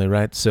family,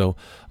 right? So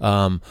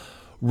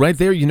right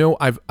there, you know,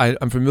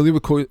 I'm familiar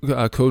with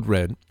Code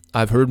Red.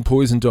 I've heard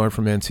Poison Dart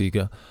from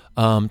Antigua.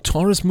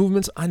 Taurus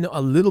movements, I know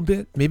a little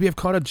bit. Maybe I've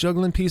caught a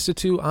juggling piece or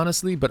two,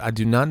 honestly, but I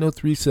do not know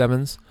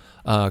 37s.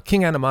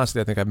 King Animosity,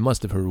 I think I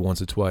must have heard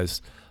once or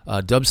twice.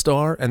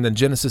 Dubstar, and then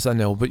Genesis, I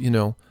know. But, you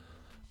know,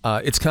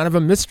 it's kind of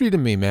a mystery to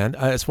me, man.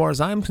 As far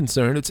as I'm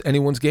concerned, it's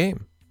anyone's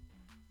game.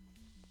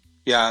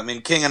 Yeah, I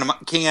mean, King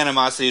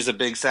Animosity is a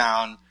big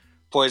sound.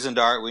 Poison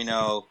Dart, we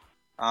know.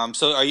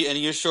 So are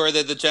you sure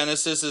that the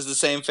Genesis is the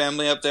same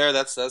family up there?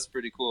 That's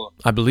pretty cool.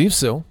 I believe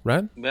so,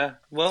 right? Yeah.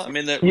 Well, I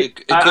mean,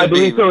 I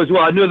believe so as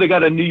well. I know they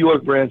got a New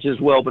York branch as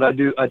well, but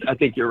I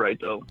think you're right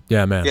though.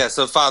 Yeah, man. Yeah.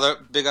 So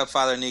big up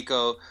Father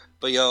Nico,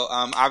 But yo,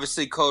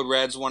 obviously Code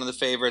Red's one of the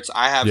favorites.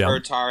 I have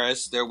heard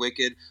Taurus. They're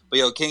wicked. But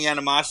yo, King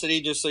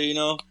Animosity, just so you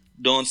know,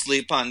 don't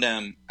sleep on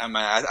them.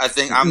 I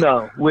think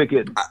I'm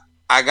wicked.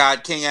 I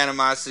got King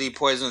Animosity,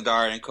 Poison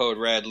Dart, and Code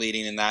Red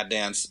leading in that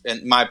dance.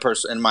 In my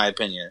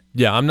opinion.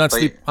 Yeah, I'm not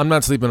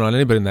sleeping on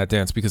anybody in that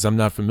dance because I'm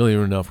not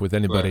familiar enough with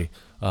anybody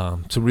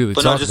to really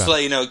talk about. But just to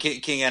let you know,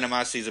 King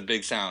Animosity is a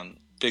big sound.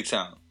 Big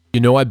sound.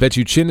 You know, I bet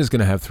you Chin is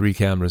going to have 3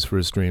 cameras for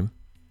his stream.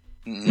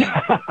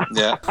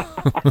 Yeah.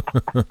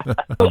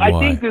 I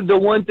think that the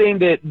one thing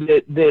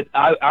that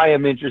I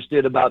am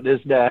interested about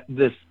this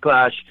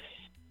clash.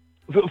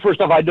 First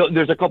off,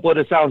 there's a couple of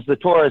the sounds. The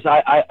Taurus,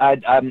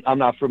 I'm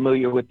not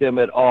familiar with them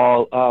at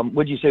all.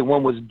 Would you say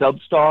one was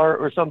Dubstar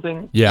or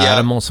something? Yeah,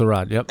 Adam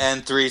Montserrat. Yep.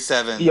 And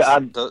 3-7. Yeah,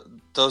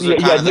 those are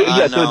kind of the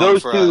unknown so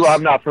those for two us.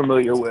 I'm not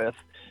familiar with.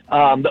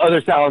 The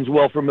other sounds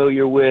well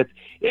familiar with.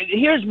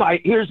 Here's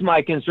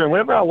my concern.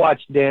 Whenever I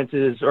watch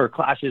dances or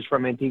clashes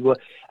from Antigua,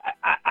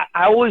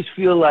 I always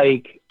feel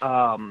like,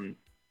 and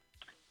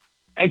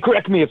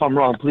correct me if I'm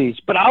wrong, please,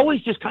 but I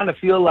always just kind of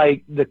feel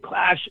like the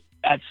clash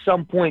at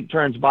some point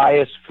turns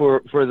bias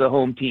for the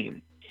home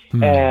team.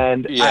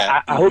 And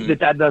I hope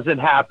that doesn't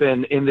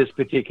happen in this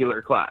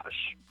particular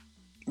clash.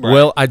 Right.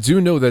 Well, I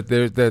do know that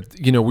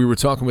we were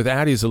talking with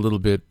Addies a little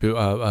bit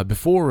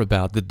before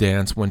about the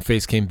dance when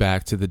Face came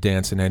back to the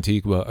dance in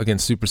Antigua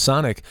against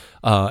Supersonic,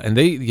 and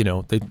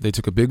they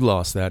took a big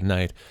loss that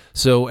night.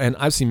 So, and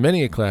I've seen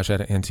many a clash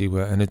at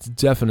Antigua, and it's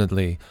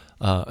definitely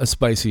a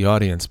spicy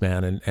audience,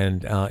 man,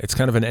 and it's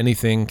kind of an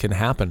anything can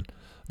happen.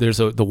 There's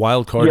the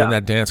wild card in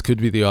that dance could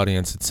be the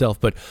audience itself,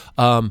 but.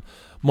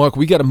 Mark,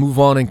 we got to move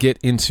on and get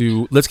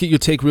into. Let's get your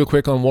take real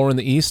quick on War in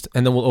the East,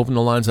 and then we'll open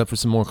the lines up for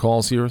some more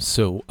calls here.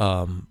 So,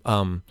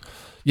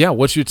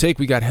 what's your take?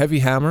 We got Heavy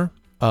Hammer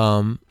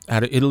out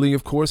of Italy,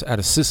 of course, out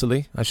of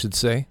Sicily, I should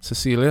say,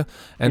 Sicilia,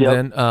 and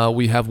then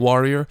we have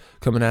Warrior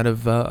coming out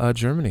of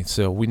Germany.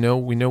 So we know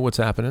what's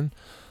happening.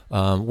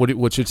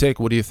 What's your take?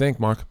 What do you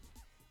think, Mark?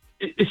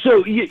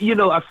 So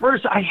at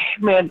first,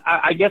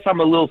 I guess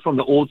I'm a little from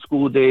the old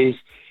school days.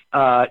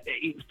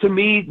 To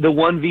me, the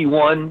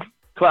 1v1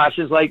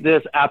 clashes like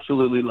this,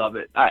 absolutely love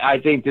it. I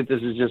think that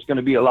this is just going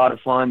to be a lot of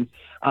fun.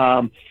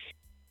 That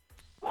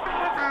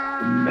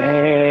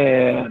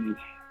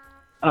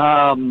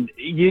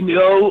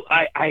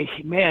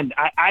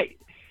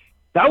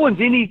one's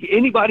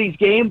anybody's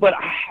game, but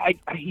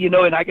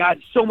and I got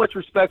so much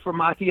respect for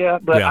Mattia,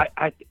 but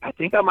I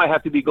think I might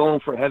have to be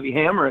going for Heavy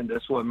Hammer in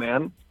this one,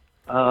 man.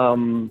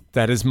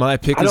 That is my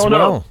pick as well.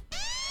 Know.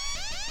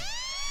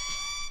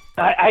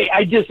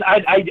 I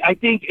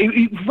think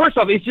first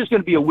off, it's just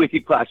going to be a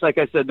wicked clash. Like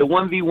I said, the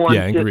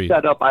 1v1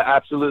 setup I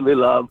absolutely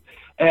love.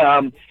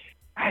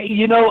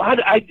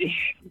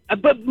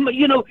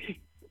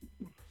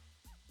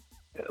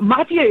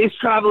 Mattia is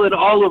traveling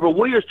all over.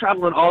 Warrior's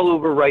traveling all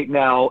over right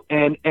now,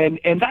 and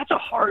that's a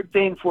hard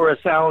thing for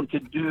a sound to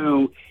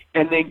do.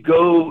 And then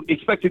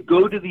expect to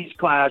go to these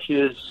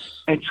clashes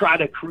and try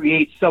to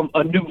create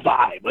a new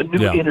vibe, a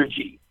new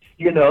energy.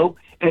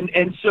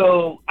 And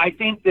so I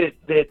think that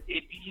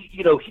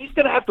he's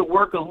going to have to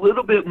work a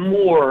little bit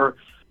more.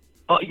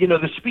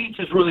 The speech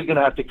is really going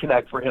to have to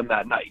connect for him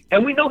that night.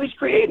 And we know he's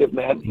creative,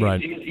 man.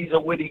 He's a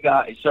witty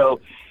guy.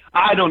 So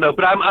I don't know,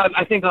 but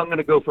I think I'm going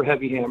to go for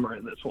Heavy Hammer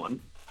in this one.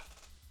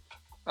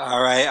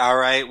 All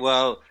right.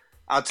 Well,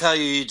 I'll tell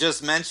you, you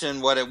just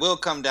mentioned what it will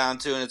come down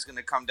to, and it's going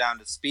to come down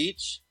to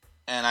speech.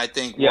 And I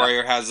think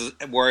Warrior has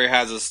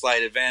a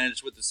slight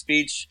advantage with the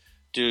speech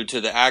due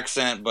to the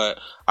accent, but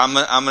I'm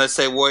gonna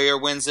say Warrior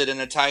wins it in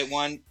a tight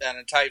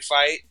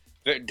fight,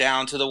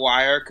 down to the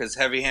wire, because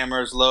Heavy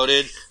Hammer is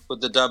loaded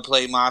with the Dub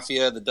Plate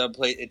Mafia,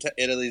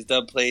 Italy's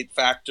Dub Plate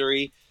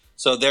Factory.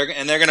 So they're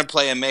gonna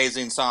play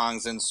amazing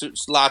songs and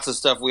lots of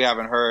stuff we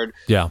haven't heard.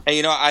 Yeah,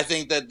 and I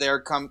think that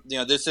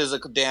this is a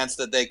dance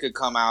that they could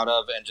come out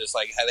of and just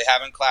like they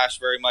haven't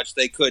clashed very much.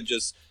 They could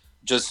just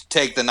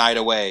take the night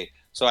away.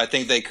 So I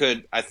think they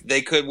could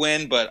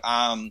win, but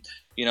I'm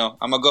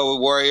gonna go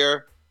with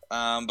Warrior.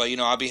 But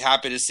I'll be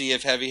happy to see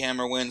if Heavy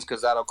Hammer wins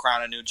because that'll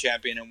crown a new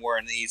champion in War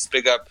in the East.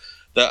 Big up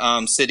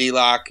the City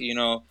Lock,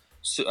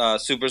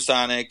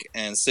 Supersonic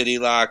and City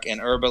Lock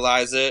and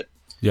Herbalize It.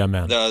 Yeah,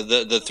 man.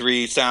 The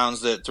 3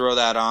 sounds that throw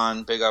that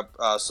on. Big up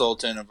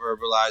Sultan of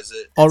Herbalize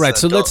It. All right,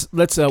 so let's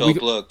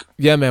look.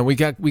 Yeah, man. We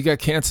got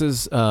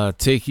Kansas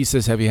take. He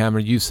says Heavy Hammer.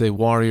 You say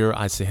Warrior.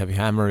 I say Heavy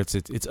Hammer.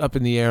 It's up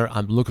in the air.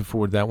 I'm looking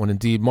forward to that one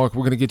indeed. Mark,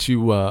 we're gonna get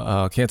you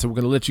Kansas. We're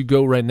gonna let you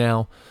go right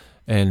now.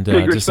 And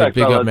just a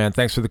big up, man.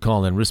 Thanks for the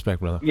call in. Respect,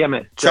 brother. Yeah,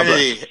 man.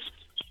 Trinity.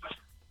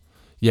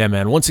 Yeah,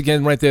 man. Once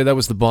again, right there, that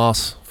was the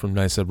boss from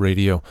Nice Up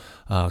Radio.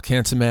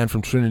 Cancer Man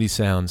from Trinity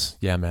Sounds.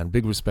 Yeah, man.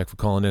 Big respect for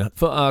calling in.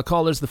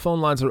 Callers, the phone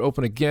lines are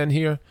open again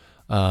here.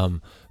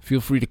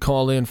 Feel free to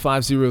call in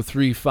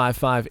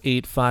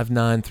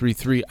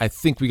 503-558-5933. I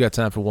think we got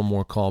time for one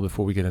more call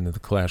before we get into the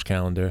Clash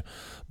calendar.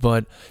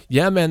 But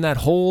yeah, man, that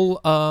whole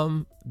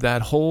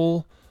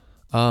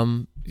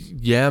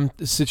Yam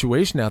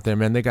situation out there,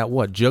 man. They got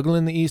what? Juggle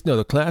in the East? No,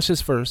 the Clash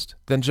is first,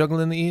 then Juggle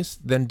in the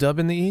East, then Dub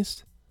in the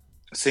East?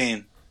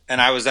 Scene. and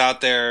I was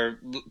out there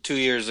 2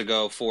 years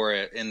ago for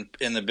it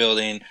in the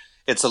building.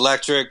 It's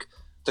electric.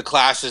 The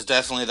Clash is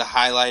definitely the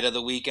highlight of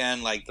the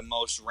weekend, like the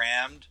most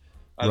rammed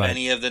of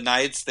any of the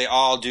nights. They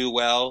all do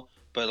well,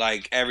 but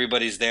like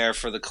everybody's there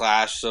for the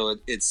Clash, so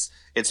it's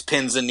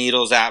pins and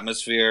needles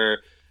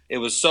atmosphere. It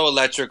was so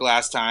electric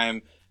last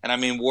time. And I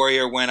mean,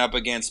 Warrior went up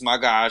against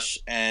Magash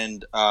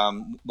and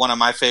one of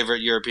my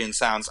favorite European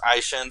sounds,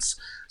 Ishance.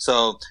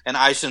 So, and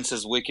Ishance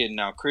is wicked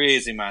now,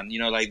 crazy, man. You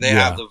know, like they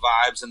have the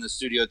vibes in the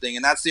studio thing,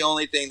 and that's the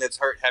only thing that's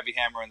hurt Heavy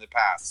Hammer in the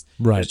past.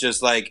 Right. It's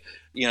just like,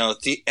 you know,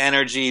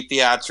 energy,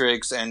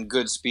 theatrics, and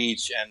good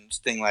speech and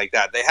thing like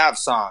that. They have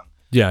song.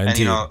 Yeah, and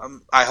indeed. you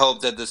know, I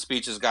hope that the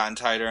speech has gotten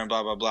tighter and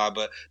blah blah blah.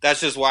 But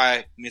that's just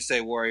why me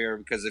say Warrior,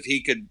 because if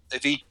he could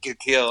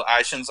kill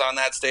Ishance on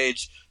that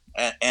stage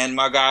and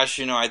Magash,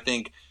 you know, I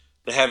think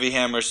the Heavy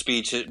Hammer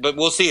speech. But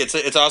we'll see.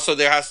 It's also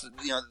there has to,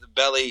 you know, the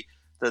belly.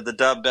 The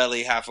dub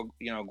belly half,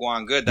 you know, go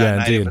on good that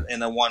night in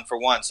the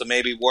 1-for-1. So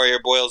maybe Warrior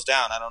boils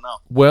down. I don't know.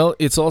 Well,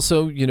 it's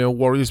also, you know,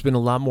 Warrior's been a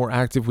lot more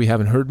active. We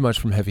haven't heard much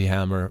from Heavy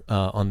Hammer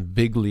on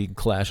Big League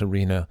Clash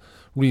Arena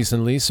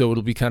recently, so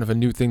it'll be kind of a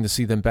new thing to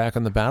see them back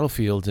on the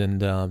battlefield, and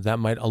that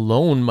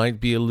might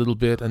be a little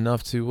bit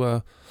enough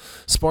to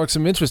spark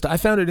some interest. I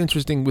found it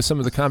interesting with some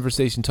of the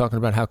conversation talking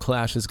about how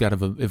Clash has got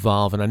to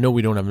evolve, and I know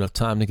we don't have enough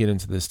time to get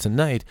into this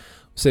tonight.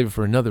 Save it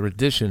for another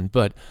edition,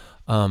 but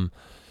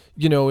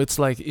you know, it's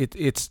like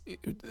it's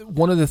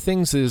one of the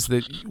things is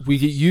that we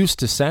get used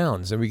to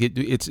sounds, and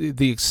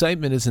the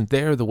excitement isn't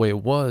there the way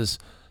it was,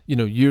 you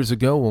know, years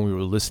ago when we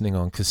were listening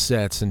on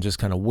cassettes and just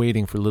kind of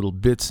waiting for little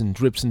bits and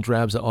drips and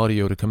drabs of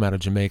audio to come out of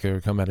Jamaica or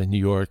come out of New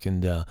York,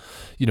 and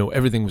you know,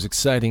 everything was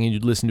exciting, and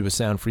you'd listen to a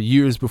sound for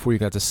years before you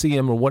got to see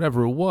them or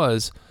whatever it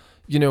was.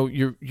 You know,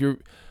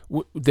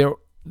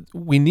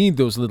 we need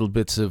those little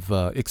bits of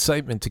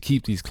excitement to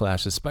keep these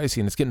clashes spicy,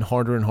 and it's getting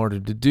harder and harder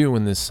to do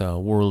in this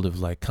world of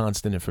like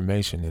constant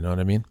information. You know what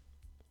I mean?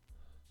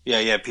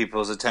 Yeah,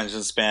 people's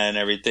attention span and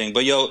everything.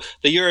 But yo,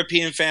 the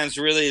European fans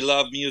really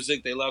love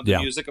music. They love the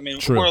music. I mean,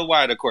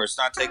 worldwide, of course,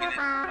 not taking it.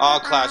 All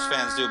Clash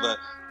fans do, but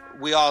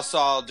we all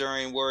saw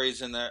during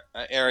Worries in the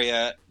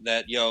area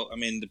that, I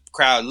mean, the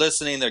crowd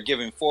listening, they're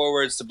giving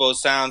forwards to both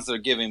sounds, they're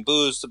giving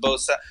boos to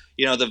both sounds.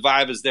 You know, the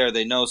vibe is there.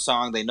 They know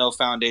song, they know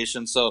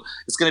foundation. So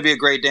it's going to be a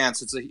great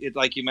dance.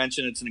 Like you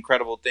mentioned, it's an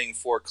incredible thing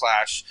for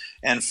Clash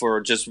and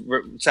for just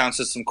sound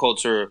system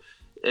culture,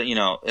 you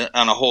know,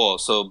 on a whole.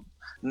 So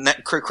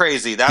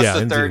crazy. That's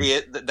the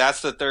 30th.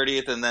 That's the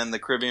 30th, and then the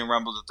Caribbean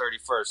Rumble the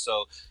 31st.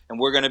 So, and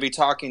we're going to be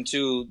talking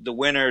to the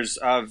winners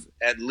of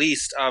at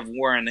least of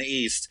War in the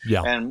East,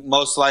 and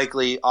most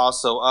likely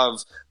also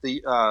of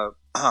the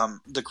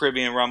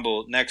Caribbean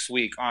Rumble next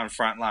week on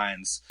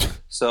Frontlines.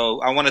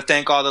 So I want to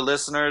thank all the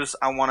listeners.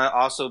 I want to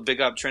also big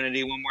up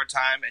Trinity one more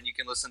time, and you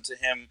can listen to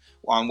him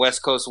on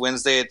West Coast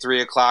Wednesday at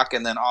 3:00,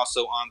 and then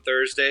also on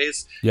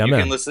Thursdays.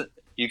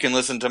 You can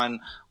listen to him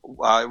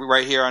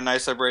right here on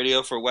Nice Up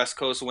Radio for West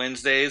Coast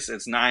Wednesdays.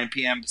 It's 9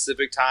 p.m.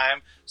 Pacific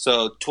time,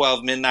 so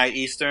 12 midnight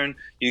Eastern.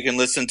 You can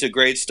listen to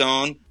Great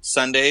Stone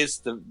Sundays.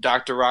 The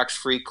Dr. Rock's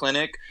free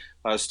clinic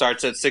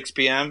starts at 6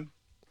 p.m.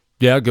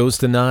 Yeah, it goes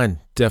to 9.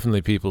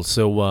 Definitely, people.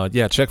 So,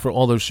 check for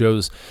all those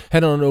shows.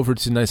 Head on over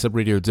to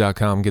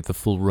niceupradio.com, get the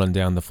full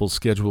rundown, the full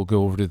schedule.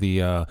 Go over to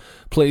the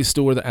Play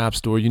Store, the App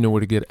Store. You know where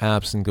to get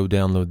apps, and go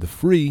download the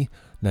free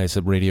Nice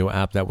Up Radio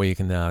app. That way you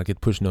can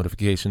get push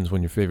notifications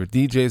when your favorite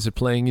DJs are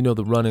playing. You know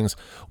the runnings.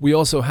 We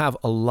also have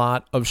a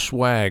lot of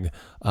swag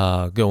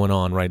going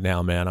on right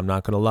now, man. I'm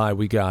not going to lie.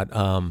 We got...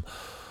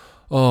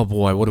 oh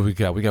boy, what do we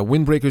got? We got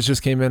windbreakers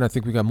just came in. I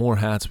think we got more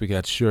hats. We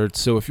got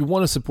shirts. So if you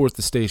want to support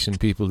the station,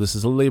 people, this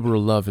is a labor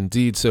of love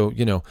indeed. So,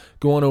 you know,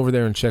 go on over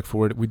there and check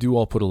for it. We do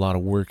all put a lot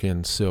of work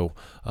in. So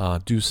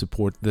do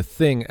support the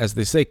thing. As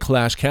they say,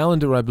 Clash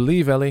Calendar, I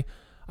believe, Ellie.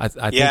 I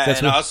think that's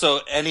and also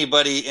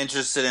anybody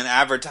interested in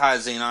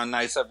advertising on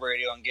Nice Up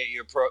Radio and get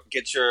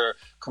your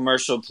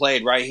commercial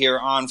played right here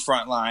on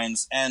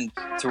Frontlines and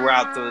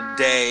throughout the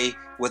day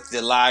with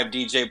the live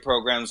DJ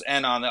programs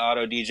and on the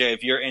auto DJ.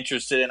 If you're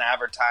interested in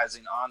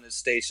advertising on this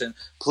station,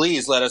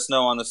 please let us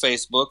know on the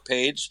Facebook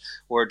page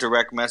or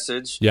direct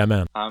message. Yeah,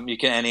 man. You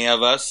can any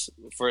of us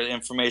for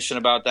information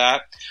about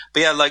that. But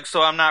yeah,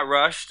 so I'm not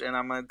rushed, and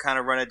I'm gonna kind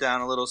of run it down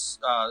a little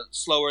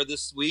slower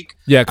this week.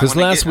 Yeah, because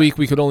last week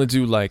we could only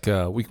do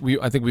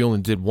I think we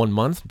only did 1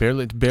 month,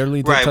 barely did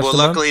right. Touch Well, the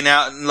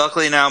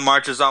luckily now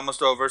March is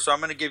almost over, so I'm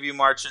gonna give you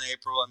March and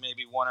April and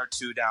maybe 1 or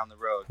 2 down the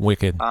road.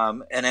 Wicked.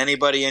 And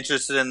anybody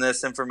interested in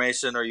this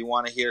information or you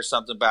want to hear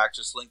something back,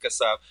 just link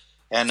us up.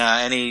 And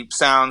any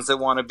sounds that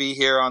want to be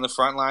here on the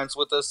front lines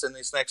with us in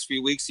these next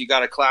few weeks, you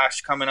got a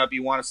clash coming up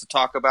you want us to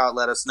talk about,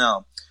 let us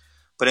know.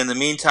 But in the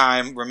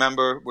meantime,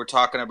 remember, we're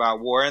talking about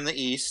War in the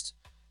East.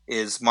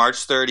 Is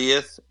March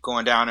 30th,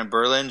 going down in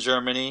Berlin,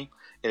 Germany.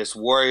 It is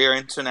Warrior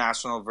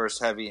International versus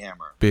Heavy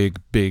Hammer.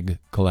 Big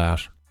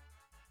clash.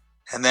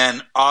 And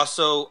then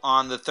also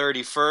on the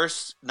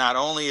 31st, not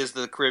only is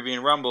the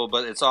Caribbean Rumble,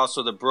 but it's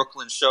also the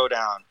Brooklyn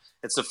Showdown.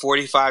 It's a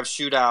 45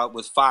 shootout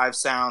with 5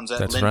 sounds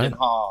at Linden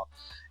Hall.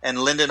 And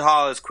Linden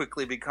Hall is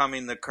quickly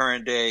becoming the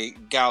current day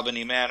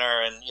Galbany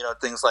Manor and,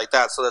 things like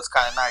that. So that's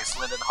kind of nice.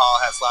 Linden Hall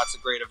has lots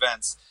of great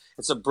events.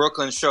 It's a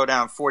Brooklyn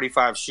Showdown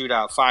 45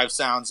 shootout, 5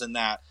 sounds in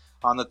that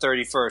on the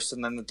 31st.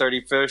 And then the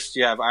 31st,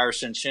 you have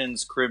Irish and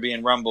Chin's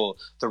Caribbean Rumble,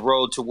 the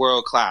Road to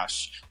World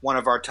Clash, one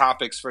of our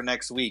topics for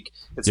next week.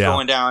 It's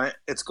going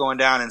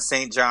down in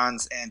St.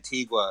 John's,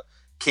 Antigua.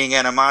 King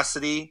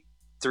Animosity,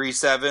 3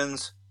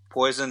 Sevens,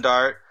 Poison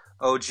Dart,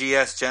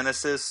 OGS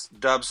Genesis,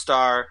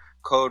 Dubstar,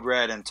 Code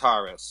Red, and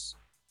Taurus.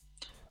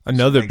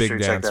 Another big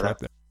dance right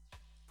there.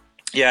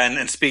 Yeah,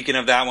 and speaking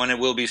of that one, it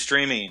will be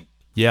streaming.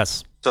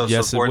 Yes. So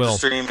yes, support it will. the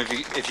stream.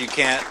 If you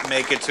can't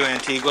make it to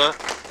Antigua,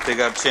 big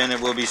up Chin.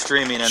 It will be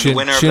streaming. And the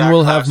winner Chin of that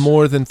will class, have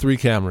more than 3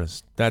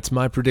 cameras. That's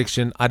my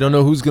prediction. I don't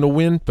know who's going to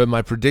win, but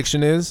my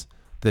prediction is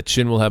that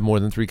Chin will have more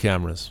than 3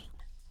 cameras.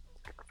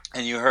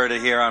 And you heard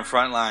it here on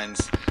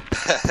Frontlines.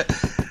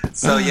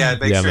 So yeah,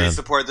 make sure you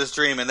support the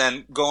stream. And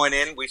then going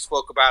in, we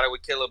spoke about it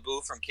with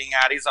KILLABOO from King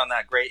Addies on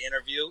that great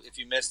interview. If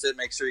you missed it,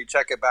 make sure you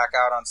check it back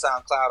out on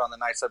SoundCloud on the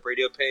Nice Up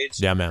Radio page.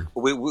 Yeah, man.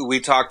 We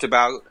talked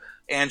about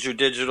Andrew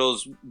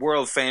Digital's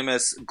world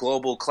famous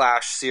Global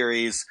Clash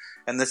series,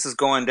 and this is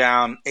going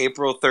down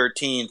April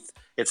 13th.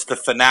 It's the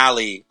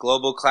finale,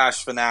 Global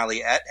Clash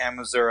finale at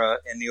Amazura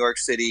in New York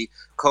City.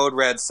 Code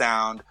Red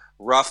Sound,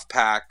 Rough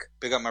Pack,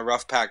 big up my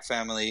Rough Pack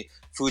family,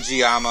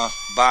 Fujiyama,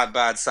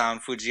 Bad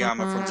Sound,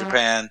 Fujiyama from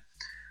Japan,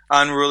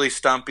 Unruly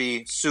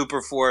Stumpy,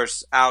 Super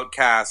Force,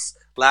 Outcast,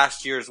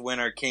 last year's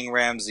winner King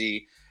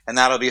Ramsey, and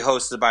that'll be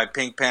hosted by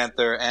Pink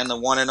Panther and the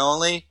one and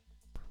only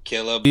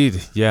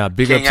KILLABOO. Yeah,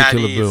 big King up to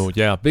Addies. KILLABOO.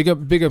 Yeah, big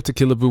up to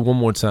KILLABOO one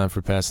more time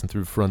for passing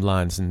through front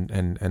lines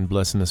and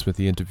blessing us with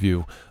the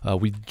interview.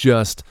 We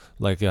just,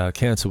 like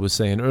Cancer was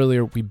saying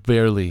earlier, we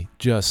barely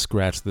just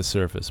scratched the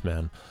surface,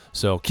 man.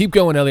 So keep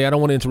going, Ellie. I don't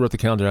want to interrupt the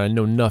calendar. I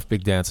know enough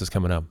big dances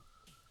coming up.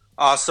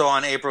 Also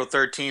on April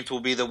 13th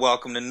will be the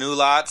Welcome to New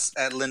Lots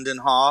at Linden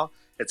Hall.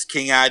 It's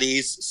King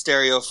Addies,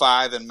 Stereo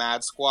 5, and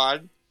Mad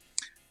Squad.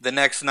 The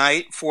next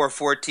night,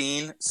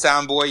 4/14,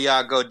 Soundboy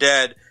Ya Go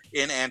Dead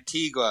in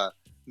Antigua,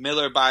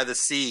 Miller by the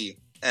Sea.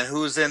 And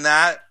who's in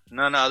that?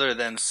 None other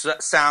than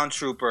Sound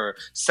Trooper,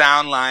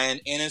 Sound Lion,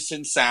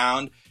 Innocent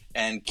Sound,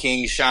 and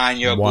King Shine,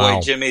 your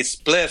boy Jimmy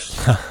Spliff.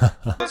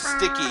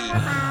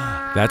 Sticky.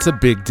 That's a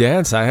big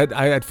dance. I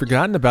had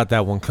forgotten about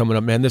that one coming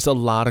up, man. There's a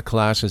lot of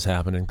clashes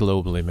happening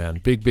globally, man.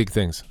 Big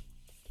things.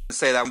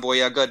 Say that boy,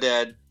 Ya Go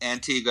Dead,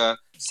 Antigua,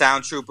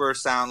 Sound Trooper,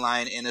 Sound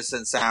Lion,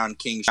 Innocent Sound,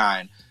 King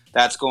Shine.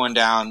 That's going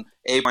down.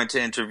 Going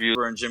to interview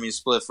her and Jimmy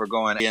Spliff are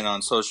going in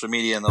on social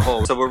media and the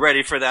whole. So we're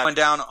ready for that. Going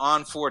down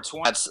on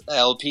 420. That's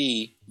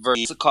LP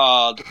versus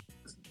called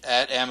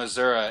at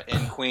Amazura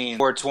in Queens.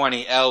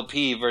 420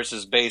 LP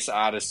versus Bass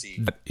Odyssey.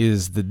 That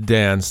is the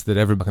dance that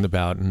everybody's talking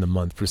about in the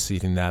month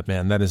preceding that,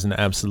 man. That is an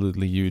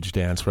absolutely huge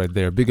dance right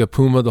there. Big up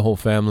Puma, the whole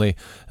family,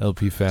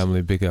 LP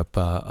family. Big up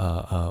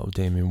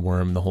Damien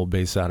Worm, the whole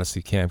Bass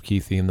Odyssey, Camp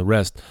Keithy, and the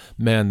rest.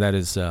 Man, that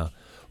is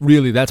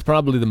really, that's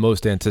probably the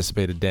most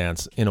anticipated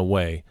dance in a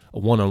way. A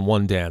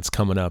one-on-one dance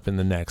coming up in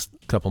the next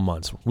couple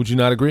months. Would you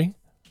not agree?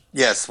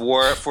 Yes,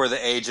 War for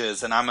the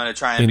Ages, and I'm going to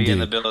try and be in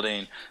the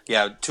building.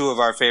 Yeah, 2 of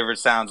our favorite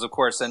sounds, of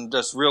course, and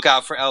just look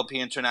out for LP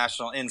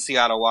International in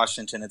Seattle,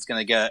 Washington. It's going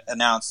to get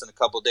announced in a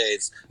couple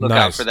days. Look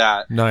out for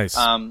that. Nice.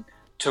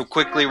 To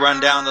quickly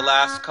run down the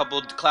last couple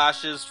of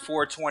clashes,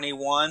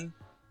 421,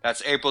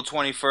 that's April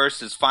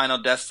 21st, is Final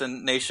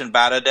Destination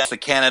Batadan, the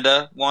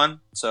Canada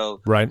one.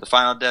 So the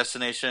Final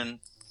Destination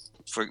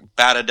for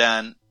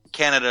Batadan,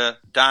 Canada,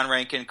 Don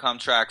Rankin,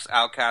 Tracks,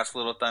 Outcast,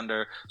 Little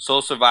Thunder,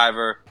 Soul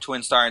Survivor,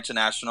 Twin Star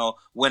International.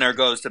 Winner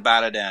goes to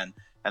Batadan.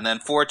 And then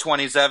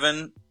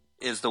 427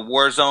 is the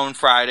Warzone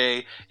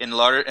Friday in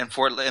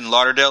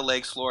Lauderdale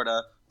Lakes,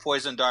 Florida.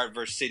 Poison Dart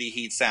versus City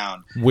Heat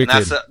Sound.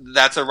 Wicked. And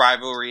that's a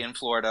rivalry in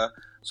Florida.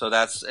 So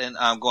that's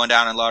going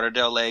down in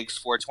Lauderdale Lakes.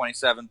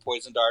 427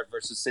 Poison Dart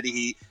versus City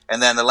Heat. And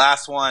then the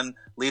last one,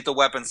 Lethal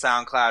Weapon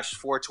Sound Clash.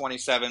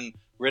 427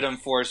 Rhythm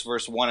Force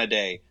versus One A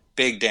Day.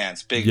 Big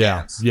dance, big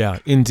dance. Yeah,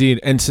 indeed.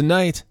 And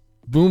tonight,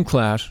 Boom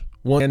Clash.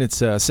 And it's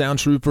Sound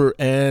Trooper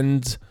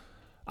and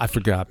I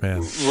forgot,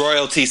 man.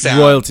 Royalty Sound.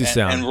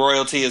 And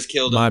Royalty has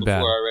killed him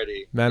before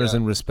already. Manners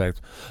and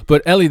respect.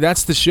 But, Ellie,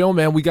 that's the show,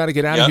 man. We got to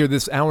get out of here.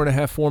 This hour and a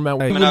half format.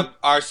 Coming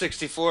up,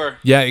 R64.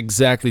 Yeah,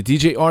 exactly.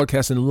 DJ R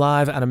casting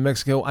live out of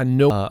Mexico. I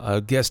know a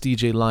guest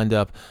DJ lined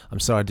up. I'm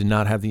sorry I did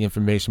not have the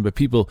information. But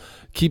people,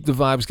 keep the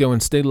vibes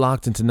going. Stay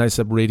locked into Nice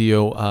Up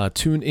Radio.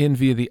 Tune in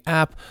via the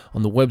app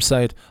on the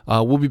website.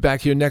 We'll be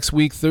back here next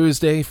week,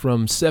 Thursday,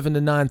 from 7 to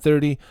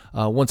 9:30.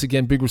 Once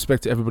again, big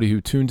respect to everybody who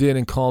tuned in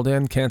and called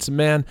in. Cancer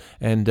Man.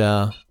 And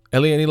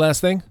Ellie, any last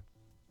thing?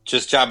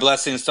 Just job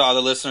blessings to all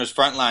the listeners.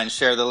 Frontline,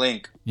 share the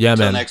link. Yeah,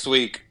 Until man. next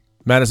week.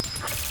 Madison.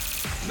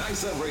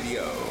 Nice Up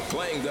Radio,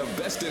 playing the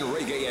best in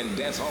reggae and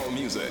dancehall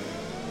music.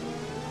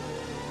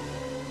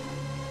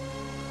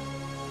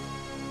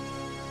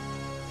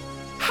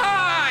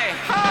 Hi!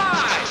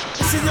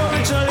 This is the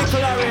original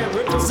KILLABOO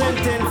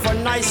representing for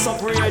Nice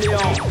Up Radio.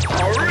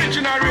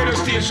 Original radio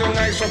station,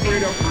 Nice Up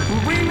Radio.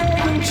 We know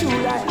you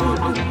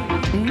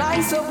like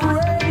Nice Up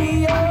Radio.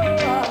 radio.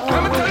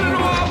 I'm telling you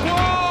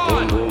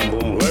what. Boom, boom,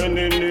 boom. When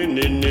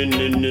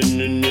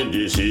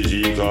this is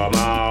he come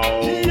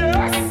out.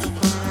 Yes.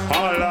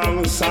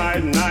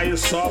 Alongside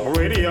Nice Up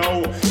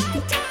Radio.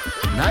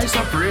 Nice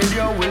Up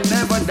Radio will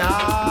never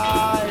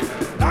die.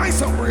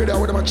 Nice Up Radio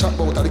with them a chat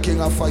about the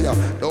King of Fire.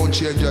 Don't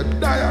change your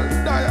dial.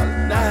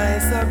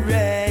 Nice Up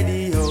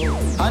Radio.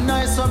 A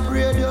Nice Up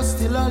Radio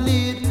still a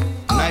lead.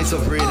 Nice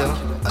Up Radio,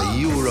 a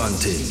you run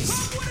things.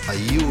 A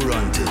you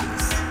run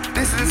things.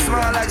 This is the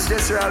Small Axe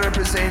Jezreel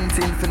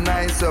representing for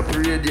Nice Up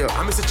Radio.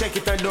 I'm Mr. Check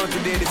It and Don't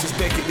Today, this is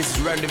Beckett, this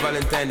is Randy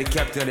Valentine, the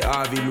captain of the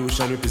RV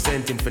Lucian,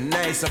 representing for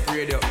Nice Up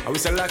Radio. And we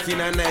say lucky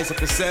and nice up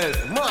yourself.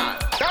 Man!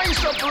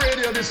 Nice Up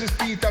Radio, this is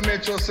Peter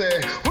Metro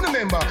say. Who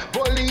remember?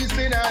 Police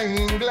in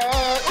England.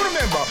 Who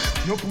remember?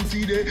 No put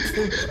it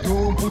there,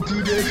 don't put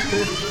it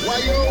there. Why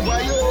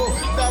yo,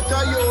 that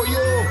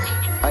yo.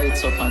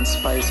 Heights up and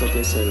spice up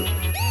yourself.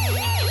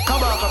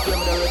 Come back up here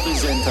with the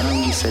representative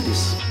and we say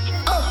this.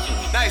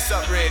 Nice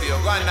Up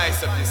Radio, go and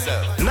nice up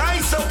yourself.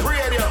 Nice Up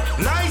Radio,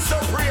 Nice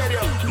Up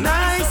Radio,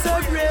 Nice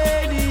Up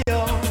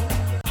Radio.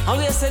 And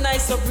we say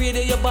Nice Up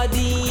Radio, your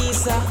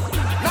bodies.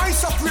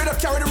 Nice Up Radio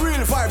carry the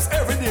real vibes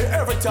every day,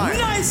 every time.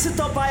 Nice it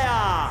up,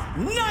 aya.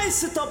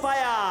 Nice it up,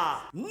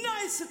 aya.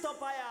 Nice it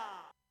up,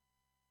 aya.